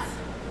math.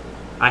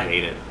 I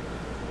hate it.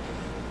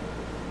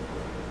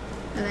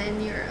 And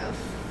then you're a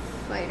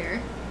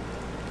fighter.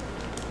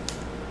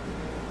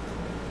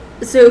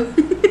 So.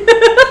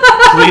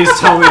 Please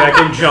tell me I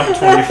can jump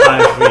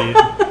 25 feet.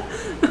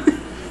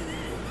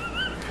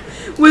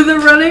 With a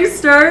running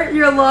start,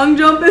 your long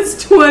jump is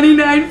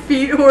 29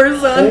 feet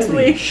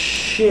horizontally. Holy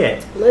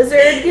shit.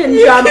 Lizard can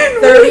You jump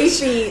can 30 reach.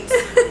 feet.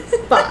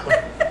 Fuck.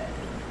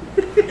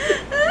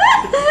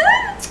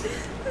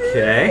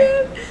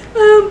 Okay.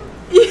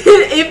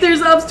 If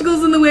there's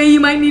obstacles in the way, you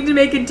might need to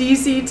make a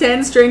DC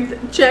 10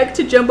 strength check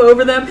to jump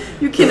over them.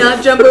 You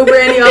cannot jump over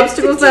any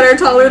obstacles that are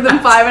taller than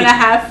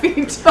 5.5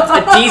 feet tall.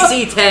 A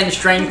DC 10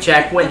 strength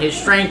check when his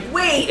strength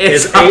Wait,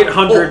 is It's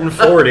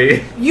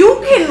 840.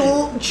 you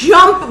can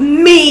jump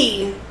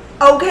me,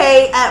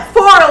 okay, at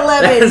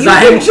 4'11". You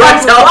Zion can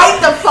jump Chantel. right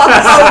the fuck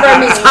over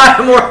me.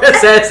 Timora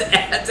says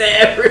to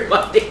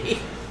everybody.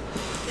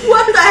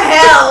 What the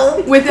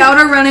hell? Without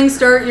a running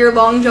start, your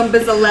long jump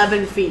is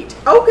 11 feet.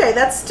 Okay,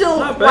 that's still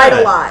Not quite a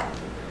bad. lot.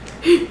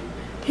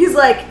 He's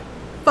like,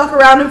 fuck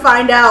around and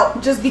find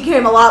out just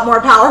became a lot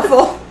more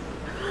powerful.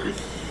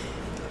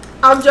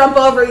 I'll jump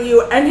over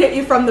you and hit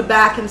you from the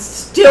back and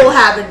still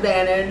have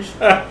advantage.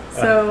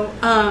 So,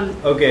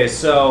 Okay,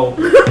 so...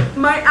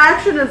 My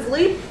action is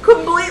leap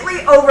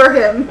completely over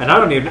him. And I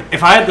don't even...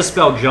 If I had the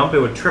spell jump, it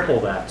would triple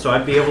that. So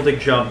I'd be able to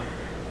jump,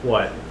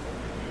 what,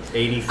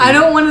 80 feet? I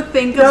don't want to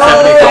think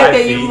about the 75 fact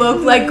that you feet.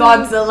 look like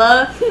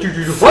Godzilla.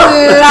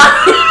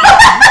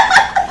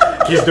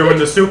 He's doing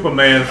the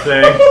Superman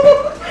thing.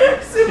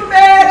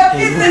 Superman, I'm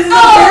in this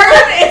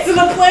bird. It's in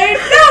the plane.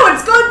 No,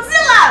 it's Godzilla.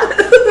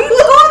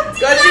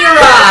 Godzilla!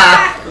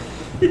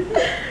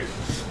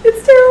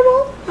 It's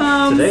terrible.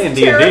 Today in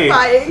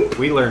terrifying. D&D,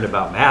 we learned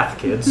about math,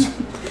 kids.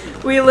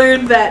 We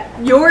learned that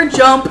your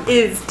jump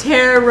is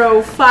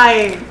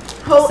terrifying.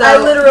 I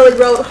literally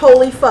wrote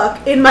 "holy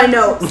fuck" in my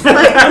notes.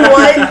 Like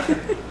what?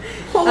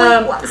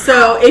 Holy fuck.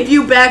 So if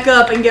you back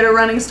up and get a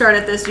running start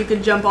at this, you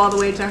can jump all the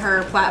way to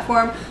her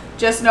platform.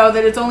 Just know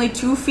that it's only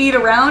 2 feet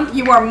around.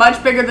 You are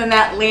much bigger than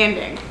that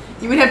landing.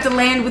 You would have to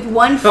land with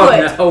 1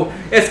 foot. Oh no,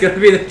 it's gonna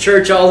be the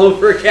church all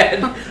over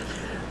again.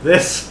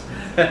 This...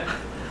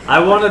 I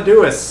want to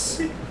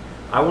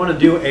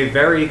do a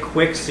very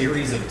quick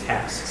series of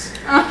tasks.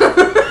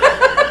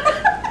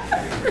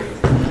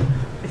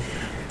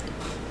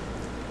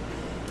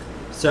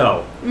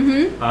 So,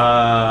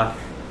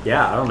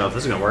 yeah, I don't know if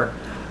this is gonna work.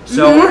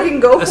 So, We can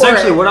go for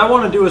essentially, it. what I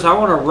want to do is I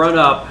want to run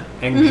up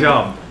and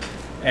jump,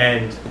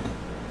 and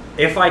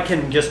if I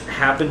can just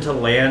happen to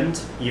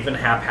land even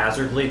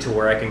haphazardly to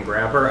where I can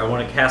grab her, I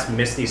want to cast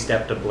Misty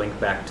Step to blink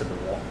back to the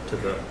wall, to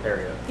the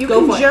area. You Go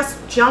for can it.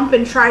 just jump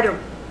and try to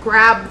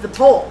grab the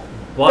pole.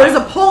 Why? There's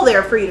a pole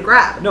there for you to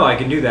grab. No, I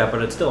can do that,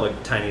 but it's still a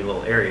tiny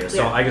little area.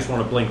 So Yeah. I just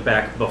want to blink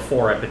back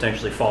before I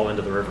potentially fall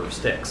into the river of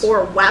Styx.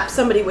 Or whap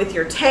somebody with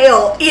your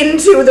tail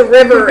into the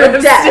river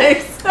of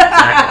death.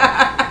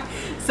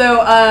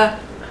 So,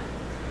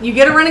 you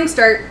get a running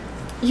start.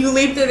 You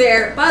leap through the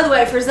air. By the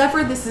way, for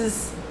Zephyr, this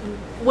is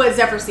what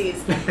Zephyr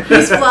sees.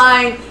 He's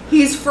flying.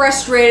 He's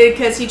frustrated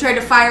because he tried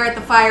to fire at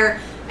the fire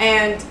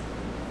and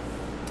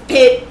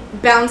it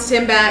bounced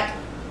him back.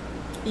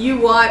 You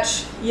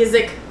watch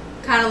Yizik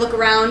kind of look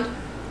around,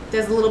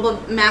 does a little bit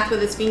of math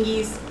with his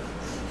fingies,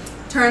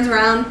 turns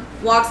around,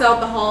 walks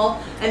out the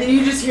hall, and then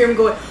you just hear him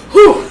going,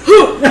 hoo,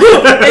 hoo,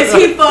 hoo, as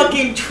he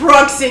fucking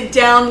trucks it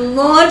down,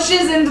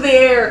 launches into the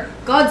air.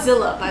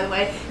 Godzilla, by the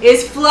way,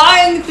 is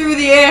flying through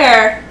the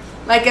air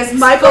like a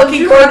Michael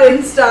fucking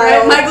Jordan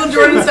style. Right, Michael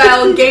Jordan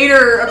style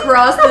gator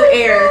across the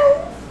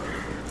air.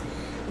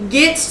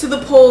 Gets to the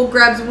pole,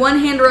 grabs one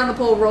hand around the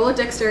pole, roll a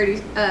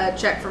dexterity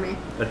check for me.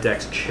 A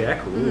dex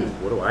check? Ooh,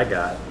 what do I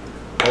got?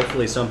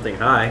 Hopefully something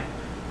high.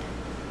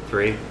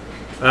 3.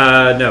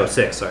 No,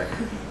 6, sorry.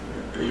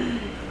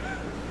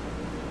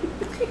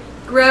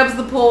 Grabs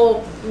the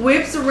pole,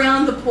 whips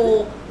around the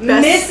pole,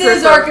 Best misses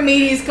stripper.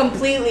 Archimedes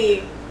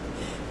completely,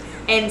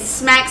 and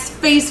smacks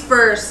face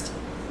first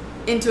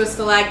into a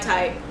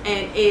stalactite,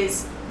 and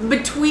is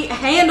between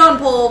hand on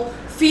pole,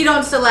 feet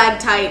on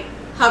stalactite,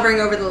 hovering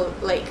over the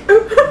lake.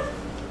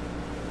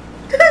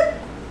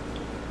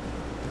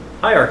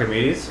 Hi,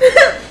 Archimedes.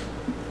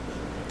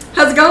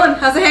 How's it going?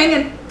 How's it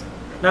hanging?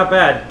 Not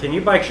bad. Can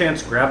you by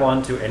chance grab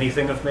onto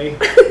anything of me?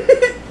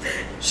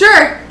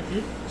 Sure.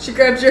 She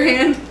grabs your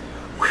hand.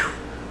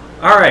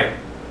 Alright.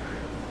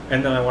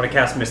 And then I want to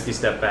cast Misty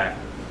Step back.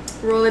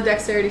 Roll a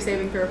dexterity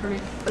saving throw for me.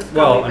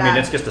 Well, I mean,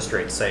 it's just a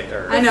straight save.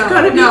 I know.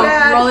 gonna be No,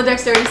 bad. roll a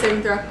dexterity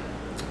saving throw.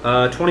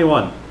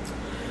 21.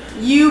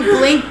 You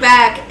blink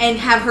back and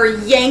have her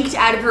yanked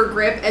out of her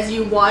grip as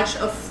you watch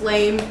a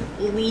flame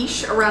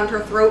leash around her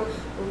throat,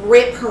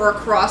 rip her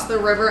across the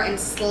river and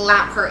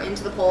slap her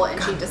into the pole,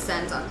 and she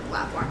descends onto the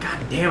platform. God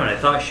damn it, I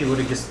thought she would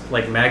have just,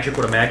 like, magic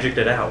would have magicked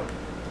it out.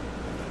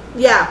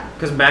 Yeah.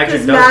 Because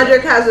magic Because does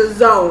magic has a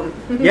zone.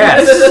 that.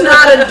 Yes. This is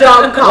not a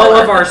dog collar.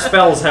 All of our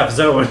spells have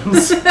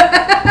zones.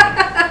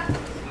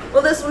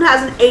 Well, this one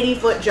has an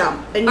 80-foot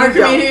jump, and you don't.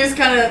 Archimedes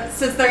kind of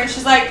sits there and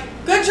she's like,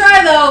 "Good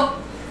try, though.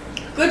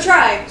 Good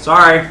try."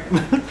 Sorry.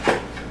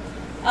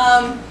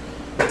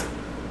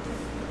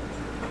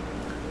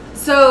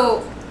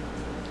 So,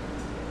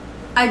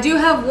 I do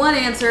have one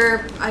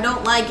answer. I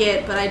don't like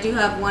it, but I do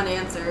have one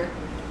answer.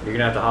 You're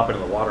gonna have to hop into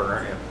the water,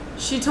 aren't you?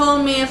 She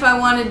told me if I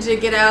wanted to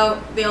get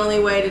out, the only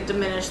way to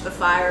diminish the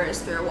fire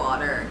is through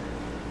water.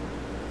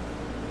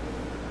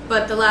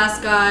 But the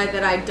last guy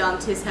that I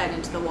dumped his head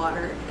into the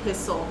water, his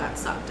soul got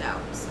sucked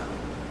out, so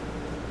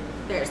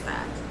there's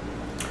that.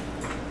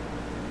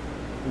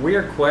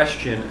 Weird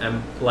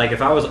question. Like,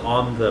 if I was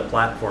on the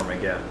platform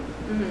again,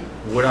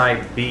 would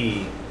I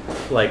be,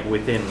 like,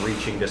 within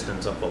reaching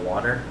distance of the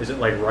water? Is it,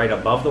 like, right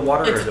above the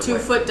water? or It's is a it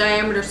 2-foot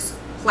diameter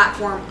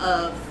platform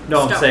of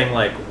No, stone. I'm saying,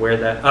 like, where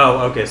that...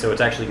 Oh, okay, so it's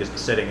actually just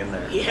sitting in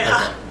there.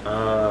 Yeah.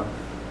 Okay.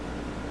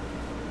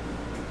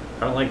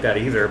 I don't like that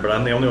either, but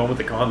I'm the only one with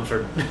the con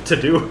for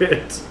to do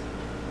it.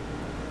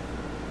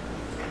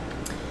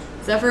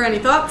 Zephyr, any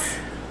thoughts?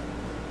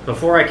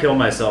 Before I kill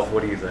myself,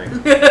 what do you think?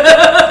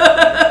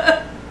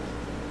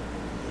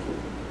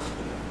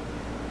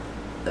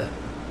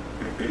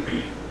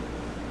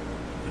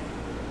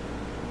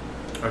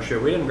 Oh shit,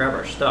 we didn't grab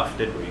our stuff,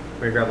 did we? We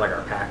didn't grab like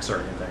our packs or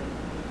anything.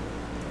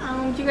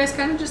 You guys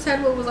kind of just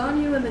had what was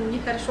on you, and then you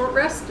had a short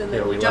rest, and then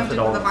Yeah, we you left jumped it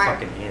into all the in fire.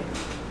 fucking inn.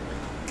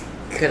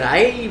 Could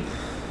I?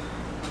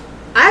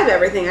 I have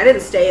everything. I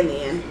didn't stay in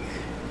the inn.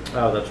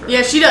 Oh, that's right.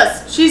 Yeah, she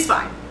does. She's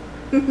fine.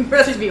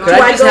 Rest of you Could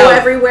Do aren't. I I just go have-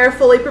 everywhere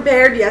fully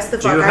prepared? Yes, the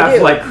Do fuck you I have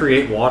do. like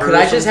create water? Could or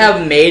I just something?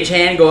 have Mage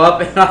Hand go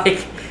up and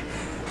like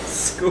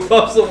scoop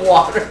up some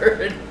water?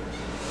 And...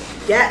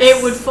 Yes.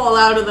 It would fall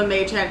out of the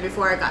mage hand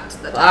before I got to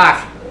the top.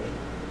 Ah,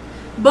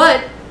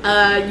 But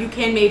you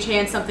can mage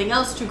hand something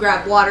else to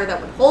grab water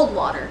that would hold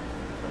water,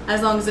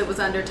 as long as it was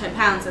under 10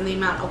 pounds and the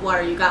amount of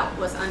water you got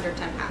was under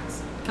 10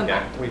 pounds. Come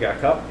Yeah, back. we got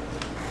cup.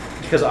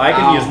 Because I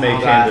can use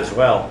Mage okay. Hand as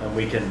well, and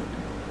we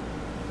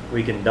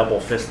can double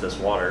fist this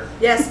water.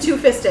 Yes,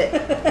 two-fist it.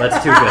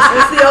 Let's two fist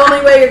That's the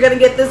only way you're going to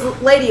get this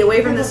lady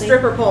away from the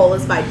stripper pole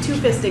is by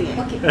two-fisting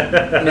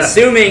it. I'm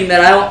assuming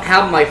that I don't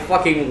have my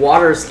fucking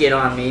water skin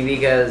on me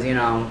because You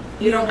don't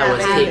I have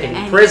was any.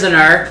 taken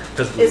prisoner.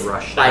 Because we Is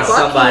rushed by out. some-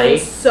 somebody.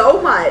 Fucking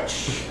so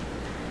much.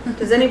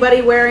 Is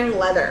anybody wearing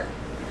leather?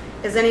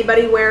 Is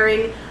anybody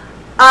wearing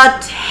a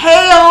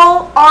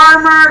tail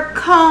armor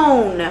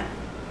cone?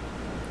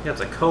 Yeah,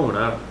 it's a cone.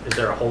 Is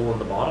there a hole in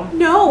the bottom?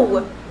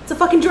 No. It's a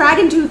fucking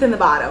dragon tooth in the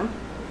bottom.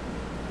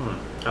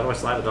 How do I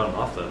slide it on and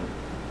off then?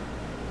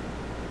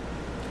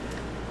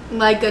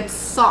 Like a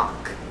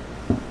sock.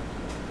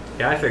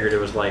 Yeah, I figured it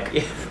was like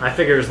Yeah.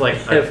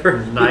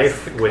 a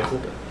knife with.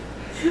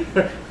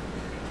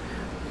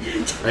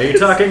 Are you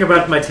talking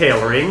about my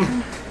tail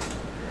ring?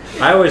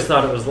 I always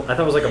thought it was. I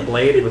thought it was like a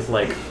blade with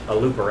like a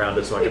loop around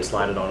it, so I could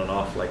slide it on and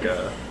off like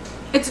a.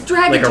 It's a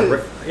dragon Like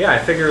tooth. yeah, I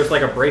figured it was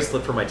like a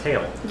bracelet for my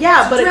tail.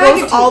 Yeah, but it Dragon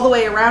goes tooth. all the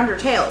way around her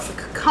tail. It's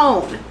like a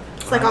cone.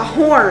 It's like a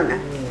horn.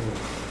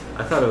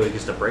 I thought it was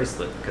just a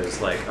bracelet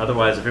because like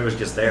otherwise, if it was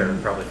just there,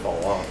 it'd probably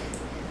fall off.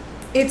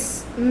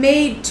 It's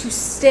made to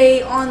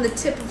stay on the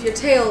tip of your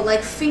tail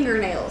like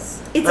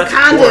fingernails. It's That's a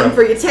condom horrible.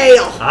 for your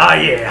tail. Ah,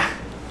 yeah.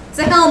 It's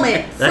a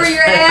helmet for Let's-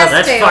 your ass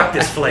Let's tail. fuck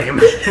this flame.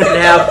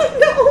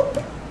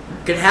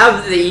 Could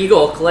have the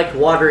eagle collect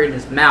water in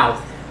his mouth.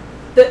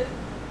 The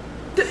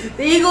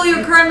eagle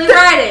you're currently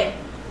riding.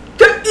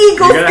 The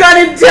eagle's You're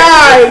gonna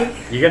die.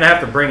 You're gonna have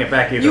to bring it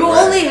back either You way.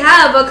 only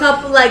have a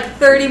couple, like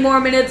 30 more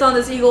minutes on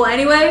this eagle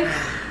anyway.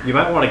 You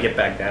might want to get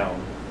back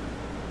down.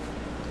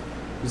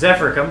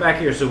 Zephyr, come back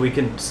here so we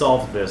can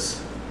solve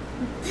this.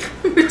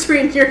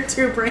 Between your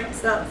two brain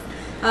cells.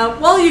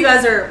 While you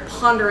guys are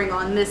pondering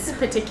on this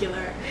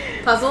particular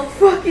puzzle,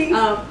 Fucking.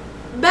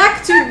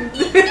 back to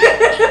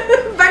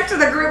back to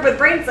the group with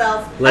brain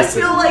cells. I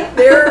feel like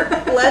their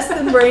less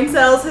than brain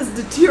cells has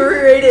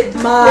deteriorated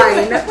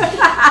mine.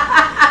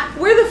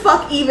 Where the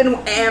fuck even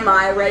am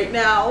I right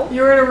now?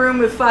 You're in a room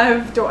with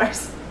 5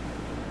 doors.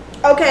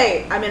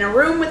 Okay, I'm in a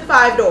room with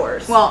 5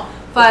 doors. Well,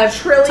 5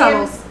 Trillian,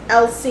 tunnels.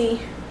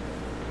 Elsie,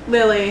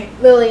 Lily.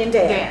 Lily, and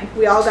Dan. Dan.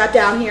 We all got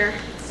down here.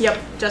 Yep,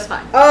 just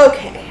fine.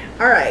 Okay.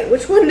 Alright,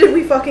 which one did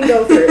we fucking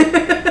go through?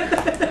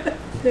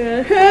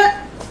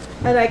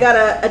 And I got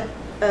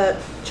a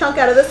chunk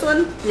out of this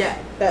one. Yeah.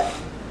 That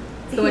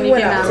The one he you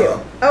went came up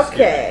out. to.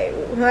 Okay.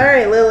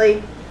 Alright,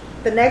 Lily.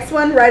 The next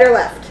one, right or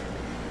left?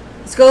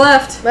 Let's go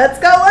left. Let's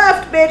go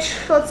left,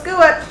 bitch. Let's do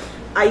it.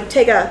 I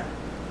take a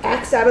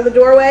axe out of the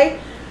doorway.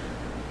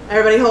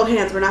 Everybody hold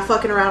hands. We're not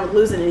fucking around with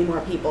losing any more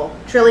people.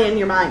 Trillian,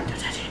 you're mine. Don't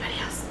touch anybody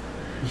else.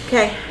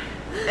 Okay.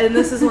 And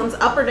this is one's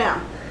up or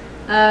down?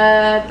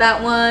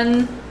 That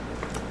one.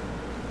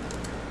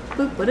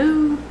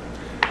 Boop-a-doo.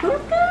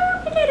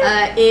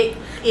 It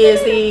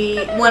is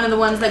the one of the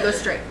ones that goes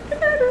straight.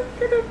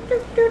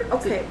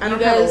 Okay. I You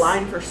don't have a guys-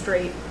 line for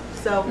straight.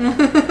 So,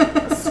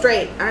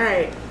 straight.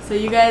 Alright. So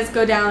you guys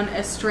go down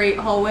a straight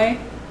hallway,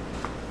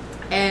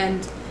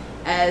 and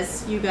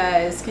as you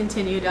guys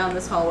continue down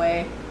this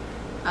hallway,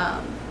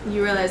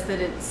 you realize that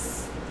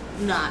it's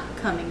not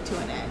coming to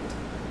an end.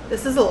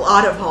 This is a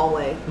lot of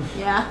hallway.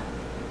 Yeah.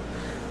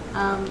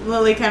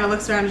 Lily kind of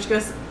looks around and she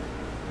goes,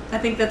 I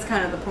think that's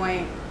kind of the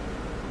point.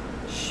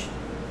 Shh.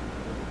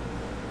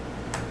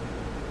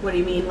 What do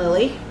you mean,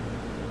 Lily?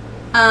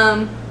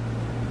 I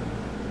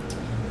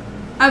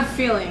have a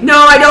feeling No,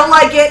 I don't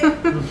like it.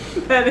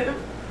 that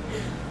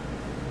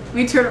if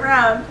we turn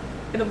around,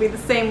 it'll be the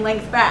same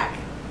length back.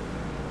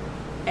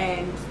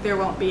 And there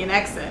won't be an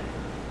exit.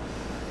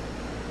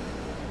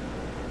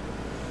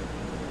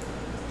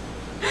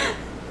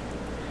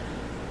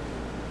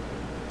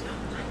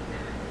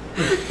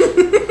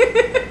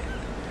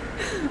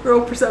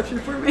 Roll perception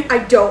for me. I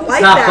don't like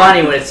It's not that.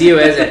 funny when it's you,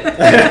 is it?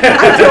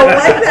 I don't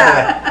like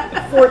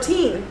that.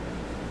 14.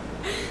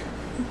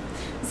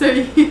 So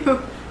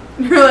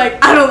you're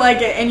like, I don't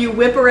like it, and you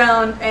whip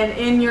around, and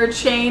in your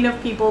chain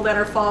of people that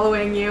are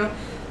following you,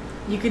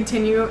 you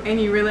continue, and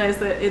you realize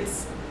that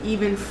it's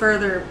even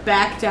further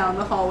back down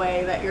the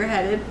hallway that you're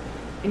headed,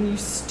 and you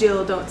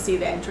still don't see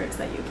the entrance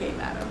that you came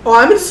out of. Oh,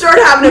 I'm going to start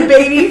having a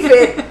baby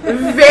fit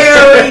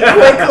very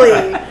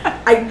quickly.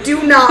 I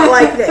do not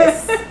like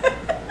this.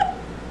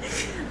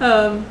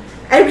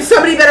 And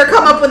somebody better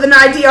come up with an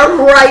idea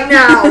right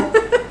now.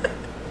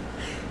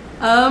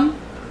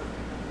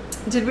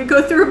 Did we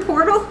go through a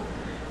portal?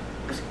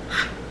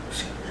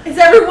 Is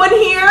everyone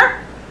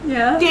here?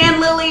 Yeah. Dan,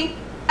 Lily,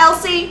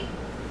 Elsie,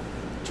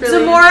 Trillian.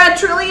 Zamora,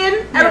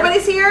 Trillian?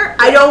 Everybody's here?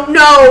 I don't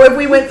know if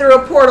we went through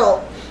a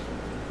portal.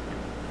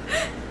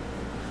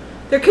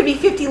 There could be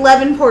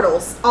 11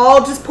 portals.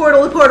 All just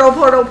portal,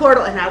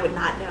 and I would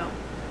not know.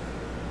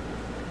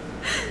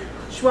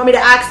 You want me to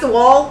axe the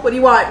wall? What do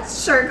you want?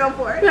 Sure, go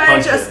for it. I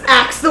Punch just it.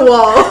 axe the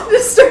wall.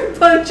 Just start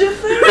punching things.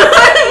 See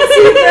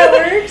if that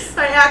works.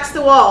 I axe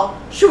the wall.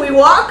 Should we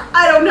walk?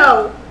 I don't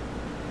know.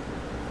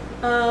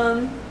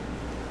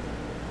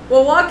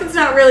 Well, walking's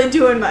not really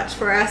doing much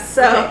for us,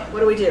 so. Okay,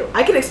 what do we do?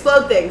 I can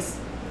explode things.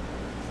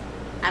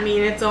 I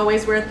mean, it's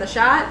always worth a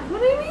shot.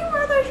 What do you mean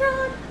where they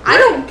shot? I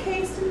don't-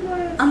 Encased in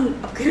glass.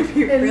 I'm gonna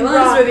be And real rock.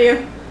 honest with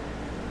you.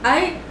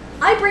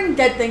 I bring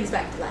dead things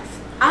back to life.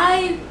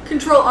 I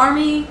control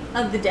army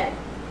of the dead.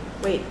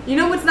 Wait, You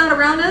know what's not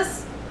around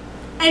us?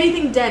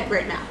 Anything dead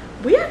right now.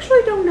 we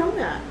actually don't know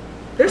that.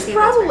 There's Okay,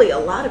 that's probably a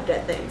lot of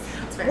dead things.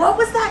 That's fair. What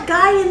was that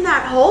guy in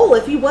that hole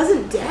if he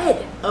wasn't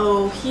dead?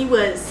 Oh, he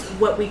was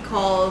what we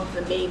call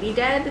the baby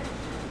dead,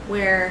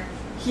 where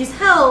he's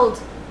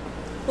held.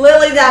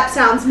 Lily, that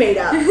sounds made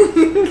up. I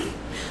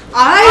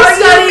Are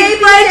you studied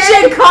maybe French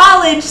dead? in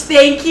college,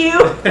 thank you.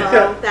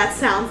 Well, that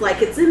sounds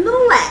like it's in the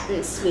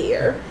Latin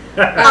sphere.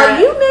 Are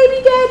you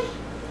maybe dead?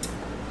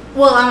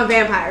 Well, I'm a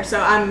vampire,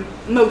 so I'm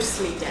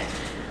mostly dead.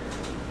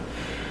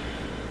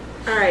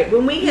 Alright,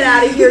 when we get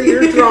out of here,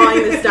 you're drawing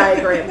this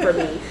diagram for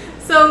me.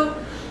 So,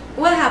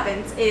 what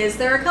happens is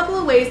there are a couple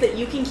of ways that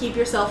you can keep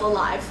yourself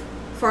alive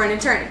for an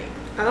eternity.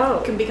 Oh.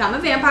 You can become a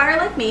vampire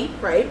like me,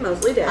 Right,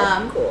 mostly dead.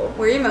 Cool.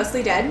 where you're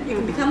mostly dead. You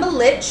can become a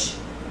lich,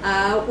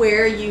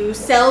 where you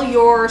sell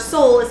your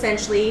soul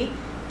essentially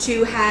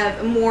to have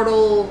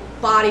immortal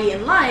body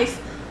and life,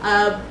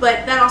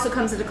 but that also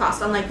comes at a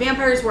cost. Unlike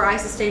vampires, where I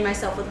sustain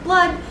myself with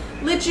blood,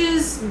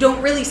 liches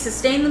don't really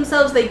sustain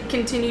themselves. They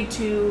continue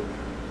to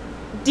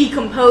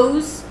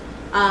decompose,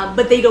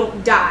 but they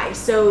don't die.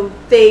 So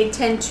they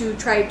tend to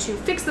try to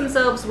fix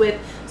themselves with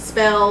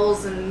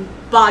spells and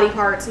body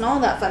parts and all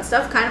that fun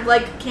stuff, kind of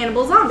like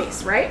cannibal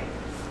zombies, right?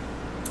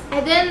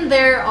 And then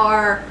there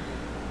are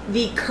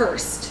the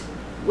cursed,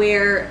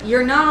 where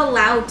you're not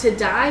allowed to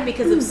die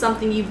because of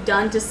something you've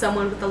done to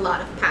someone with a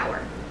lot of power.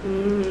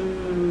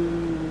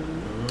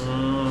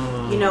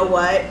 You know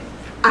what?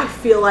 I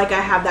feel like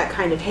I have that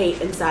kind of hate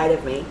inside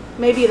of me.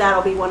 Maybe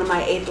that'll be one of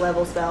my 8th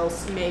level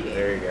spells. Maybe.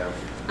 There you go.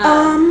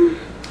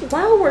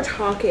 While we're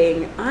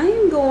talking, I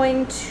am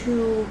going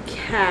to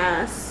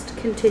cast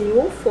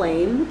Continual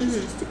Flame, which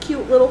is just a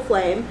cute little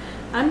flame.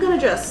 I'm going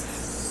to just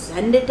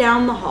send it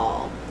down the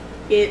hall.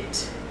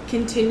 It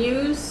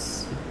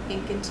continues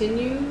and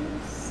continues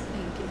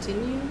and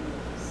continues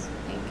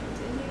and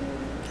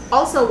continues.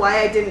 Also, why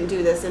I didn't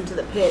do this into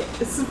the pit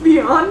is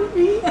beyond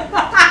me.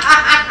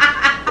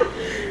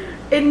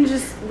 And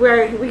just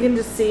where we can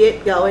just see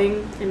it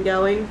going and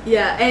going.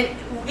 Yeah, and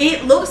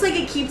it looks like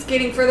it keeps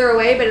getting further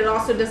away, but it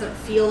also doesn't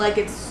feel like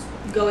it's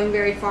going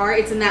very far.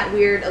 It's in that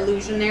weird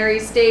illusionary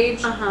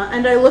stage.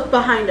 And I look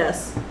behind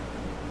us.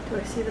 Do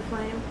I see the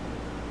flame?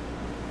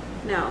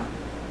 No.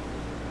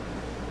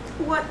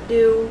 What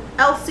do?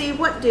 Elsie,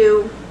 what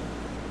do?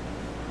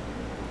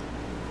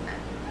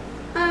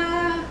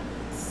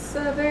 It's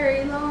a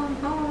very long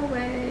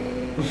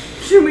hallway.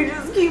 Should we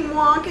just keep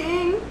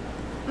walking?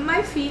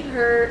 My feet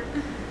hurt.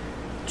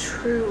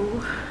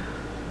 True.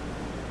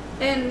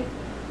 And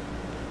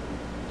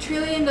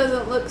Trillian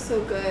doesn't look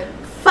so good.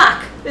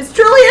 Fuck! Is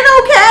Trillian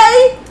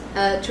okay?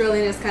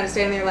 Trillian is kind of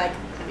standing there like,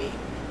 I mean,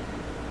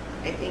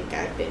 I think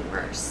I've been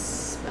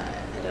worse, but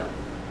I don't.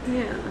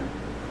 Yeah.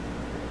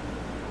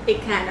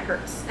 It kind of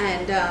hurts.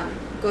 And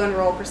go and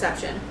roll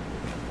perception.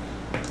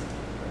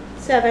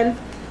 7.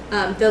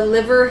 The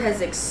liver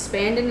has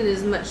expanded and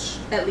is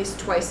at least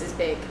twice as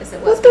big as it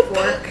was What the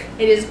before. fuck?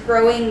 It is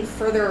growing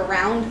further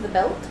around the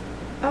belt.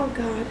 Oh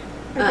god.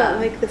 I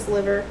don't like this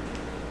liver.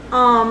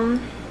 And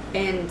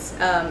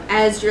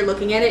as you're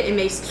looking at it, it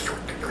makes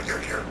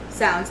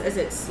sounds as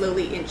it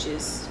slowly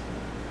inches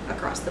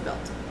across the belt.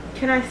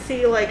 Can I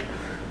see, like,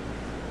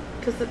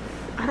 because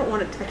I don't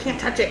want to, I can't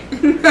touch it.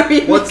 I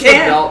mean, What's the you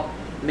can. belt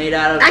made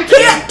out of? I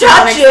can't Demonic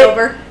touch it!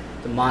 silver.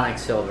 Demonic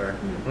silver.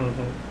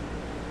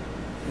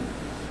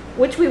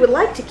 Which we would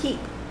like to keep.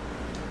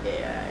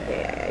 Yeah.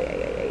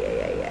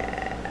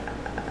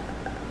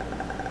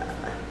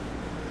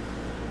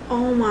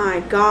 Oh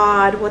my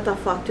god, what the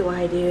fuck do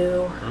I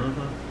do?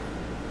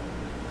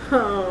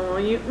 Oh,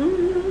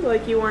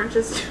 like you weren't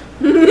just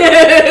doing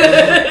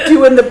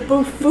the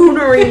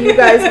buffoonery you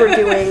guys were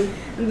doing.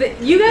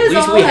 You guys At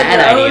least all we had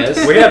had your own-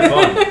 ideas. We had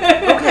fun.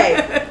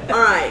 Okay,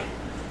 alright.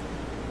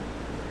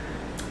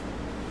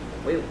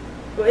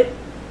 Wait.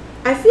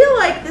 I feel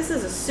like this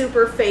is a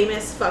super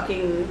famous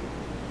fucking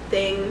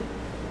thing,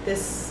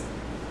 this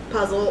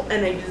puzzle,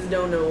 and I just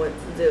don't know what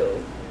to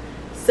do.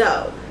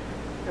 So,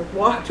 I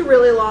walked a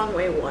really long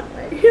way one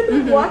way, and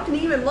then walked an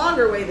even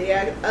longer way the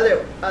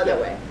other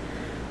way.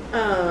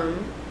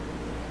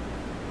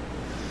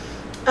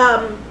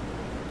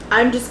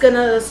 I'm just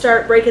gonna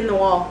start breaking the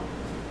wall.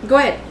 Go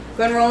ahead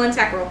Go and roll an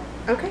attack roll.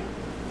 Okay.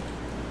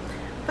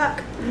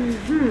 Fuck.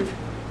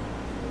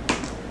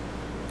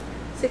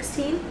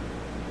 16.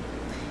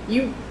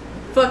 You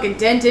fucking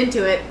dent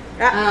into it.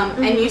 Ah.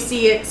 And you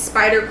see it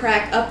spider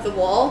crack up the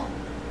wall.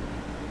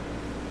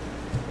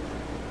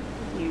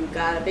 You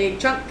got a big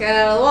chunk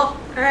out of the wall.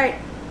 All right.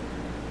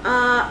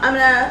 I'm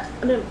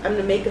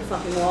gonna make a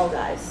fucking wall,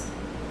 guys.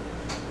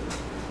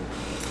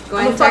 Go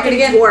I'm ahead a and attack it fucking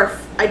again. dwarf.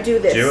 I do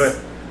this. Do it.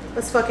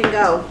 Let's fucking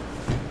go.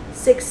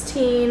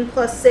 16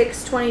 plus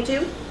 6,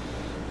 22.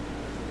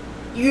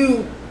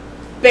 You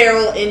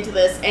barrel into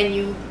this and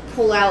you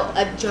pull out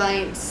a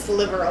giant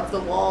sliver of the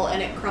wall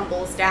and it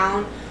crumbles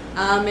down.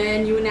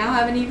 And you now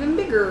have an even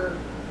bigger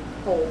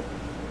hole.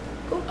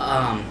 Cool.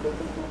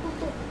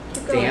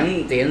 Keep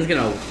going. Dan's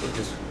gonna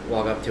just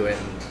walk up to it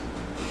and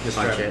Just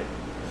punch try. it.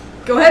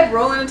 Go ahead,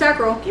 roll an attack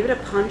roll. Give it a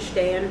punch,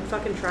 Dan.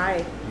 Fucking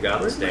try. You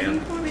got this, Dan.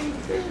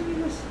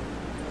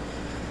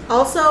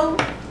 Also,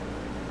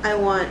 I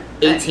want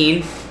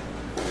 18.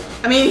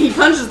 I mean, he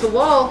punches the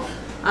wall,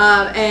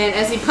 and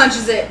as he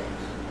punches it,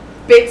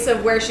 bits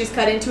of where she's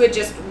cut into it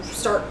just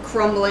start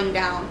crumbling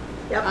down.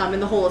 Yep.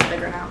 And the hole is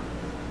bigger now.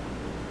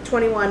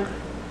 21.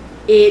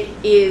 It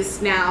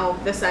is now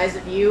the size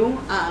of you.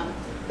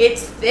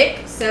 It's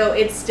thick, so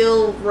it's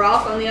still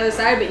rock on the other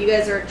side, but you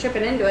guys are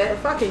chipping into We're it.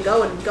 fucking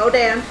going. Go,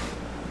 Dan.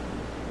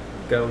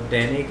 Go,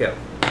 Danny, go.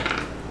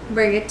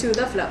 Bring it to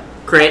the floor.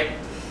 Crit.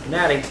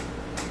 Natty.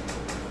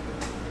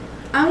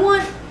 I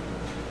want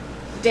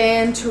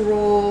Dan to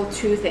roll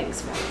 2 things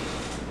for me.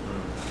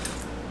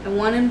 I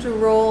want him to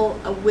roll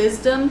a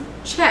wisdom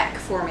check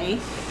for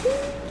me,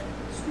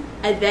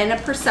 and then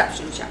a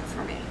perception check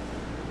for me.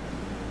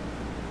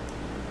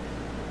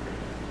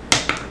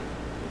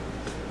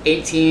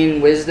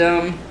 18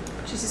 wisdom.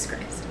 Jesus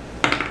Christ.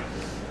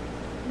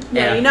 No,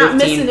 Yeah, you're not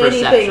 15 missing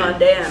anything perception. on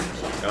Dan.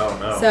 Oh,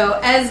 no. So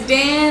as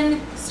Dan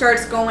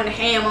starts going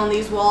ham on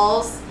these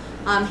walls,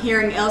 I'm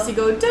hearing Elsie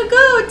go,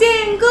 "Go,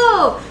 Dan,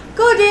 go!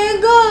 Go,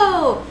 Dan,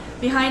 go!"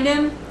 Behind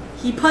him,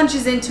 he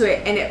punches into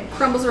it, and it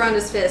crumbles around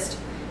his fist,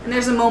 and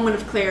there's a moment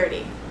of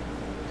clarity.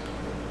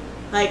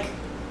 Like,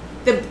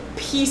 the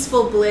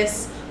peaceful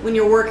bliss when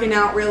you're working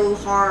out real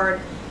hard,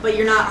 but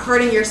you're not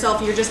hurting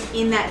yourself, you're just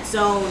in that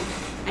zone,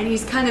 and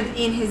he's kind of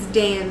in his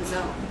Dan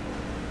zone.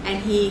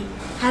 And he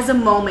has a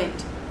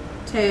moment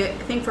to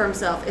think for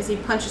himself as he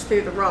punches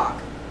through the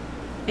rock.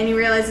 And he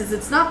realizes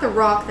it's not the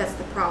rock that's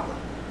the problem.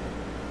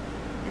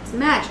 It's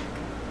magic.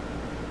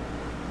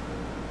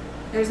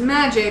 There's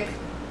magic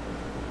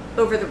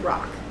over the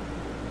rock.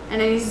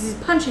 And as he's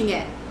punching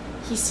it,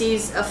 he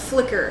sees a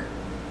flicker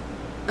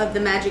of the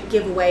magic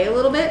give away a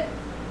little bit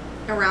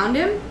around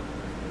him.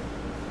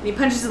 And he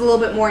punches it a little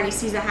bit more and he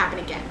sees it happen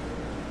again.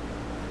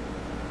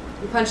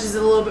 He punches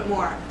it a little bit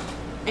more.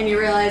 And he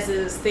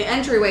realizes the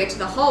entryway to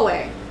the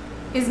hallway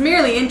is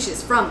merely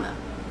inches from them.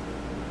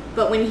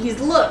 But when he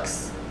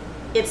looks,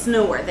 it's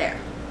nowhere there.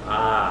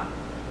 Ah.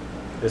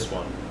 This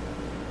one.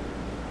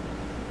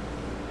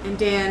 And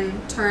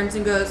Dan turns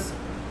and goes,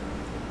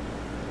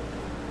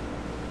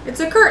 "It's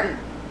a curtain."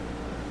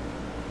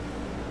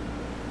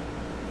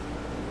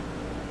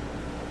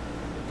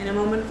 In a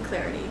moment of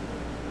clarity,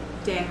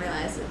 Dan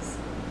realizes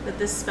that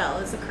this spell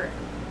is a curtain.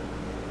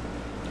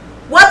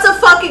 What's a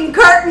fucking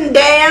curtain,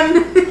 Dan?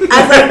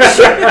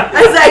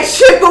 As I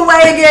chip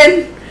away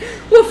again.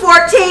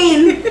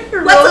 14.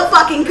 What's a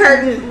fucking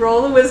curtain?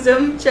 Roll a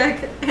wisdom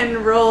check and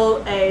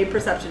roll a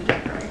perception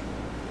check for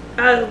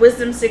me.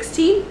 Wisdom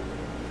 16.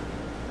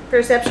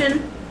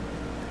 Perception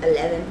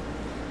 11.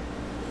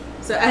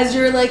 So as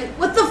you're like,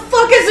 "What the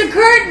fuck is a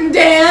curtain,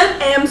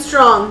 Dan?" Am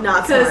strong,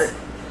 not Because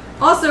smart.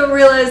 also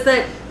realize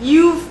that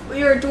you're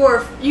a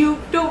dwarf. You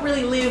don't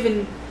really live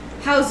in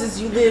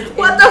houses. You live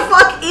What in, the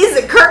fuck is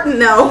a curtain,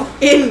 though?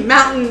 in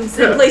mountains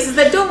and places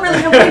that don't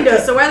really have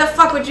windows. So why the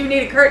fuck would you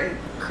need a curtain?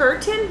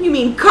 Curtain? You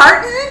mean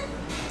carton?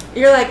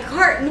 You're like,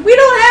 "Carton? We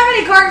don't have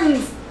any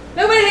cartons.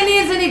 Nobody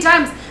needs any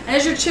times." And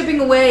as you're chipping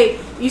away,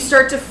 you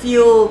start to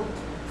feel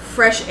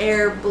fresh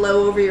air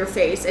blow over your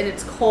face, and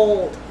it's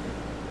cold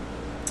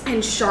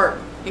and sharp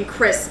and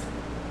crisp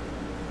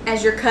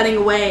as you're cutting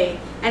away.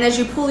 And as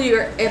you pull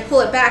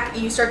it back,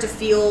 you start to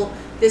feel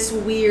this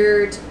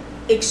weird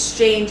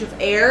exchange of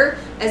air,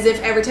 as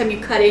if every time you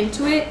cut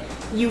into it,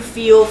 you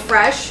feel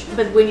fresh,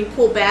 but when you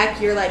pull back,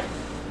 you're like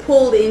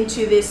pulled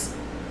into this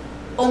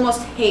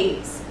almost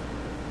haze.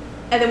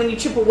 And then when you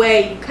chip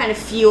away, you kind of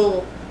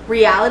feel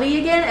reality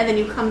again, and then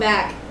you come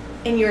back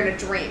and you're in a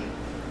dream.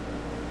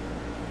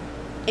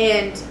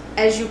 And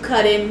as you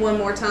cut in one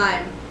more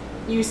time,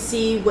 you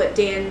see what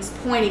Dan's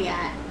pointing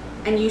at,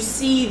 and you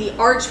see the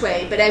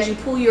archway, but as you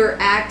pull your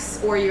axe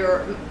or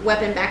your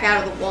weapon back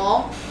out of the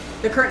wall,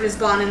 the curtain is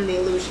gone and the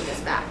illusion is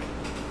back.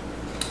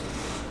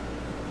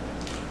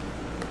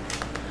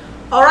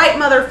 Alright,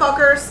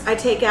 motherfuckers. I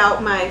take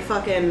out my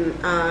fucking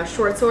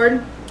short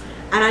sword,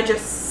 and I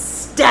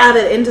just stab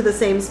it into the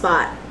same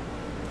spot.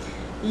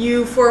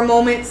 You, for a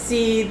moment,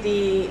 see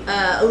the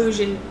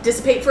illusion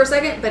dissipate for a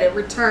second, but it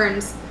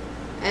returns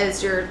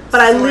as your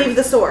But I sword- leave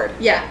the sword.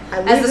 Yeah, I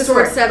leave as the the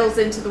sword sword. settles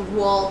into the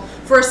wall,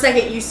 for a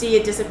second you see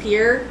it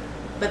disappear,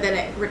 but then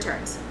it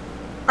returns.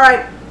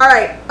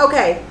 Alright,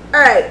 okay,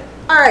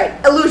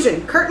 alright.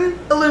 Illusion. Curtain,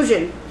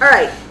 illusion.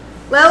 Alright.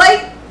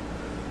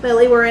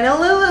 Lily, we're in an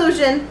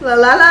illusion. La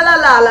la la la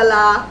la la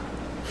la.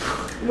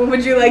 What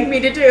would you like me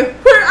to do?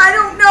 I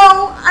don't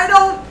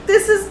know.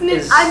 This is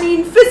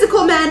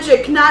physical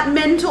magic, not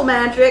mental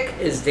magic.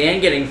 Is Dan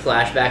getting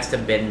flashbacks to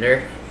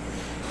Bender?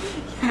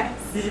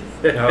 Yes.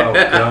 Oh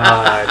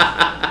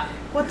God.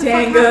 What the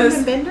Dan fuck goes-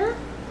 happened in Bender?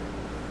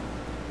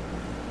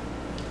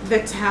 The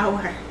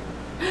tower.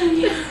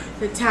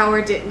 The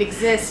tower didn't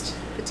exist.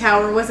 The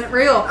tower wasn't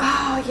real.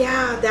 Oh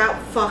yeah,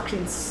 that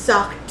fucking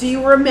sucked. Do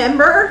you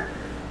remember?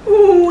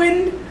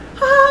 When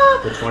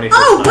The 25th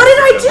oh, what did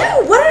I night.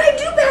 do? What did I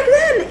do back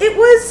then? It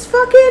was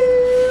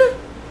fucking.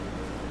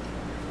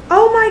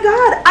 Oh my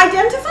god,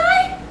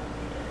 identify?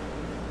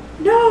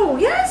 No,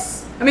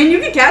 yes. I mean, you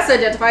can cast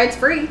Identify. It's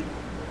free.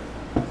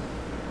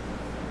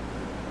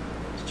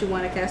 Did you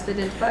want to cast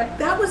Identify?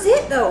 That was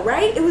it though,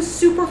 right? It was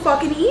super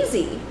fucking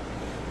easy.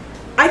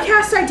 I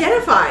cast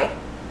identify.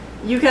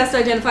 You cast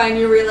Identify and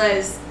you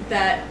realize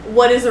that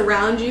what is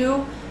around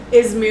you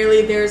is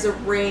merely there's a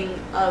ring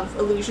of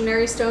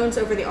illusionary stones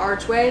over the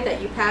archway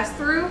that you pass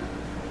through,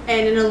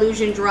 and an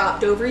illusion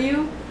dropped over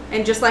you.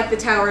 And just like the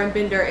tower in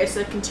Bender, it's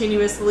a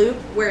continuous loop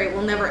where it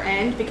will never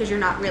end because you're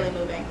not really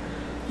moving.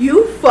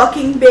 You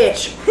fucking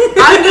bitch.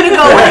 I'm gonna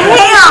go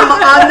ham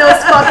on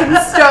those fucking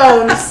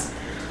stones.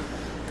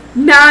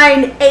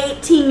 9,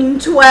 18,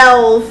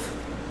 12.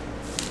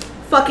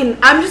 Fucking,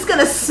 I'm just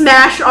gonna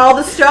smash all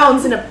the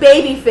stones in a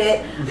baby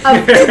fit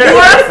of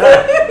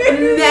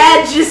dwarf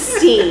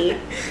majesty.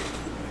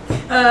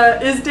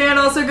 Is Dan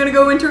also going to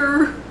go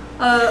into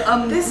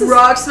This is-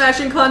 rock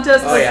smashing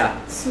contest? Oh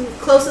yeah. It's the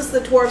closest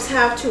the dwarves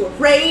have to a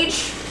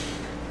rage.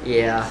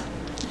 Yeah.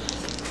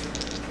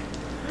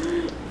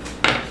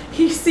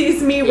 He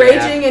sees me Yeah.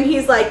 raging and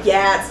he's like,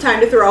 yeah, it's time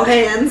to throw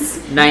hands.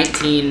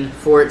 19,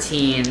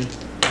 14,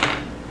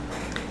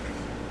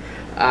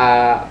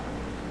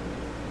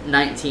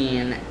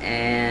 19,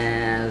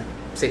 and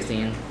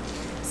 16.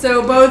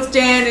 So both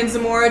Dan and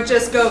Zamora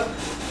just go,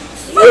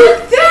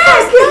 Fuck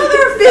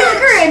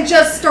that, motherfucker, and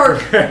just start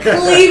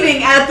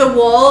cleaving at the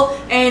wall.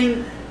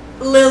 And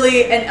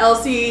Lily and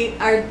Elsie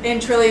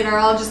and Trillian are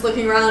all just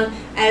looking around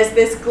as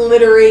this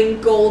glittering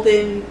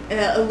golden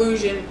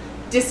illusion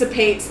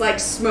dissipates like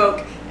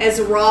smoke as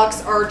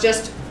rocks are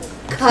just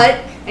cut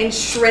and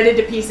shredded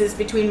to pieces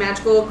between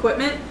magical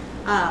equipment.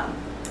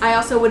 I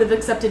also would have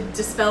accepted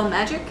Dispel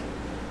Magic.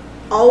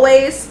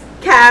 Always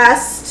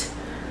cast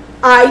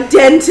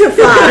identify.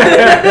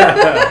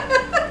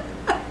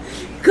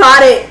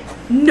 Got it.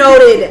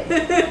 Noted.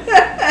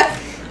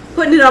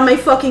 Putting it on my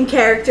fucking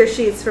character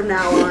sheets from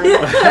now on.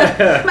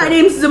 My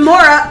name's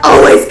Zamora.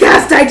 Always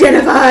cast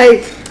identify.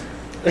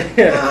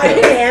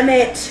 God damn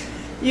it.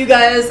 You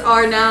guys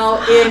are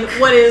now in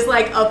what is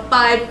like a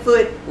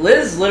 5-foot.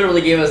 Liz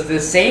literally gave us the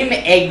same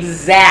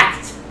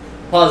exact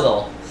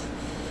puzzle.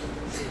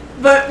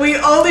 But we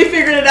only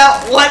figured it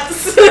out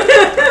once.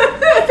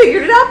 I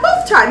figured it out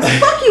both times.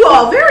 Fuck you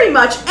all very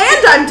much.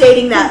 And I'm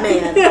dating that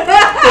man.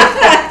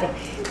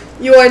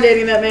 You are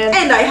dating that man.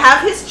 And I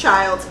have his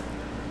child.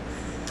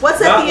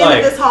 What's at Not the end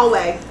like- of this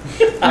hallway?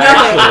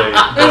 Actually,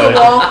 There's a but-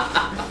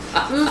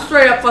 wall. There's a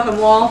straight up fucking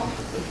wall.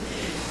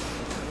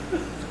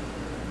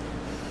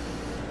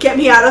 Get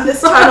me out of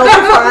this tunnel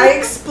before I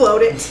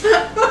explode it.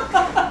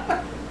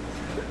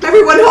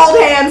 Everyone hold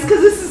hands,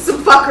 because this is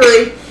some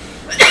fuckery.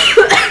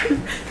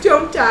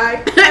 Don't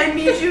die. I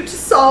need you to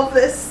solve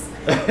this.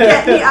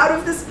 Get me out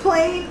of this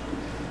plane.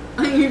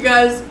 You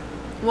guys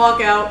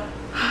walk out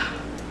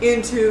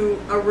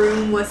into a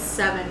room with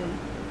 7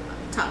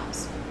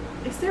 tunnels.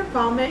 Is there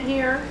vomit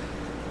here?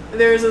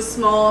 There's a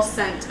small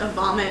scent of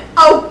vomit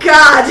Oh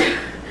God! in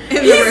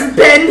the He's room.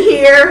 been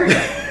here.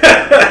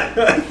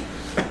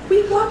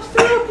 We walked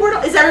through a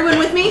portal. Is everyone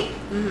with me?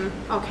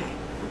 Mm-hmm. Okay.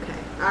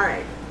 All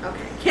right.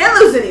 Okay. Can't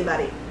lose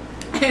anybody.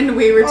 And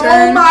we Oh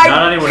return my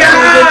Not anyone to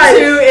God! the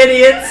 2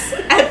 idiots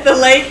at the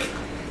lake.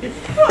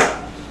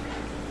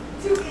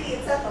 2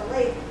 idiots at the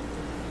lake.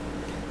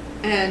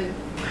 And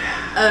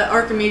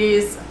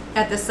Archimedes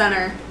at the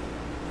center.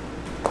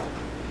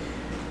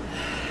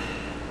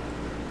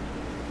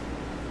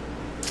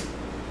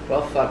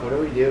 Well, fuck, what do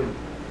we do?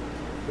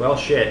 Well,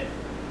 shit.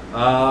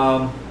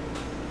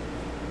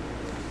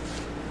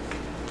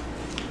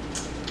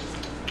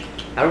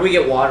 How do we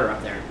get water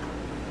up there?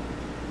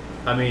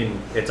 I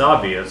mean, it's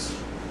obvious.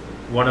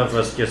 One of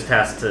us just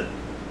has to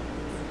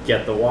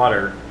get the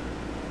water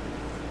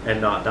and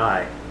not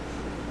die.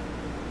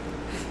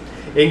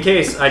 In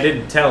case I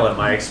didn't tell him,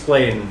 I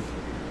explained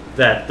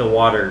that the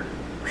water...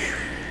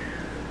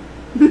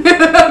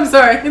 I'm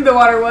sorry, the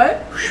water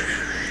what?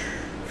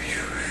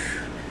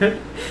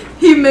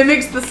 He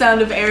mimics the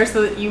sound of air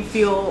so that you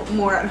feel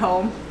more at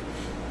home.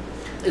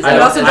 Is I He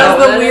don't- also I does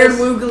don't- the weird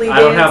woogly dance. I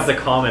don't have the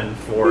common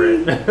for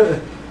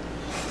it.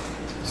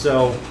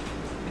 So,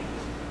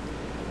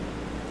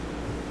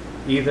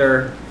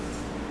 either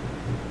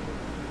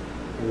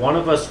one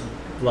of us,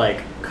 like,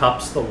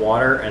 cups the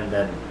water and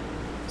then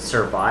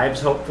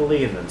survives,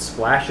 hopefully, and then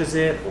splashes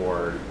it,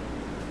 or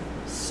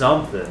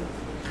something.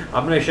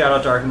 I'm gonna shout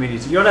out to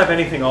Archimedes. You don't have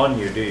anything on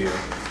you, do you?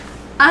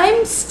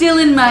 I'm still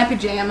in my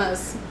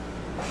pajamas.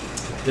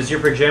 Does your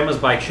pajamas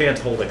by chance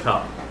hold a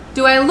cup?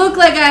 Do I look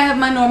like I have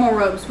my normal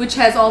robes, which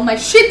has all my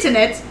shit in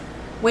it,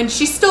 when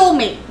she stole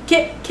me?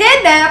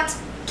 Kidnapped!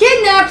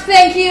 Kidnapped,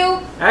 thank you!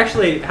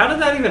 Actually, how did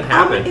that even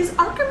happen? Is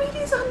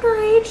Archimedes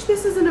underage?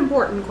 This is an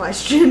important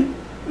question.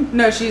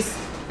 No, she's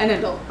an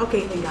adult.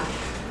 Okay, thank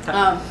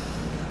God.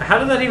 How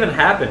did that even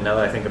happen, now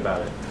that I think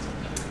about it?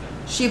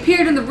 She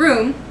appeared in the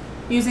room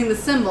using the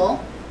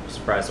symbol,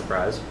 Surprise,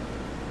 surprise.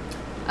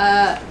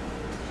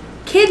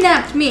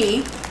 kidnapped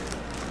me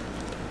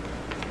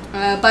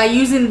by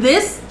using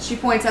this. She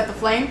points at the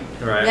flame.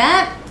 Right.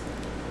 That.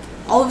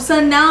 All of a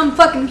sudden, now I'm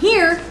fucking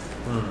here.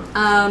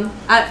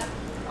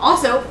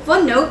 Also,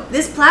 fun note: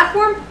 this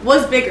platform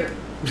was bigger.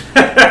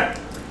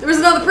 There was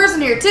another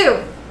person here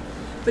too,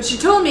 but she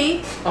told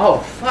me Oh,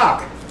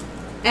 fuck.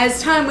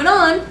 as time went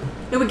on,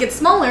 it would get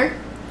smaller,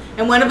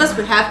 and one of us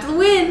would have to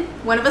win.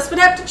 One of us would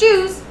have to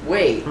choose,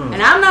 Wait.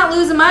 and I'm not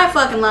losing my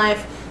fucking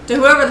life to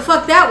whoever the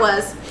fuck that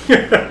was.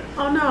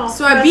 Oh no.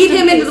 So I Rest beat in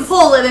him into peace. the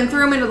pool and then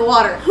threw him into the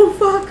water. Oh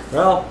fuck.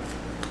 Well,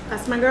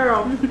 That's my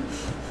girl.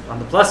 on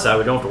the plus side,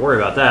 we don't have to worry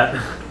about that.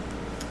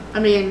 I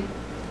mean,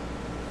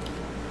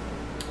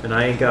 And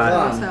I ain't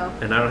got... so.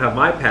 And I don't have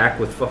my pack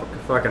with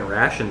fucking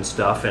ration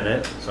stuff in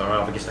it, so I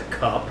don't have just a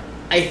cup.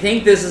 I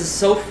think this is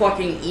so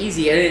fucking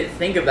easy. I didn't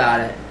think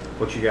about it.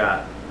 What you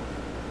got?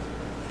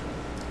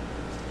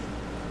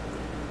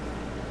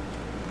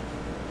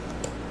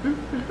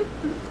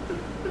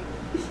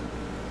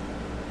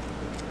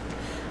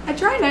 I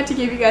try not to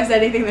give you guys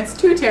anything that's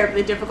too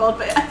terribly difficult,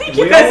 but I think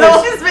We you guys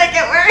always- always make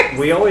it worse.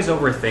 We always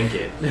overthink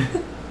it.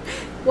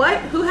 What?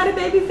 Who had a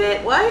baby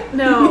fit? What?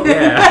 No.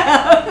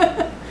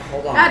 Yeah.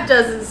 Hold on. That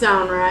doesn't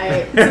sound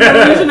right. It's an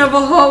illusion of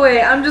a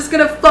hallway. I'm just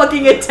gonna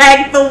fucking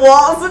attack the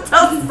walls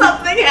until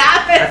something I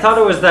happens. thought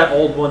it was that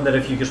old one that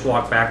if you just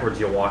walk backwards,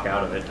 you'll walk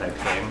out of it type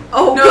thing.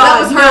 Oh No, god,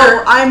 that was her.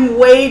 no. I'm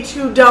way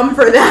too dumb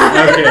for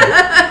that.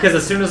 Okay. Because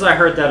as soon as I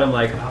heard that, I'm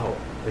like, oh,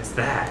 it's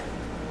that.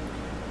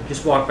 You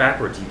just walk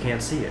backwards, you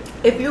can't see it.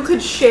 If you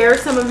could share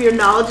some of your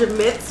knowledge of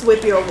myths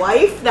with your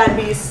wife, that'd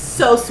be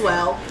so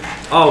swell.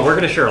 Oh, we're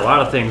gonna share a lot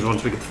of things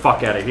once we get the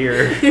fuck out of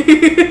here.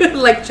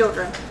 Like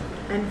children.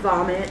 And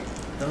vomit.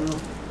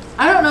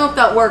 I don't know if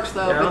that works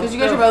though, Yeah, because you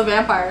guys no. are both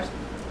vampires.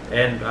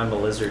 And I'm a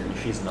lizard and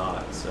she's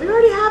not, so. We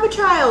already have a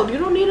child. You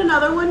don't need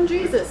another one.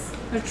 Jesus.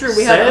 That's true.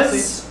 We have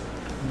Says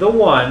the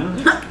one.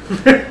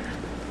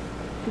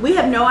 We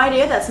have no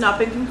idea. That's not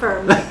been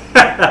confirmed.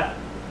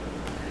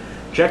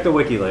 Check the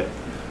wiki later.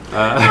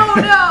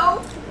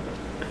 Oh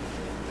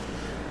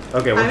no.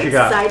 Okay, what I'm you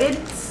got?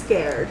 excited,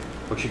 scared.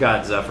 What you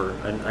got, Zephyr?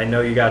 I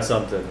know you got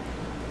something.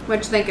 What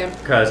you thinking?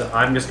 Because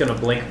I'm just going to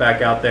blink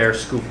back out there,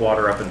 scoop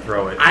water up, and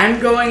throw it. I'm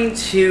going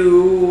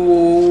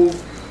to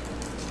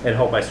And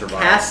hope I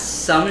survive.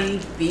 cast Summon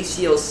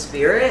Bestial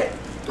Spirit.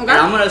 Okay. And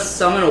I'm going to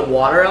summon a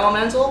water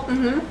elemental.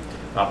 Mm-hmm.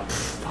 Oh,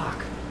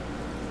 fuck.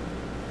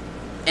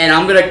 And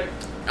I'm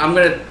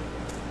gonna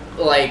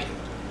like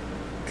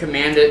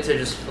command it to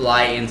just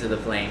fly into the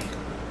flame.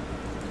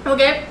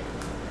 Okay.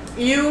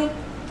 You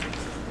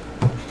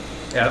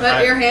Yeah,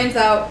 put your hands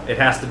out, it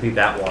has to be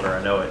that water,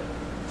 I know it.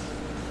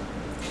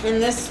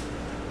 and this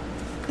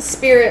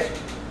spirit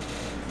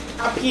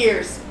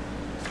appears.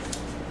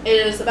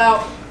 It is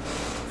about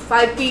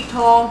 5 feet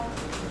tall.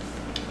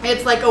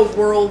 It's like a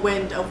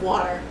whirlwind of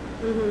water.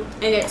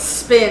 And it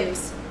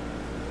spins.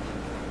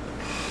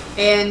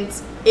 And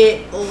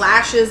it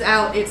lashes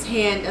out its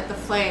hand at the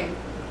flame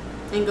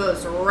and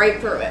goes right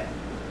through it.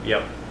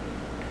 Yep.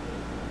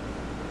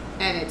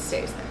 And it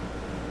stays there.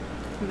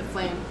 And the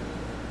flame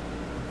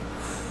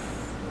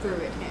through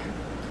its hand.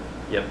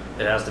 Yep,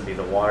 it has to be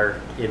the water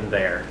in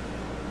there.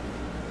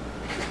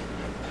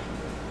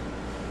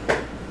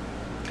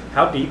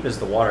 How deep is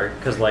the water?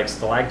 Because, like,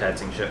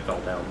 stalactites and shit fell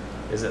down.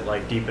 Is it,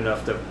 like, deep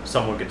enough that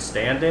someone could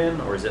stand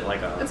in? Or is it,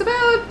 like, a... It's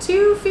about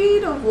 2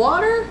 feet of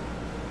water.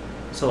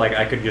 So, like,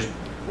 I could just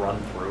run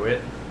through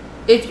it?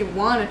 If you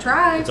want to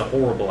try. It's a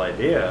horrible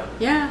idea.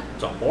 Yeah.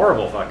 It's a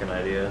horrible fucking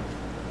idea.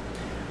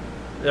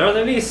 Are there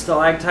any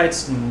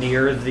stalactites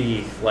near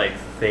the, like,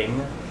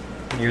 thing?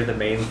 Near the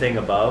main thing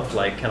above?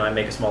 Like, can I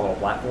make a small little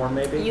platform,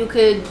 maybe? You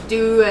could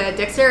do a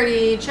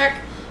dexterity check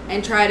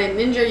and try to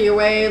ninja your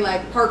way,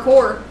 like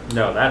parkour.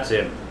 No, that's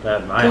it. I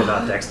am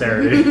not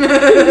dexterity.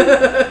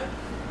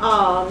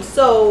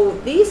 So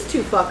these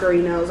two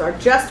fuckerinos are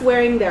just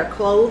wearing their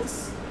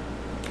clothes.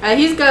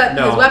 He's got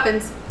No. his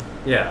weapons.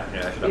 Yeah,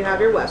 I should You have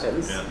your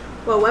weapons. Yeah.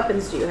 What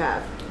weapons do you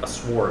have? A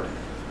sword.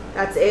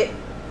 That's it?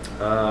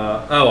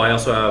 I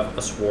also have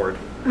a sword.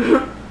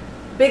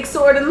 Big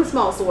sword and the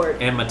small sword.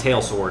 And my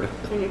tail sword.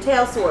 And your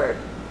tail sword.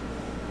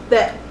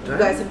 That Do you I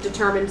guys have- have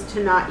determined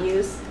to not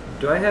use.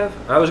 Do I have...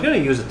 I was going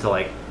to use it to,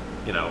 like,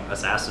 you know,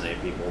 assassinate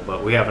people,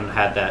 but we haven't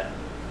had that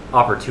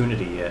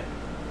opportunity yet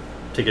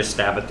to just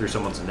stab it through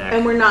someone's neck.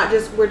 And we're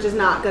just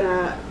not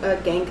gonna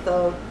gank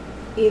the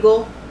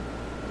eagle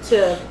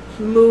to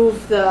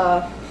move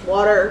the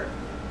water,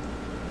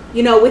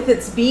 with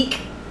its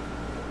beak.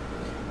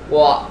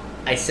 Well,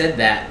 I said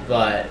that,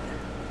 but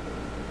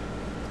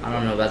I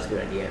don't know if that's a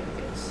good idea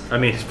because I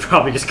mean, it's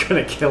probably just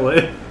gonna kill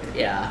it.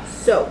 yeah.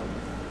 So,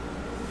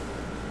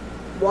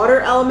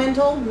 water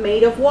elemental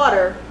made of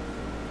water.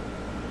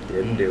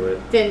 Didn't do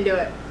it. Didn't do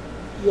it.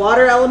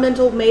 Water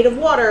elemental made of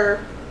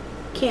water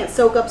can't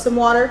soak up some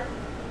water.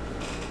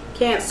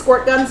 Can't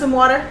squirt gun some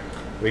water.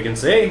 We can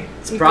see.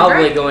 It's You probably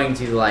correct. going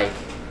to like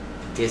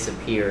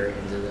disappear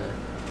into the.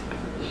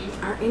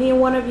 Are any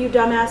one of you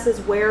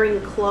dumbasses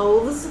wearing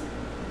clothes?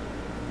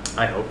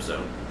 I hope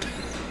so.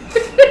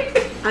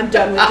 I'm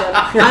done with them.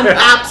 I'm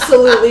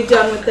absolutely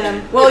done with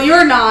them. Well,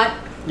 you're not,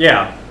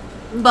 Yeah.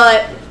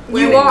 but you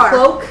Wearing are.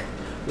 cloak.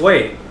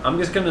 Wait, I'm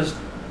just gonna.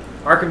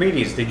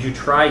 Archimedes, did you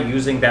try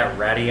using that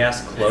ratty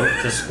ass cloak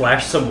to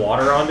splash some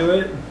water onto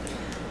it?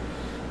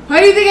 Why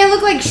do you think I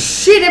look like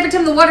shit every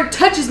time the water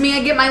touches me?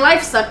 I get my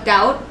life sucked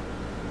out.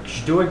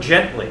 Just do it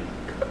gently.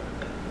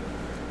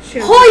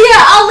 Oh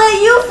yeah, I'll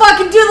let you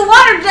fucking do the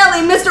water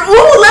jelly, mister.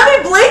 Ooh,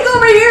 let me blink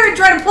over here and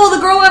try to pull the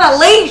girl on a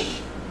leash.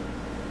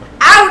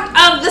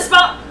 Out of the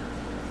spot.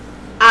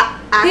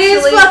 His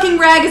Actually, fucking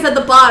rag is at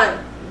the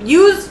bottom.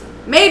 Use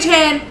mage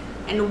hand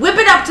and whip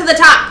it up to the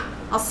top.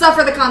 I'll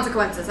suffer the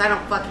consequences. I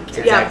don't fucking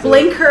care. yeah, Exactly.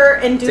 blink her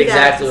and do That's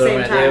that exactly at the what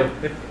same I'm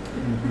time. gonna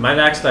do. My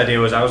next idea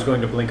was I was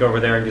going to blink over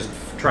there and just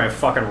try and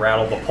fucking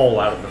rattle the pole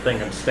out of the thing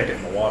and stick it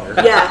in the water.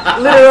 Yeah,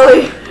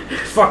 literally.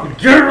 Fucking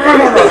get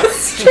rid of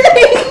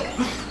it!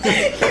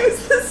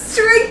 Use the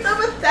strength of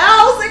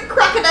 1,000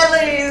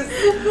 crocodiles.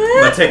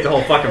 I'm gonna take the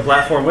whole fucking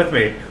platform with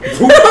me.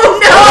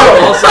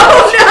 Also,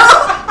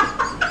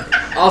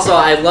 No. also,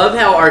 I love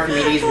how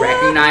Archimedes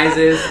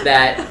recognizes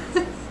that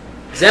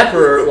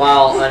Zephyr,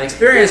 while an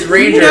experienced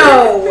ranger,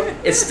 No.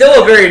 is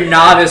still a very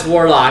novice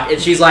warlock, and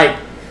she's like,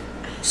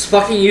 just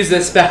fucking use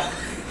this spell.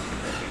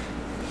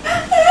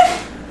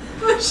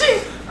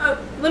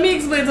 Let me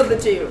explain something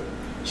to you.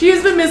 She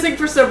has been missing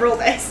for several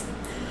days.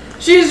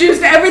 She's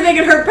used everything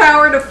in her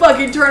power to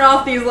fucking turn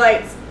off these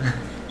lights.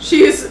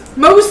 She is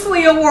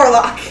mostly a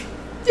warlock.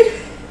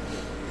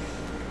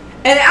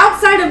 And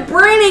outside of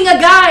braining a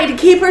guy to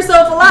keep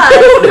herself alive,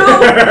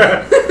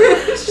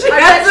 she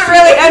hasn't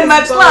really had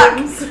much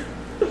luck.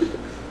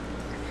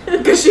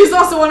 Because she's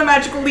also on a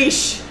magical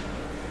leash.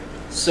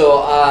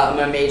 So, I'm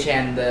gonna mage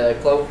hand the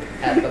cloak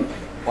at the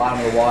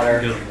bottom of the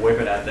water, Just whip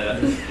it at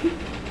that.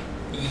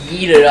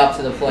 yeet it up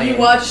to the flame. You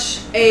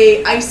watch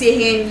a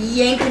icy hand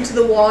yank into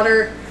the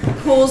water,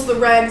 pulls the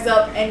rags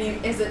up,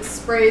 and as it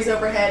sprays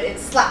overhead, it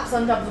slaps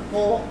on top of the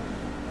pole,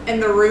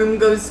 and the room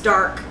goes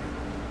dark.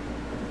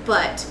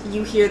 But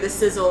you hear the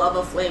sizzle of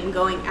a flame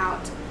going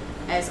out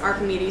as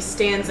Archimedes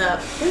stands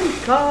up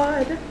Thank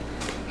God.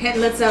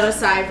 and lets out a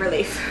sigh of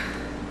relief.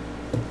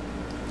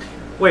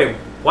 Wait,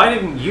 why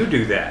didn't you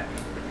do that?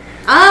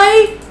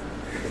 I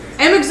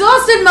am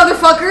exhausted,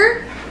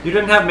 motherfucker! You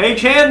didn't have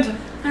Mage Hand?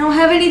 I don't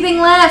have anything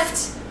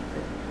left.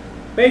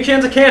 Mage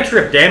Hand's a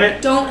cantrip, damn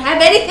it! Don't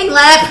have anything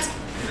left.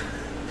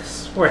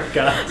 Swear to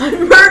God. I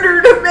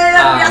murdered a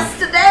man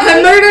yesterday.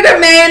 I murdered a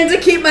man to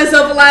keep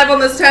myself alive on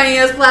this tiny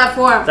ass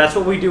platform. That's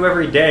what we do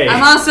every day.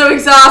 I'm also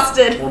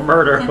exhausted. We're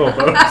murder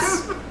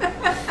hobos.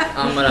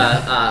 I'm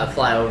gonna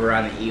fly over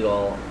on the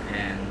eagle,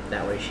 and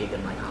that way she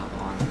can like hop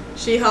on.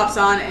 She hops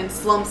on and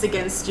slumps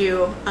against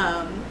you,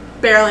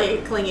 barely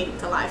clinging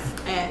to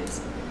life, and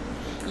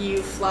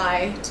you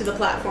fly to the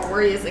platform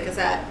where Yizik is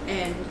at,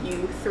 and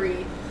you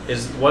three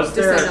Was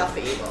there descend off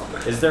the eagle.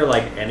 is there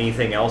like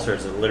anything else, or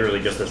is it literally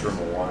just this room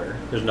of water?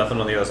 There's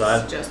nothing on the other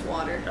side. It's just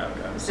water.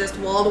 Okay. It's just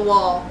wall to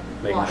wall.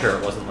 Making water. sure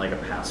it wasn't like a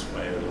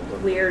passway or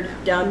something. Weird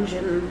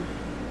dungeon.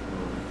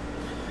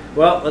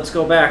 Well, let's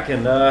go back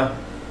and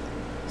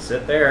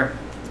sit there.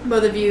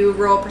 Both of you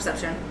roll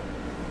perception.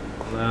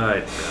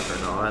 I'd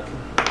rather not.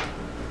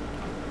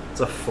 It's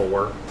a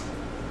 4.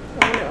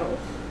 Oh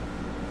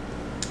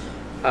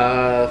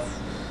no.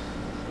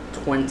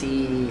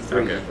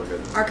 23. Okay, we're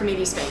good.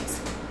 Archimedes faints.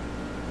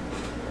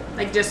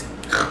 Like just.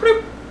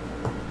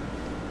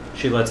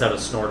 She lets out a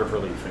snort of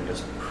relief and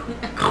just.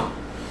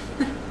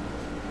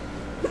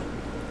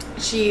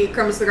 She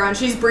crumbles to the ground.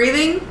 She's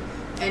breathing,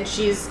 and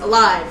she's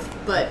alive,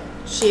 but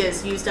she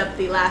has used up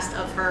the last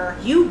of her.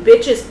 You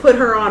bitches put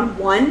her on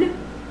 1.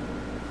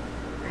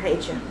 I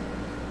hate you.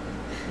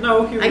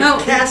 No, you I know.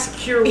 Cast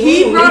Cure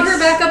He Wounds. brought her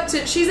back up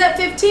to. She's at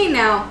 15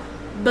 now,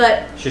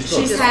 but She's still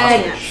she's exhausted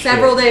had as shit.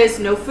 several days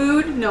no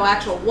food, no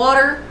actual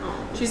water.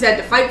 Oh. She's had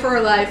to fight for her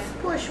life,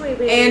 Poor sweet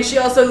baby. and she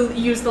also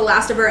used the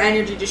last of her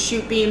energy to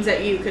shoot beams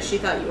at you because she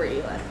thought you were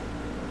Elith,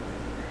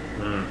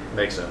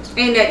 Makes sense.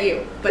 and at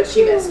you, but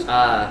she missed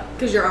Uh,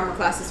 because your armor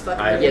class is fucking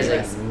I have Yes,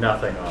 ridiculous.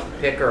 nothing on me.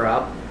 pick her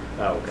up,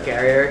 Oh, okay.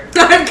 carry her.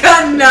 I've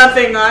got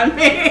nothing on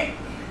me.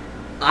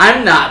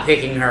 I'm not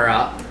picking her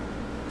up.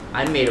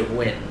 I'm made of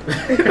wind.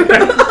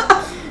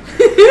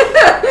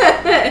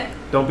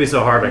 Don't be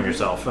so hard on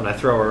yourself. And I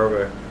throw her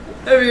over.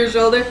 Over your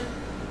shoulder.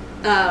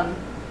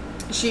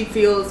 She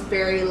feels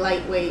very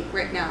lightweight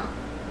right now.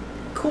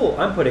 Cool.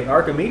 I'm putting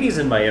Archimedes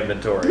in my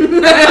inventory.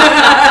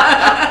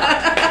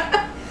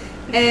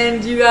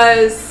 And you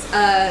guys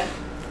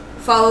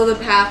follow the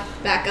path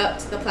back up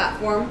to the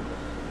platform,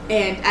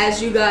 And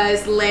as you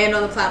guys land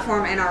on the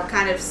platform and are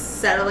kind of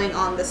settling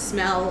on the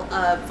smell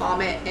of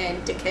vomit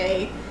and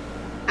decay,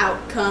 out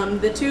come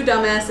the two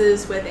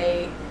dumbasses with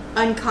a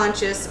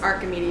unconscious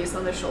Archimedes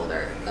on their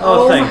shoulder.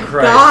 Oh, thank my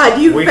Christ.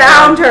 God, you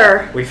found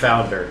her. We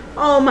found her.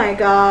 Oh my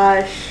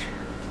gosh.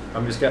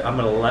 I'm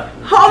gonna let...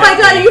 Oh my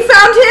God, you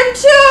found him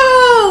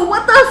too!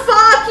 What the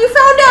fuck? You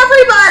found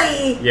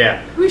everybody!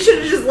 Yeah. We should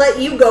have just let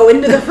you go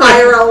into the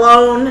fire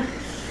alone.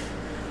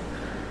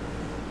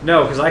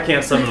 No, because I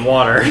can't summon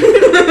water.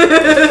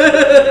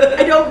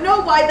 I don't know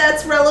why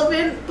that's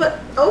relevant, but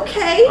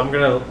okay. I'm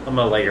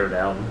gonna lay her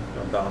down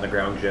on the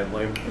ground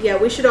gently. Yeah,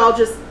 we should all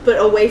just, but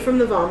away from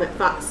the vomit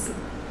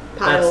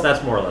pile.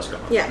 That's more or less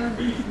gone. Yeah,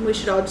 we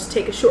should all just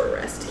take a short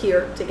rest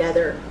here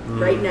together,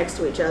 right next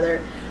to each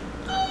other.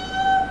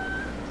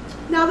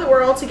 Now that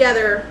we're all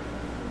together,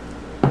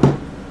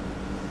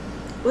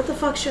 what the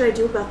fuck should I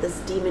do about this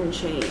demon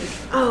chain?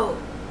 Oh,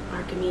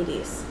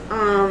 Archimedes.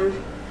 I'm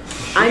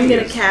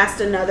gonna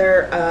cast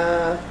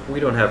another, We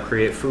don't have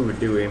create food,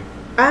 do we?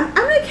 I'm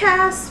gonna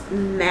cast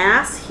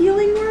Mass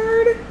Healing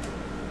Word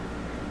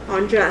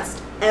on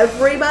just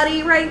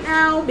everybody right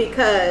now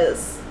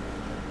because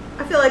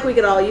I feel like we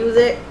could all use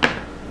it.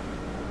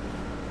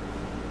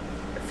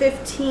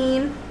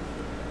 15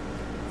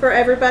 for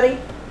everybody.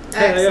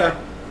 Yeah.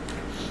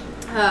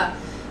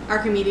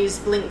 Archimedes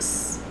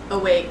blinks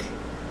awake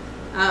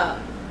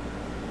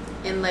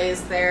and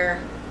lays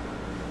there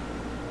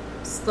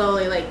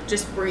slowly, like,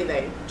 just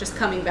breathing, just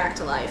coming back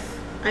to life.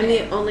 I'm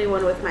the only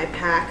one with my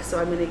pack, so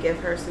I'm gonna give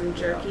her some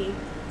jerky.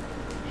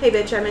 Hey,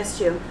 bitch, I missed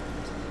you.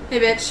 Hey,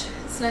 bitch,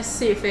 it's nice to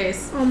see your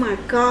face. Oh my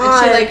And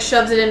God. she, like,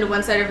 shoves it into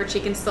one side of her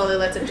cheek and slowly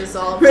lets it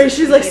dissolve. Right,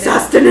 she's like,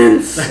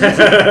 sustenance.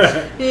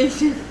 It's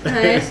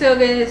so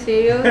good to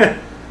see you.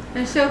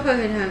 I'm so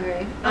fucking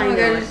hungry. Oh I my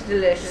know God, it. it's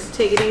delicious.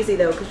 Take it easy,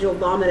 though, because you'll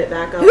vomit it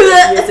back up. No.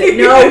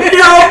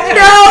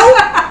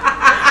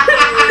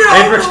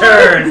 It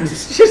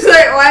returns. She's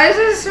like, why does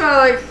it smell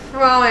like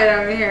vomit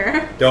over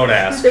here? Don't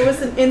ask. There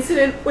was an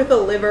incident with a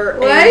liver.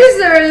 Why and- is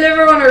there a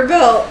liver on her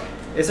belt?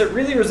 Is it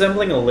really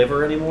resembling a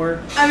liver anymore?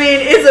 I mean,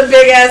 it's a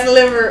big ass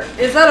liver.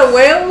 Is that a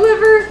whale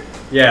liver?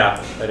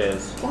 Yeah, it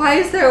is. Why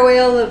is there a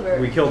whale liver?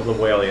 We killed the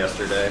whale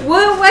yesterday.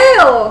 What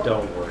whale?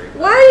 Don't worry.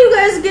 Why do you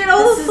guys get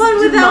all This the is fun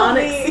without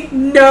demonic. me?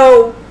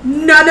 No,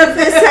 none of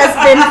this has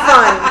been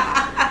fun.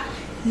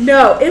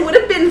 No, it would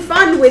have been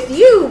fun with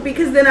you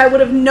because then I would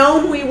have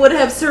known we would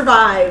have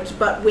survived.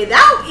 But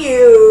without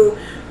you,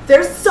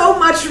 there's so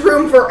much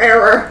room for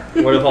error.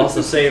 Would have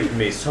also saved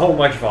me so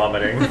much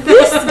vomiting.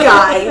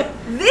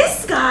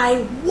 This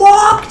guy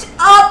walked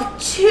up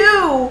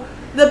to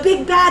the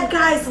big bad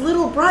guy's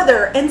little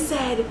brother and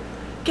said,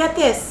 get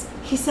this,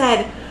 he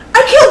said,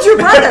 I killed your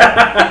brother.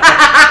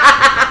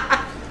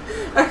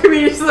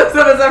 Archimedes looks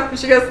up at Zephyr and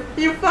she goes,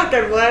 you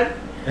fucking what?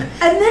 And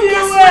then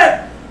guess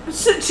what?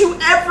 So, to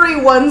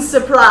everyone's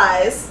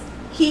surprise,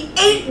 he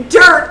ate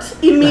dirt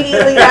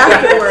immediately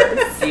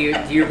afterwards. Do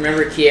you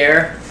remember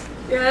Kier?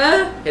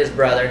 Yeah? His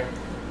brother.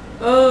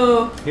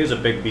 Oh. He was a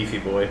big beefy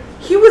boy.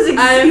 He was,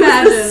 I he was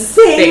the imagine.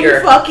 same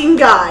Bigger. fucking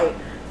guy.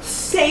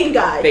 Same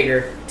guy.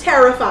 Bigger.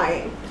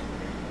 Terrifying.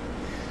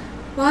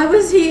 Why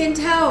was he in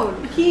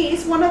town?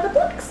 He's one of the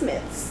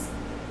blacksmiths.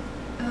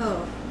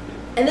 Oh.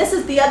 And this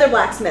is the other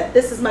blacksmith.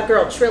 This is my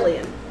girl,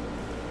 Trillian.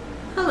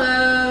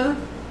 Hello.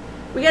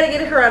 We gotta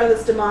get her out of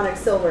this demonic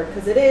silver,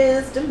 because it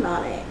is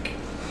demonic.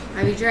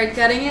 Have you tried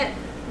cutting it?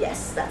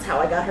 Yes, that's how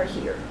I got her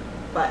here.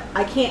 But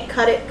I can't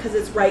cut it because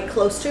it's right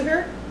close to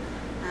her.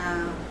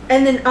 Oh.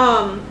 And then,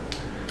 Don't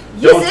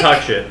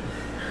touch it.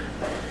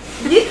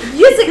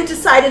 Yizik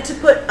decided to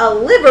put a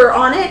liver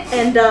on it,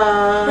 and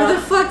Where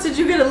the fuck did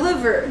you get a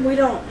liver? we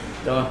don't.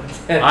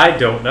 I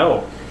don't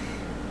know.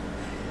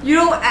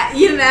 You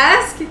didn't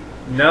ask?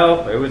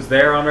 No, it was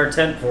there on our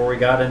tent before we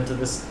got into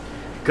this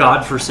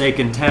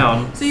godforsaken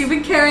town. So you've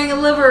been carrying a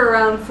liver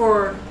around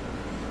for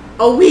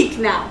a week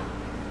now.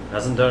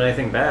 Hasn't done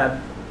anything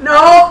bad.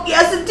 No,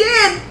 yes it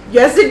did.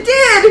 Yes it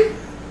did.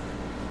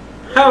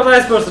 How was I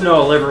supposed to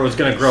know a liver was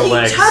going to grow He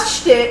legs?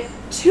 touched it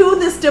to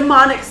this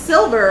demonic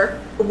silver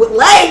with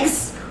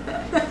legs.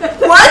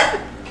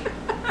 What?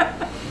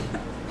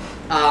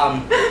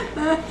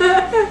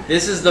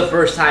 This is the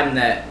first time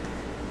that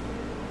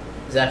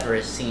Zephyr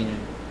has seen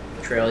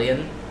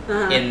Trillian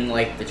in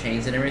like the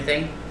chains and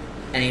everything,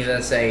 and he's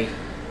gonna say,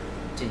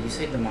 "Did you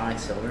say demonic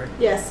silver?"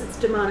 Yes, it's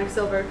demonic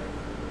silver.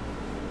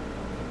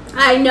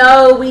 I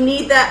know we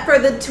need that for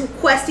the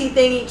questy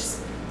thingy.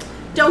 Just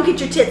don't get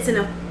your tits in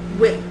a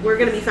whip. We're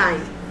gonna be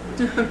fine.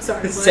 I'm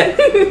sorry. What?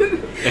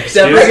 Zephyr's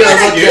We're gonna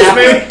gonna look keep down.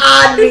 it,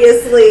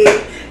 obviously.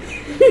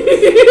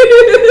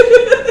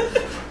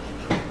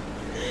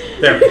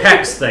 They're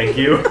pecs, thank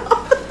you.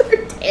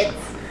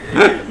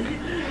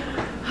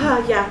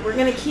 Yeah, we're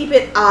gonna keep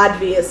it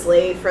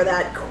obviously for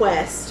that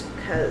quest,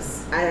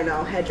 because, I don't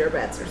know, hedge your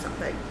bets or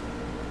something.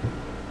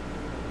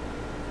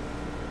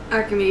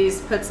 Archimedes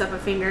puts up a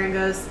finger and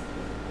goes,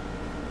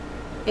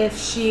 if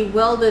she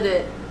welded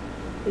it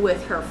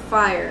with her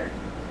fire,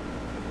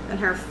 then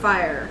her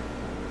fire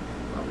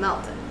will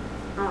melt it.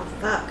 Oh,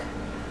 fuck.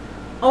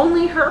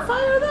 Only her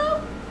fire,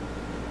 though?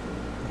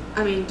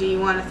 I mean, do you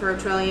want to throw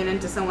Trillian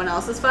into someone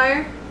else's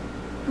fire?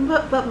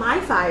 But my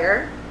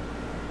fire.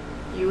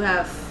 You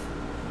have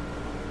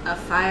a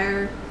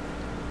fire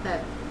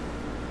that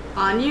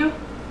on you?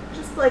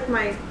 Just like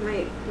my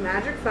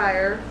magic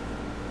fire.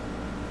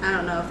 I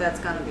don't know if that's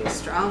gonna be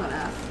strong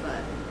enough, but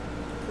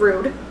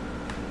Rude.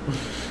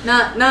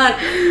 not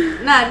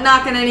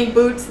knocking any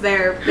boots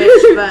there,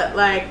 bitch. But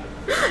like,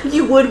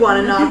 You would want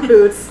to knock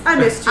boots. I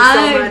missed you so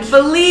I much.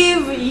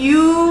 believe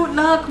you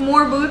knock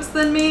more boots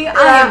than me.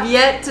 I have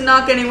yet to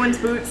knock anyone's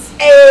boots in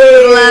the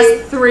Hey.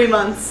 last 3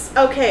 months.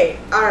 Okay,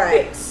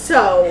 alright,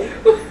 so.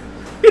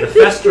 The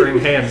festering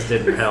hands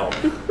didn't help.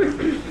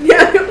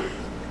 Yeah.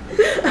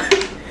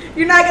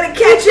 You're not gonna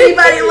catch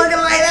anybody looking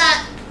like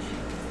that.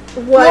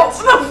 What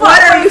the fuck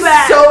what are was you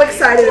that? so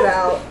excited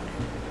about?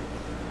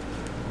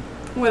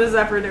 What is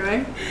Zephyr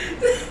doing?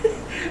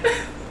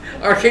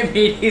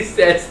 Archimedes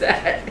says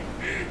that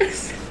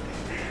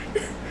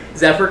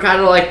Zephyr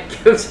kind of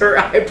like gives her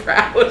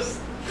eyebrows.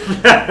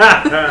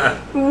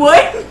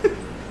 What?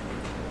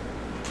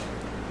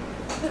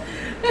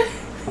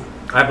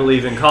 I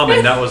believe in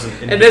common that was an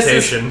And this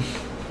invitation.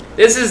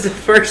 This is the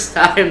first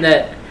time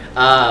that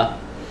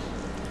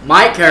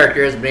my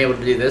character has been able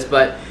to do this,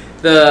 but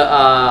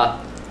the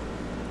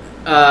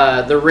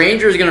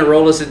ranger is gonna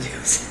roll us into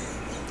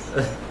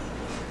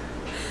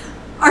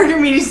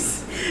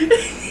Archimedes.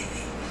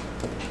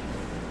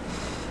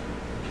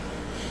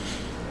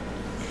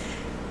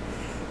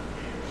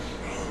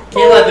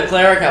 Can't let the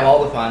cleric have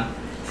all the fun.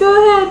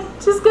 Go ahead.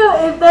 Just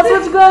go. If that's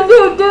what you're gonna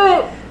do,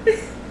 do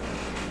it.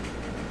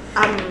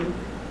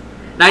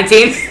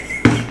 19.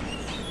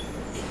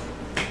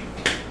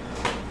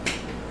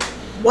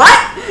 What?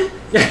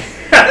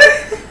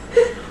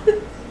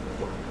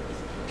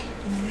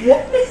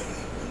 What?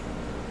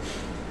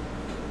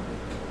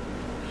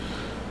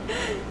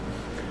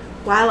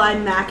 While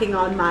I'm macking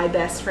on my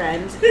best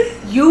friend,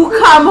 you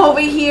come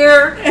over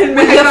here And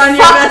with mac your on your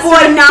best fuckboy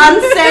friend.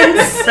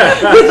 nonsense,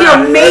 with your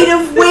made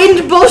of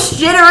wind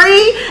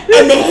bullshittery,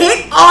 and the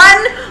hit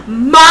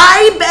on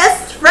my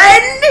best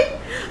friend.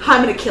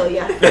 I'm gonna kill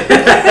you.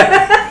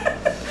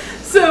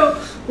 So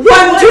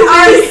One too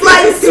many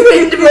slices,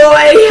 wind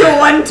boy.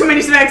 one too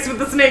many snacks with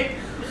the snake.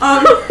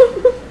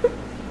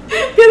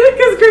 Get it?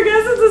 Because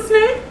Grigas is a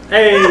snake.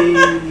 Hey!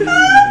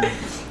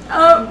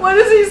 What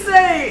does he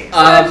say?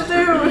 Slash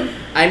do.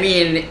 I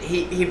mean,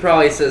 he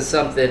probably says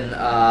something.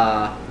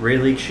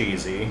 Really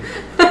cheesy.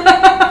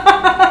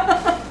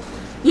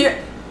 Yeah.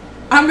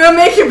 I'm gonna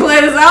make you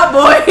play this out,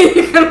 boy.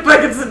 You're gonna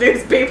fucking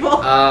seduce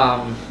people.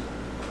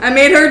 I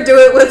made her do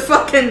it with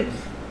fucking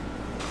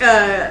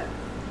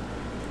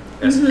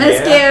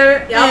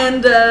Escare Yep.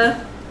 and So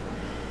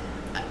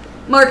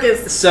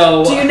Marcus.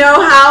 Do you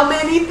know how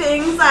many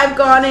things I've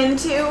gone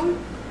into?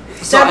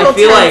 So I Several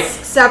feel tents,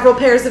 like several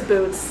pairs of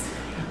boots.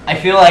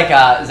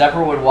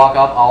 Zephyr would walk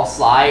up all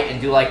sly and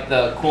do like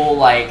the cool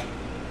like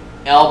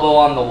elbow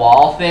on the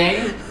wall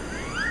thing,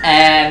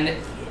 and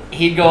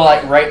he'd go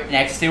like right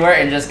next to her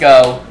and just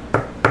go.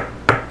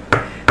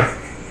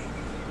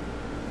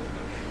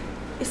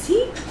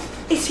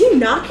 Is he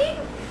knocking?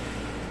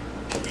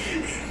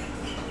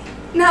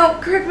 Now,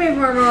 correct me if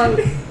I'm wrong.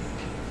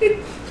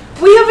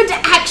 We haven't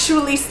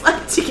actually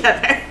slept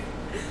together.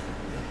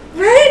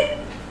 Right?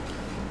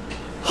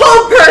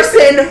 Whole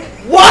person.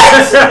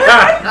 What?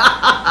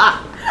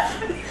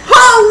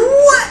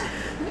 What?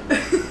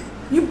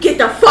 You get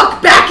the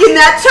fuck back in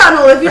that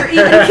tunnel if you're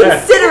even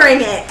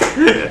considering it.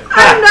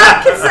 I'm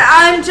not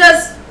I'm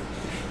just.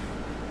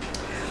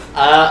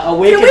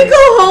 Awakened. Can we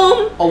go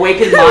home?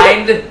 Awakened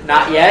mind,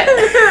 not yet.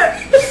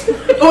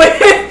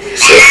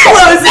 She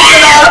closes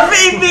it off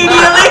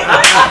immediately.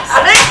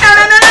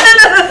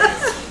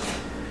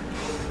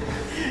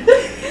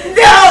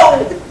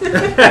 No!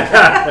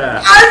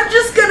 I'm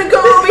just gonna go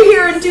over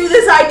here and do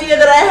this idea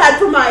that I had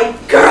for my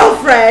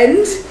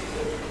girlfriend.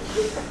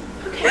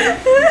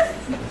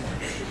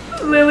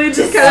 Lily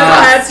just kind of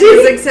pats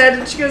Music's head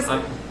and she goes,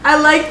 I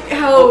like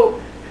how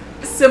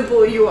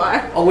simple you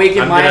are.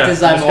 Awakened mind to I'm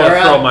just gonna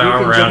Zymora. throw my You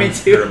arm can around join her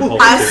too. and pull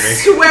I her to me.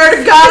 swear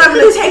to God, I'm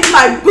gonna take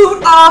my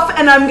boot off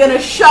and I'm gonna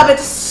shove it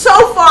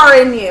so far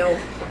in you.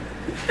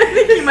 I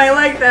think you might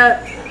like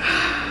that.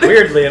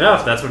 Weirdly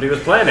enough, that's what he was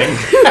planning.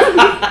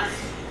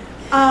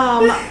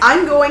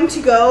 I'm going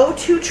to go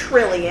to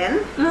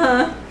Trillian.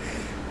 Uh-huh.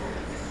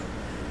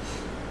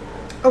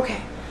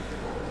 Okay.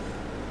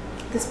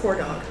 This poor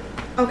dog.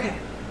 Okay.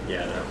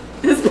 Yeah, no.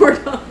 This poor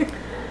dog.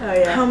 Oh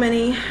yeah. How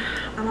many?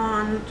 I'm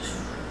on.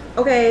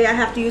 Okay, I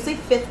have to use a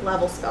 5th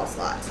level spell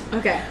slot.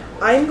 Okay.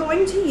 I'm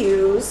going to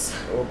use.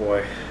 Oh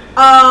boy.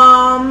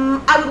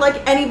 I would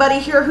like anybody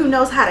here who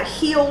knows how to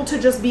heal to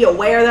just be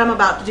aware that I'm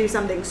about to do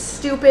something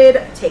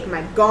stupid. Take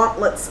my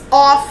gauntlets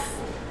off.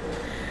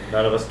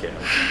 None of us can.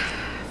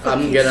 Fuck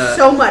I'm you gonna-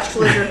 so much,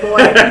 lizard boy.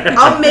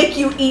 I'll make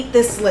you eat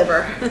this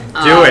liver.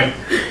 Do it.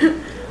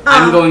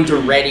 I'm going to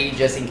ready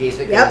just in case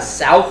it goes Yep.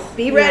 south.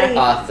 Be ready.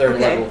 3rd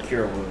Okay. level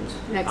cure wounds.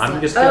 Excellent.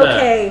 I'm just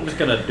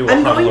gonna do a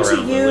I'm huddle going to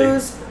around Lily.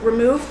 use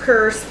remove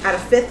curse at a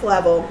 5th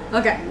level.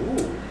 Okay.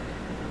 Ooh.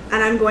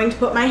 and I'm going to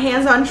put my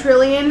hands on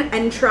Trillian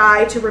and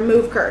try to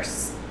remove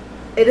curse.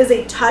 It is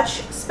a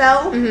touch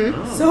spell,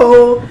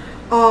 so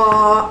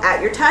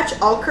at your touch,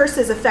 all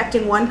curses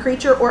affecting one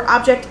creature or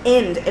object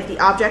end. If the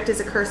object is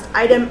a cursed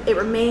item,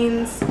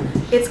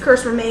 its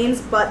curse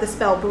remains, but the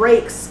spell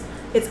breaks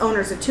its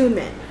owner's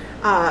attunement,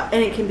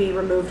 and it can be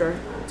removed or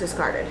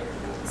discarded.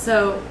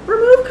 So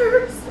Remove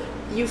curse.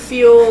 you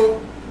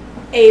feel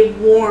a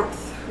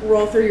warmth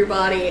roll through your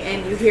body,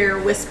 and you hear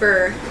a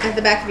whisper at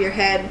the back of your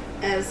head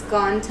as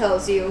Gon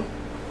tells you,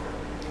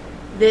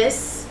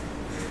 "This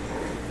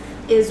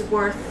is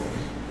worth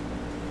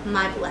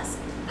my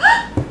blessing."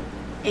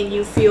 And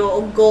you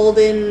feel a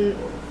golden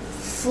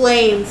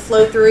flame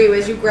flow through you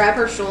as you grab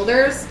her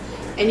shoulders,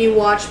 and you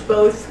watch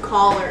both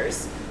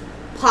collars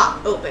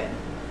pop open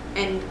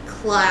and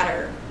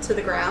clatter to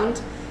the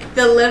ground.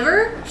 The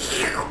liver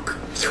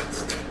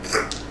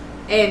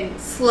and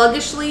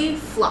sluggishly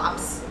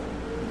flops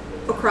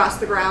across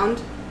the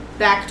ground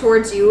back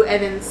towards you,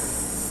 and then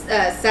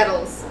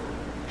settles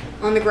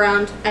on the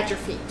ground at your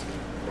feet.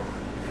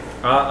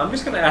 I'm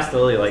just gonna ask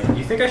Lily, like,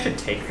 you think I should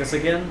take this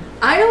again?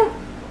 I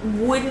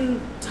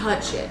wouldn't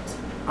touch it.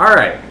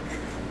 Alright.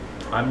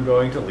 I'm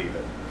going to leave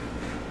it.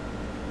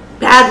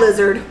 Bad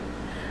lizard.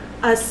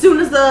 As soon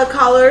as the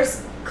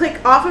collars click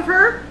off of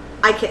her,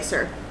 I kiss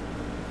her.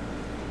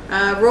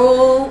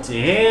 Roll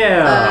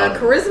Damn.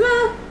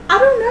 charisma. I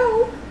don't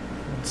know.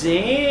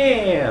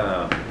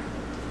 Damn.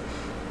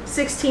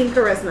 16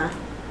 charisma.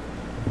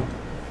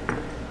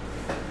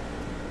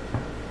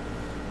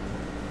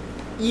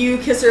 You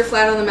kiss her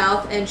flat on the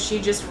mouth, and she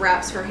just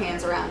wraps her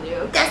hands around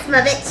you. That's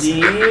my bitch.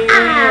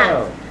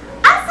 Damn.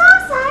 I'm so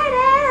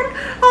excited.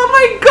 Oh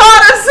my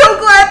god, I'm so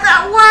glad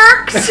that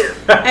worked.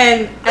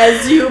 And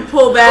as you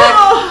pull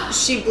back,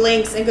 she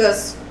blinks and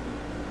goes,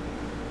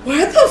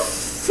 "What the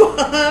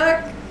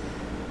fuck?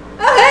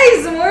 Oh,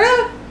 hey,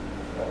 Zamora.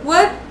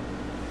 What?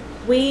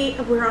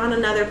 We're on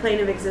another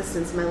plane of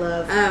existence, my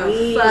love. Oh,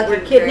 we fucking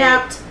were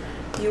kidnapped.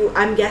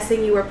 I'm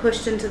guessing you were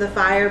pushed into the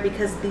fire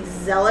because these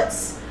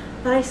zealots.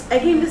 But I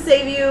came to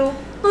save you.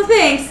 Well,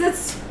 thanks.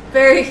 That's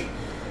very,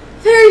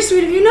 very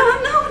sweet of you. No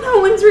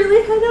one's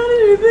really done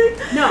anything.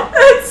 No.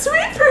 That's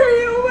sweet for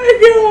me. Oh my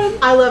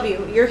god. I love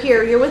you. You're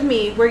here. You're with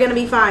me. We're gonna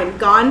be fine.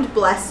 Gond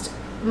blessed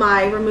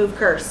my remove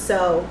curse,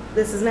 so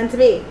this is meant to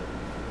be.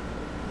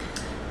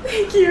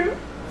 Thank you.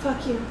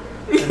 Fuck you.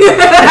 You think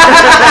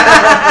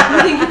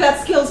you got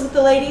skills with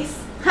the ladies?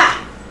 Ha!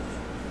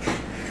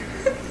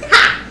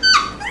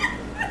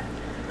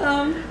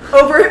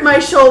 Over my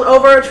shoulder,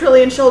 over a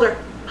Trillian's shoulder.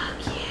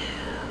 Fuck you.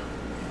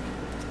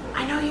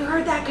 I know you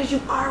heard that because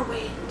you are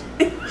wind.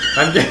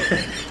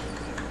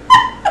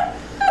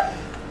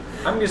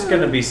 I'm just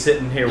gonna be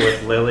sitting here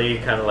with Lily,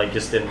 kind of like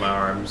just in my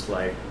arms,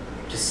 like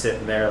just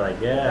sitting there, like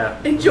yeah.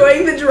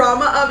 Enjoying the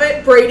drama of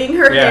it, braiding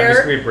her Yeah, I'm just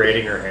hair. gonna be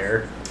braiding her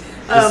hair.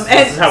 And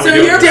is how we so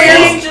do it you're in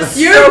braiding,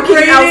 Elsa's. you're Stroking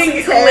braiding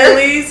Elsie's hair.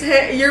 Lily's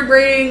hair. You're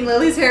braiding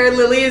Lily's hair.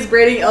 Lily is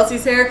braiding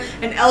Elsie's hair,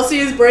 and Elsie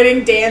is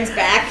braiding Dan's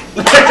back.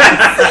 He's got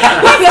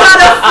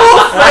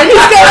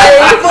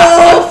a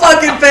full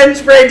fucking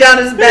French braid down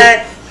his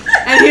back,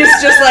 and he's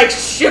just like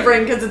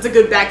shivering because it's a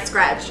good back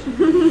scratch.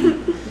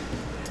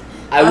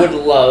 I would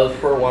love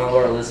for one of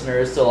our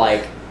listeners to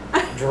like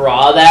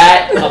draw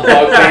that, a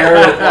bugbear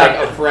with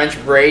like a French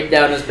braid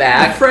down his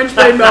back. French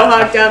braid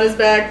mohawk down his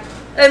back,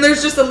 and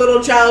there's just a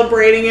little child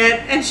braiding it,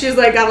 and she's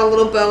like got a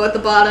little bow at the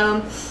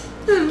bottom.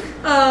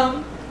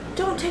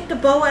 Don't take the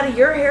bow out of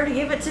your hair to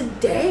give it to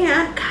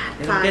Dan. God,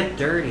 It'll fine. get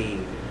dirty.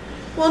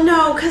 Well,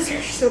 no, because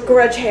you're still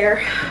grudge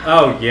hair.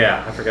 Oh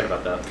yeah, I forgot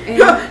about that.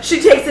 And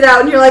She takes it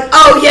out, and you're like,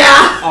 oh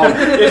yeah. Oh,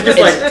 It's just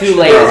it's like too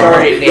late. It's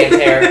already in Dan's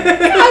hair.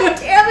 God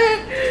damn it.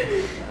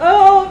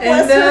 Oh,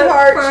 bless And, her for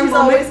heart. a She's moment-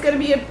 always going to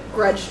be a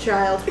grudge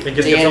child. it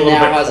gets a Dan little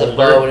now bit has a colder.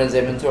 bow in his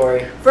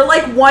inventory. For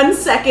like 1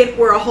 second,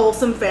 we're a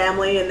wholesome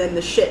family, and then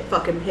the shit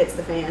fucking hits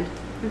the fan.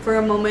 And for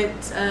a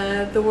moment,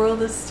 the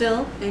world is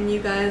still, and you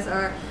guys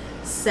are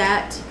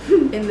sat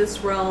in this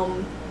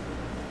realm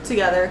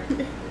together.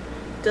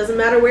 Doesn't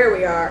matter where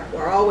we are,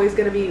 we're always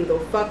going to be the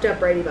fucked up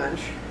Brady Bunch.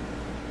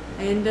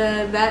 And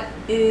that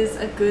is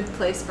a good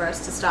place for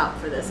us to stop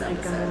for this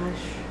episode.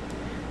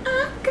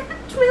 I got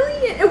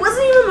Trillian. It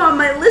wasn't even on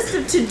my list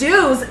of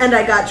to-dos, and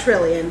I got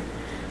Trillian.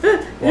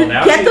 Well,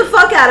 now Get she- the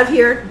fuck out of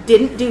here.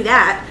 Didn't do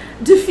that.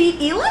 Defeat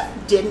Elith.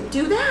 Didn't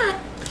do that.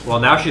 Well,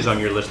 now she's on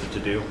your list of to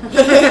do.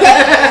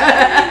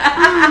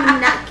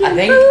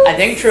 I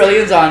think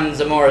Trillions on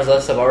Zamora's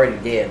list I've already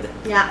did.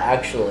 Yeah.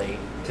 Actually.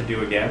 To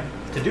do again.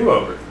 To do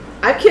over.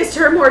 I've kissed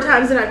her more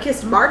times than I've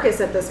kissed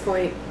Marcus at this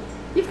point.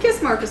 You've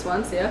kissed Marcus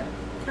once, yeah?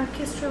 I've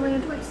kissed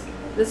Trillian twice.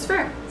 This is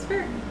fair. It's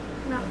fair.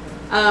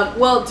 No.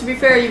 Well, to be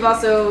fair, you've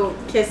also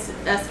kissed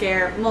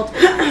Escare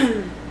multiple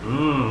times.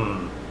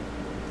 Mmm.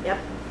 Yep,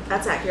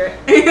 that's accurate.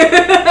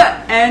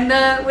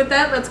 And with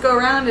that, let's go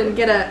around and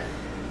get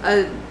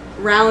a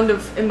round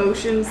of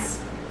emotions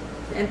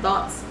and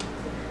thoughts.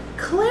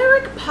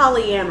 Cleric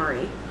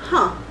polyamory.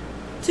 Huh.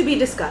 To be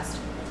discussed.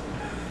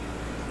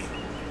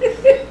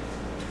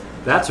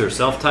 That's her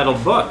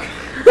self-titled book.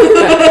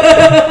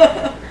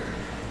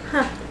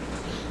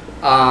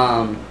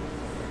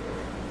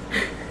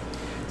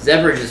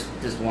 Zephyr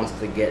just wants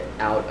to get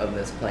out of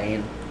this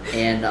plane,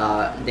 and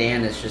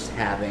Dan is just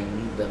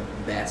having the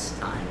best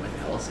time with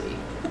Elsie.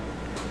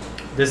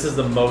 This is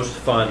the most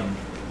fun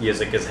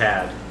Yizik has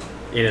had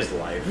in his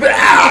life.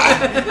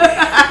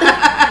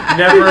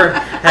 Never I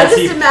has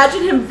just he.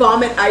 imagine him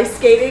vomit ice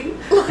skating.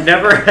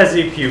 Never has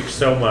he puked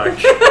so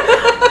much.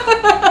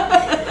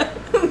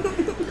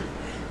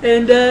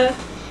 And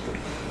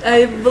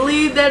I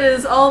believe that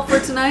is all for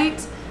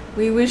tonight.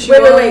 We wish you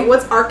all... Wait.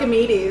 What's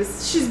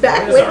Archimedes? She's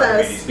back What is with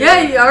Archimedes us.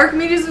 doing? Yeah,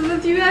 Archimedes is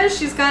with you guys.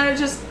 She's kind of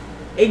just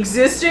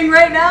existing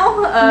right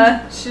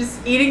now. She's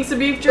eating some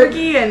beef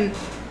jerky and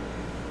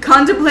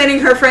contemplating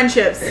her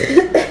friendships.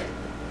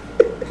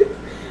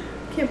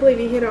 Can't believe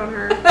he hit on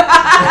her.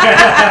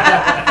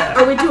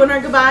 Are we doing our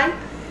goodbye?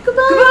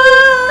 Goodbye.